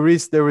there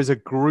is a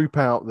group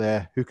out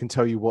there who can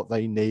tell you what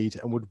they need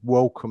and would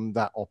welcome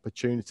that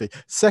opportunity.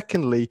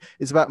 Secondly,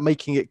 it's about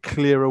making it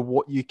clearer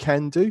what you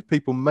can do.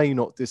 People may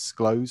not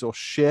disclose or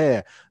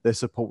share their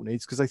support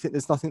needs because they think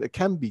there's nothing that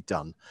can be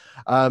done.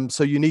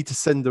 So you need to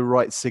send the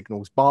right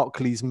signals.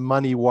 Barclays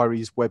Money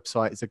Worries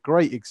website is a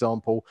great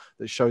example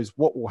that shows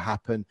what will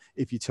happen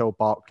if you tell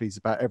Barclays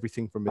about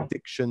everything from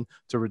addiction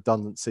to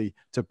redundancy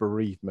to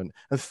bereavement.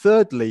 And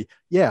thirdly,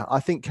 yeah, I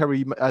think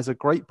Kerry has a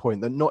great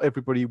point that not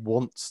everybody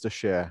wants to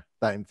share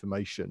that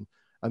information.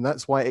 And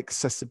that's why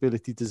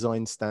accessibility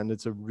design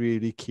standards are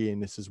really key in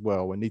this as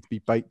well and need to be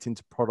baked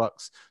into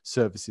products,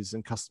 services,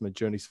 and customer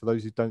journeys for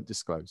those who don't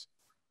disclose.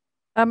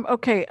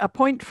 Okay, a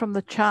point from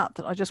the chat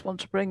that I just want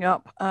to bring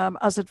up.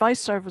 As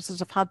advice services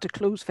have had to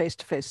close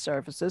face-to-face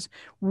services,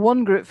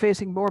 one group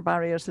facing more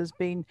barriers has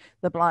been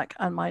the Black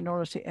and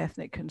minority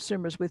ethnic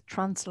consumers with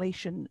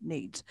translation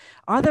needs.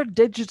 Are there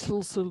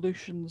digital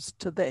solutions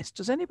to this?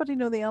 Does anybody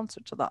know the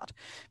answer to that?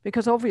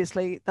 Because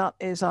obviously that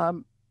is a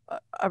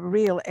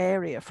real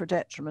area for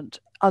detriment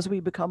as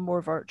we become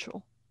more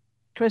virtual.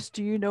 Chris,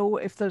 do you know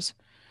if there's...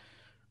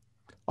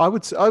 I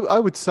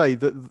would say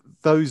that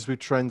those with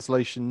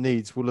translation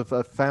needs will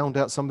have found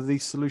out some of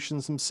these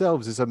solutions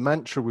themselves. There's a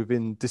mantra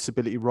within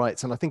disability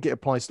rights, and I think it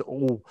applies to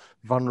all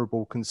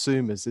vulnerable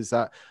consumers, is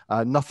that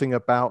nothing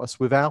about us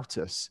without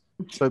us.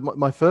 So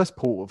my first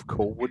port of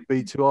call would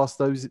be to ask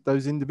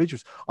those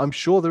individuals. I'm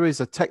sure there is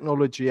a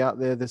technology out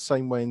there the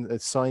same way in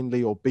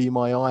Signly or Be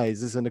My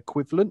Eyes is an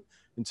equivalent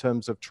in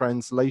terms of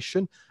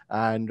translation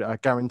and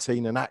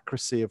guaranteeing an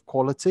accuracy of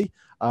quality.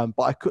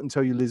 But I couldn't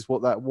tell you, Liz,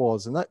 what that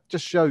was. And that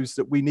just shows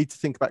that we need to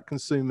think about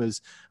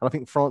consumers. And I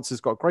think France has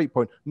got a great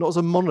point, not as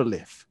a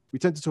monolith. We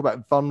tend to talk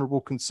about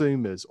vulnerable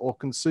consumers or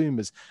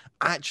consumers.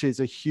 Actually, there's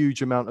a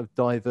huge amount of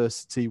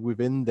diversity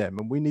within them.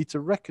 And we need to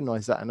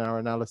recognize that in our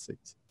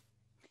analyses.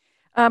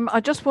 I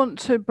just want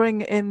to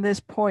bring in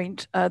this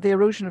point, the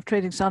erosion of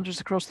trading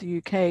standards across the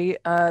UK.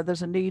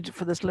 There's a need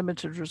for this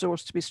limited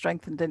resource to be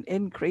strengthened and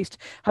increased.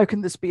 How can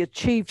this be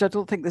achieved? I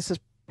don't think this is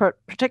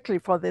particularly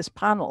for this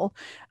panel,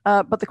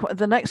 but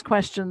the next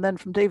question then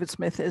from David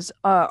Smith is,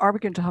 are we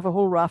going to have a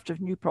whole raft of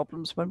new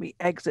problems when we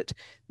exit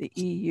the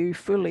EU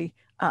fully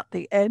at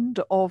the end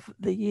of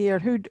the year?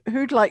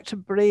 Who'd like to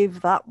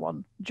brave that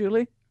one?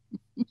 Julie?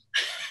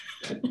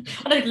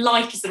 I don't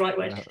like is the right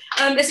word.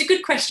 It's a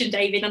good question,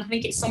 David, and I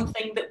think it's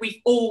something that we've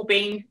all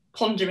been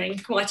pondering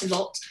quite a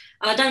lot.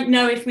 And I don't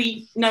know if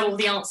we know all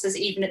the answers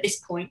even at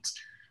this point.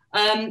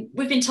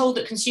 We've been told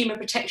that consumer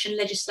protection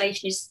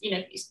legislation is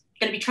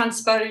going to be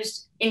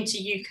transposed into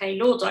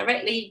UK law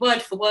directly,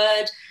 word for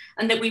word,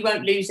 and that we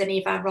won't lose any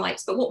of our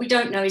rights. But what we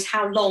don't know is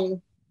how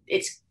long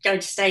it's going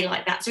to stay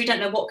like that. So we don't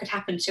know what could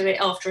happen to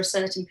it after a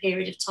certain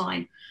period of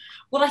time.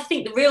 What I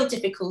think the real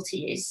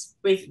difficulty is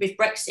with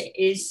Brexit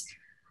is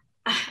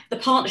the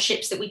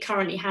partnerships that we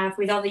currently have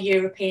with other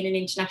European and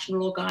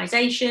international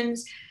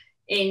organisations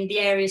in the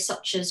areas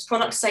such as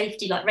product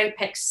safety, like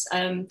RAPEX,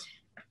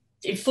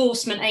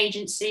 enforcement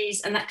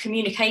agencies, and that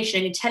communication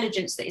and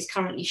intelligence that is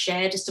currently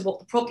shared as to what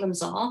the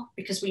problems are,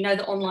 because we know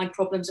that online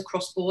problems are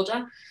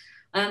cross-border.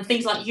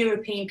 Things like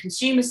European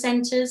consumer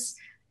centres,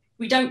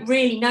 we don't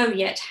really know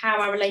yet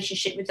how our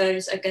relationship with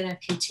those are going to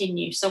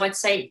continue. So I'd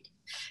say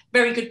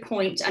very good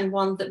point, and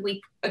one that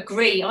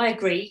I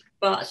agree,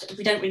 but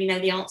we don't really know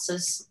the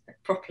answers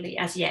properly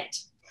as yet.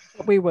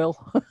 We will.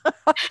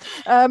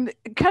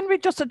 Can we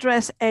just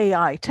address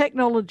AI?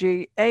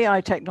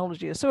 AI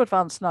technology is so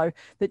advanced now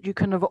that you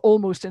can have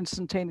almost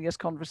instantaneous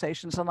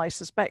conversations. And I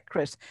suspect,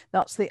 Chris,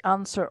 that's the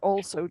answer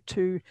also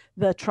to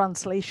the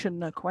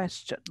translation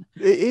question.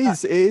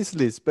 It is,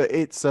 Liz, but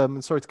it's,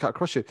 sorry to cut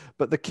across you,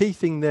 but the key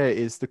thing there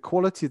is the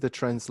quality of the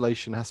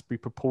translation has to be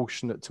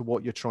proportionate to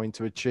what you're trying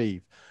to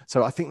achieve.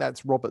 So I think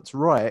that's Robert's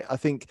right. I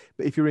think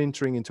if you're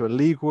entering into a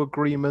legal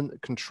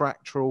agreement,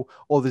 contractual,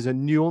 or there's a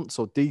nuance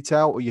or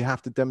detail, or you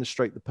have to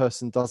demonstrate the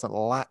person doesn't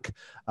lack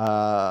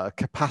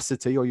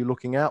capacity, or you're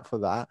looking out for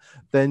that,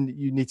 then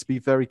you need to be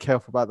very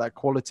careful about that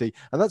quality.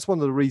 And that's one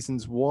of the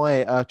reasons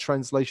why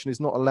translation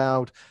is not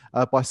allowed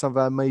by some of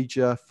our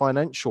major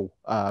financial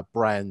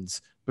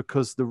brands,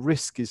 because the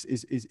risk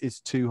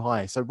is too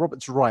high. So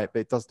Robert's right, but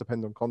it does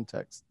depend on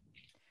context.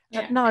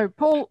 Now,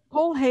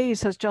 Paul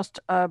Hayes has just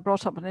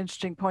brought up an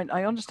interesting point.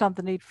 I understand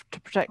the need to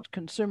protect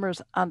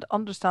consumers and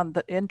understand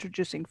that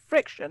introducing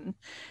friction.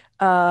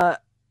 However,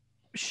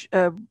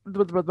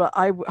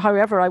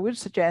 I would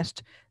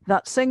suggest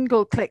that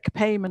single-click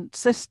payment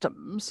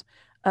systems,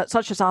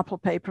 such as Apple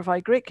Pay,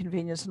 provide great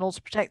convenience and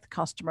also protect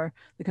the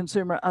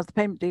consumer, as the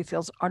payment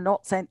details are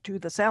not sent to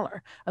the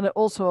seller. And it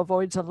also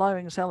avoids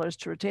allowing sellers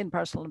to retain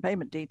personal and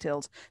payment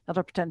details that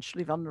are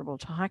potentially vulnerable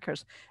to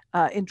hackers.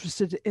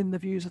 Interested in the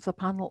views of the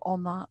panel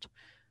on that?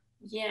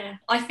 Yeah,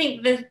 I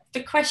think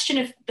the question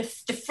of the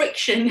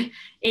friction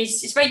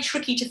is very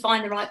tricky to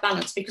find the right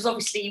balance, because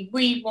obviously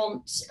we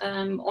want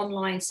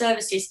online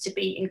services to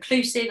be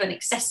inclusive and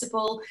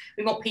accessible.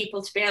 We want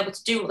people to be able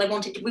to do what they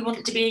want it to. We want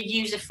it to be a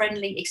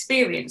user-friendly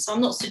experience. So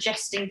I'm not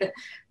suggesting that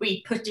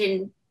we put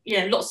in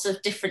lots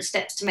of different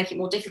steps to make it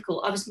more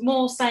difficult. I was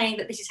more saying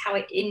that this is how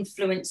it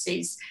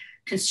influences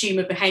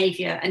consumer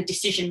behaviour and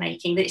decision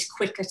making, that it's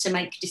quicker to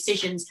make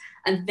decisions,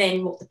 and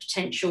then what the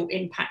potential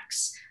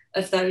impacts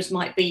of those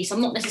might be. So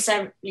I'm not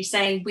necessarily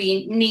saying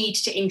we need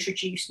to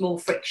introduce more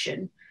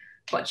friction,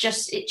 but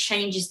just it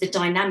changes the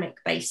dynamic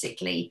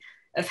basically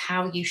of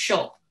how you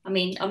shop. I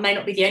mean, I may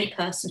not be the only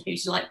person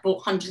who's like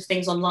bought hundreds of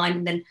things online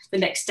and then the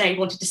next day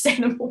wanted to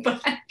send them all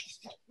back.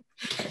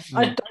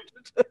 I don't.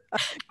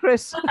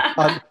 Chris?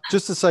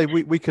 Just to say,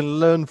 we can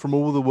learn from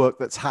all the work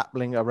that's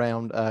happening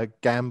around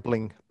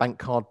gambling bank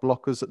card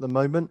blockers at the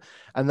moment,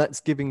 and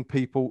that's giving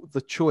people the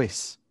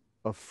choice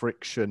of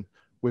friction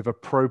with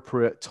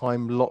appropriate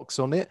time locks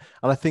on it.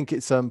 And I think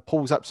it's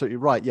Paul's absolutely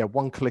right. Yeah,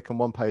 one click and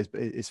one pay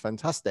is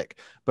fantastic,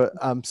 but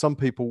some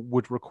people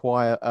would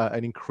require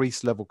an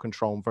increased level of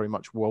control and very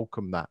much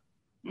welcome that.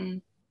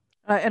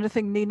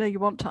 Anything, Nina, you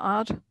want to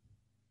add?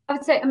 I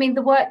would say, I mean,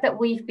 the work that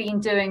we've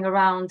been doing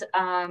around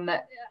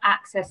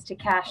access to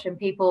cash and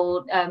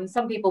people,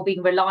 some people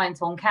being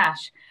reliant on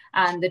cash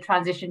and the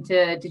transition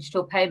to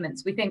digital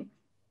payments, we think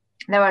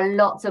there are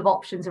lots of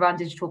options around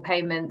digital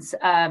payments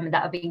that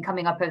have been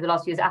coming up over the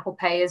last years. Apple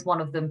Pay is one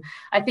of them.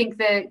 I think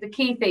the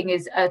key thing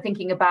is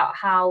thinking about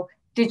how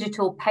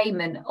digital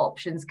payment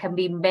options can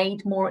be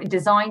made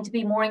designed to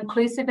be more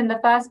inclusive in the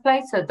first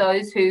place. So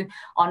those who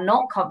are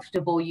not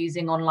comfortable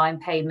using online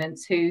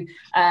payments, who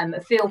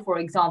feel, for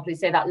example,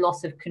 say that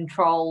loss of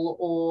control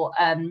or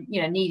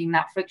needing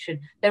that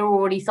friction, they're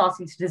already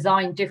starting to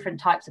design different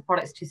types of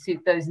products to suit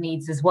those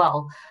needs as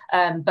well.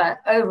 But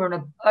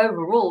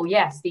overall,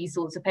 yes, these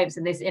sorts of payments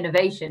and this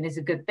innovation is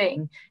a good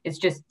thing. It's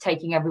just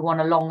taking everyone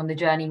along on the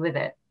journey with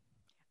it.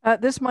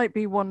 This might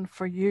be one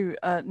for you,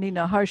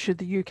 Nina. How should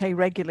the UK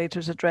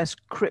regulators address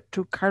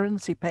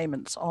cryptocurrency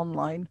payments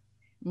online?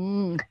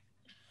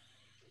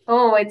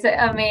 Oh,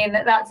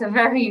 that's a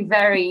very,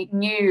 very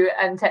new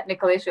and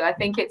technical issue. I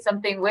think it's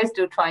something we're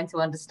still trying to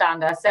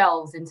understand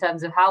ourselves in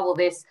terms of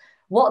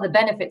what are the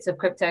benefits of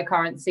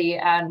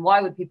cryptocurrency and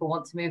why would people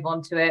want to move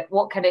on to it?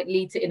 What can it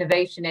lead to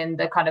innovation in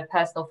the kind of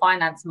personal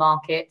finance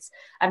markets?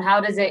 And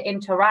how does it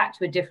interact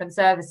with different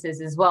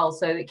services as well?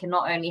 So it can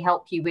not only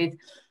help you with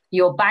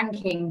your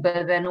banking,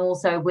 but then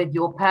also with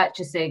your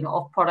purchasing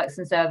of products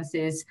and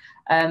services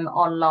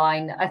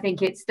online. I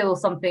think it's still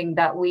something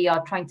that we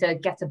are trying to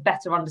get a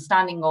better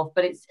understanding of,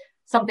 but it's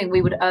something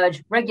we would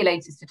urge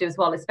regulators to do as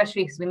well,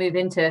 especially as we move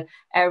into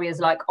areas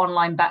like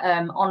online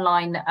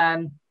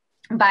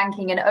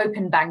banking and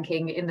open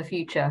banking in the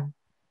future.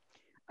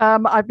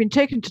 I've been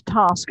taken to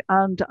task,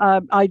 and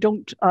I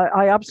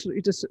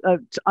absolutely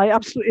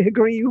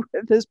agree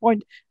at this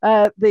point.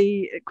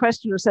 The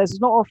questioner says, it's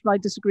not often I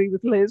disagree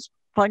with Liz.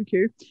 Thank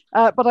you.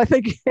 But I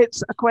think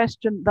it's a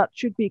question that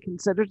should be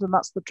considered, and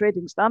that's the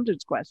trading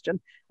standards question.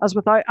 As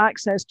without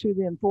access to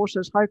the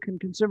enforcers, how can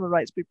consumer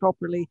rights be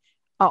properly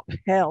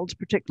upheld,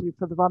 particularly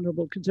for the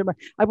vulnerable consumer?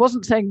 I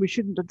wasn't saying we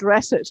shouldn't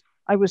address it.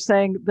 I was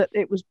saying that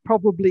it was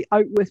probably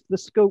out with the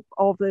scope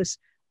of this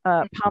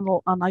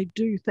panel, and I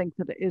do think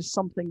that it is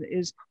something that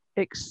is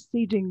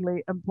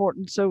exceedingly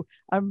important. So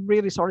I'm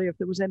really sorry if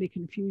there was any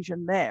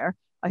confusion there.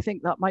 I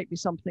think that might be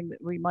something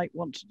that we might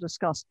want to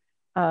discuss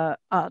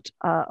at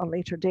a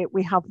later date.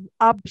 We have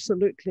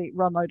absolutely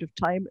run out of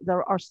time.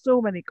 There are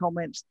so many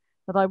comments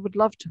that I would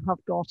love to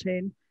have got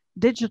in.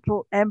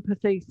 Digital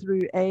empathy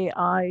through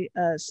AI,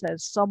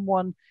 says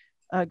someone.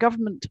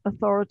 Government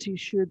authorities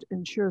should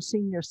ensure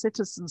senior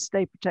citizens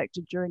stay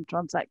protected during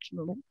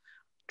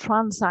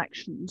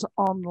transactions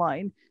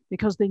online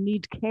because they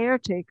need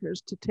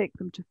caretakers to take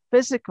them to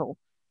physical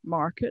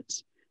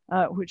markets,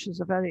 which is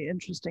a very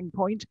interesting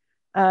point.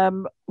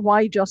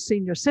 Why just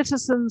senior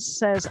citizens,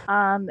 says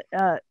Anne.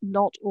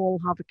 Not all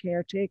have a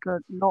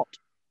caretaker, not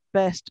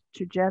best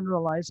to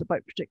generalize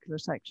about particular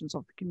sections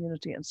of the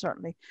community, and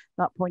certainly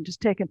that point is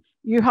taken.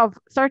 You have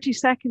 30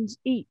 seconds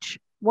each.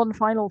 One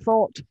final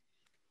thought.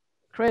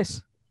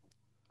 Chris?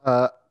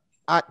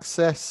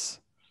 Access,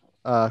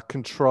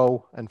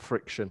 control, and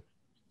friction.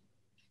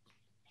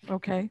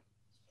 Okay.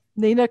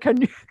 Nina,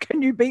 can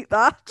you beat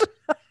that?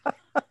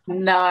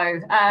 No.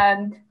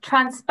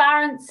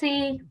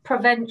 Transparency,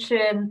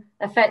 prevention,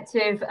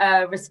 effective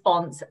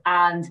response,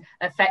 and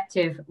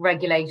effective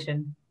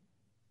regulation.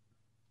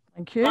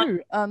 Thank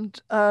you.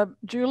 And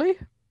Julie?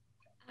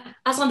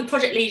 As I'm the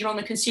project leader on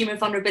the Consumer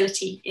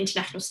Vulnerability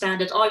International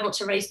Standard, I want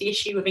to raise the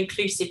issue of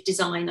inclusive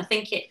design. I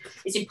think it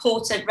is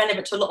important,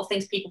 relevant to a lot of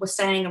things people were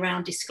saying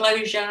around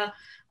disclosure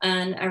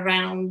and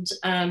around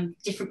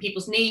different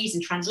people's needs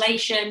and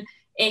translation.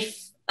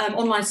 If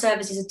online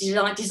services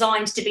are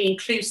designed to be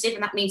inclusive,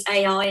 and that means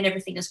AI and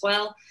everything as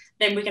well,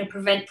 then we're going to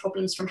prevent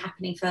problems from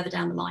happening further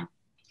down the line.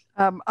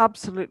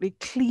 Absolutely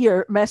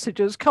clear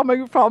messages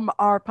coming from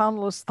our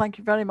panelists. Thank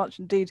you very much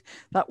indeed.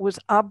 That was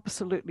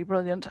absolutely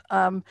brilliant.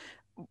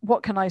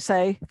 What can I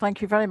say?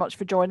 Thank you very much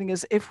for joining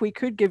us. If we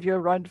could give you a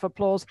round of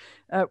applause,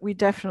 we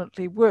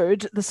definitely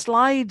would. The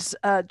slides,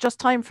 just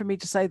time for me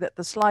to say that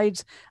the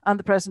slides and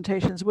the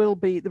presentations will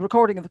be, the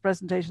recording of the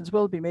presentations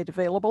will be made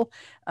available.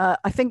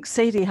 I think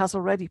Sadie has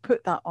already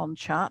put that on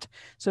chat.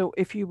 So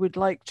if you would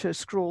like to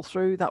scroll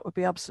through, that would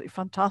be absolutely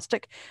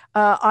fantastic.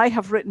 I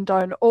have written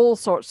down all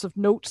sorts of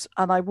notes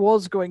and I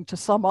was going to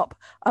sum up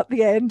at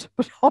the end,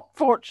 but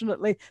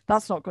unfortunately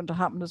that's not going to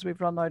happen as we've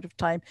run out of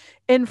time.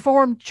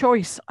 Informed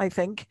choice, I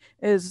think,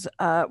 is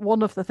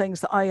one of the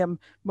things that I am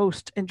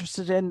most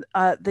interested in.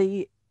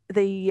 The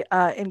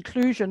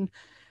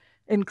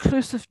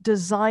inclusive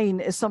design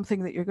is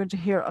something that you're going to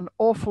hear an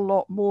awful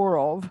lot more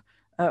of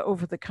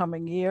over the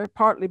coming year,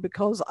 partly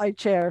because I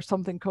chair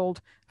something called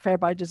Fair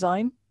by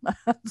Design.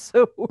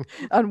 So,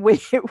 and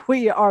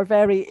we are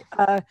very,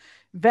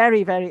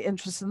 very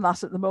interested in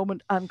that at the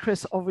moment. And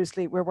Chris,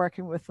 obviously, we're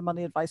working with the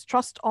Money Advice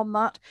Trust on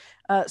that.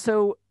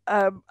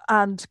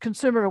 And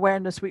consumer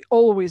awareness, we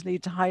always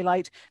need to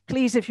highlight.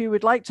 Please, if you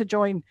would like to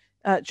join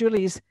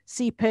Julie's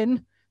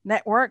CPIN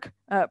network,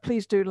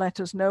 please do let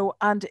us know.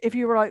 And if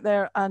you are out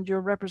there and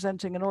you're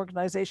representing an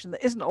organization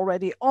that isn't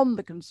already on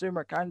the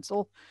Consumer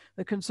Council,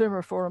 the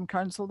Consumer Forum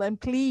Council, then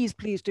please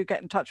do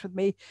get in touch with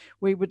me.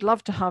 We would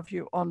love to have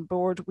you on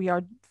board. We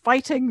are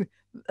fighting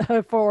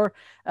for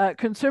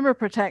consumer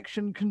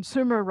protection,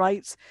 consumer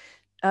rights,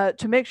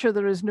 to make sure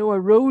there is no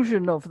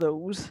erosion of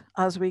those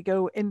as we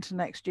go into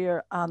next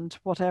year and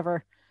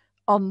whatever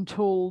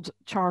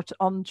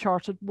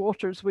uncharted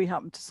waters we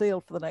happen to sail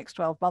for the next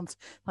 12 months.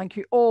 Thank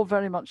you all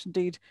very much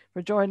indeed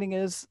for joining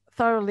us.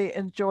 Thoroughly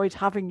enjoyed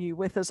having you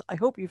with us. I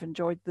hope you've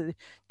enjoyed the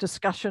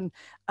discussion.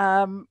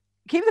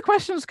 Keep the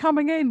questions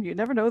coming in. You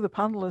never know, the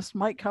panelists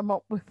might come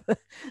up with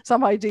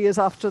some ideas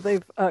after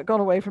they've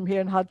gone away from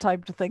here and had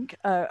time to think,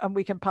 and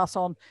we can pass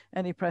on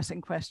any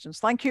pressing questions.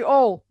 Thank you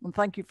all, and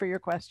thank you for your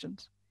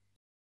questions.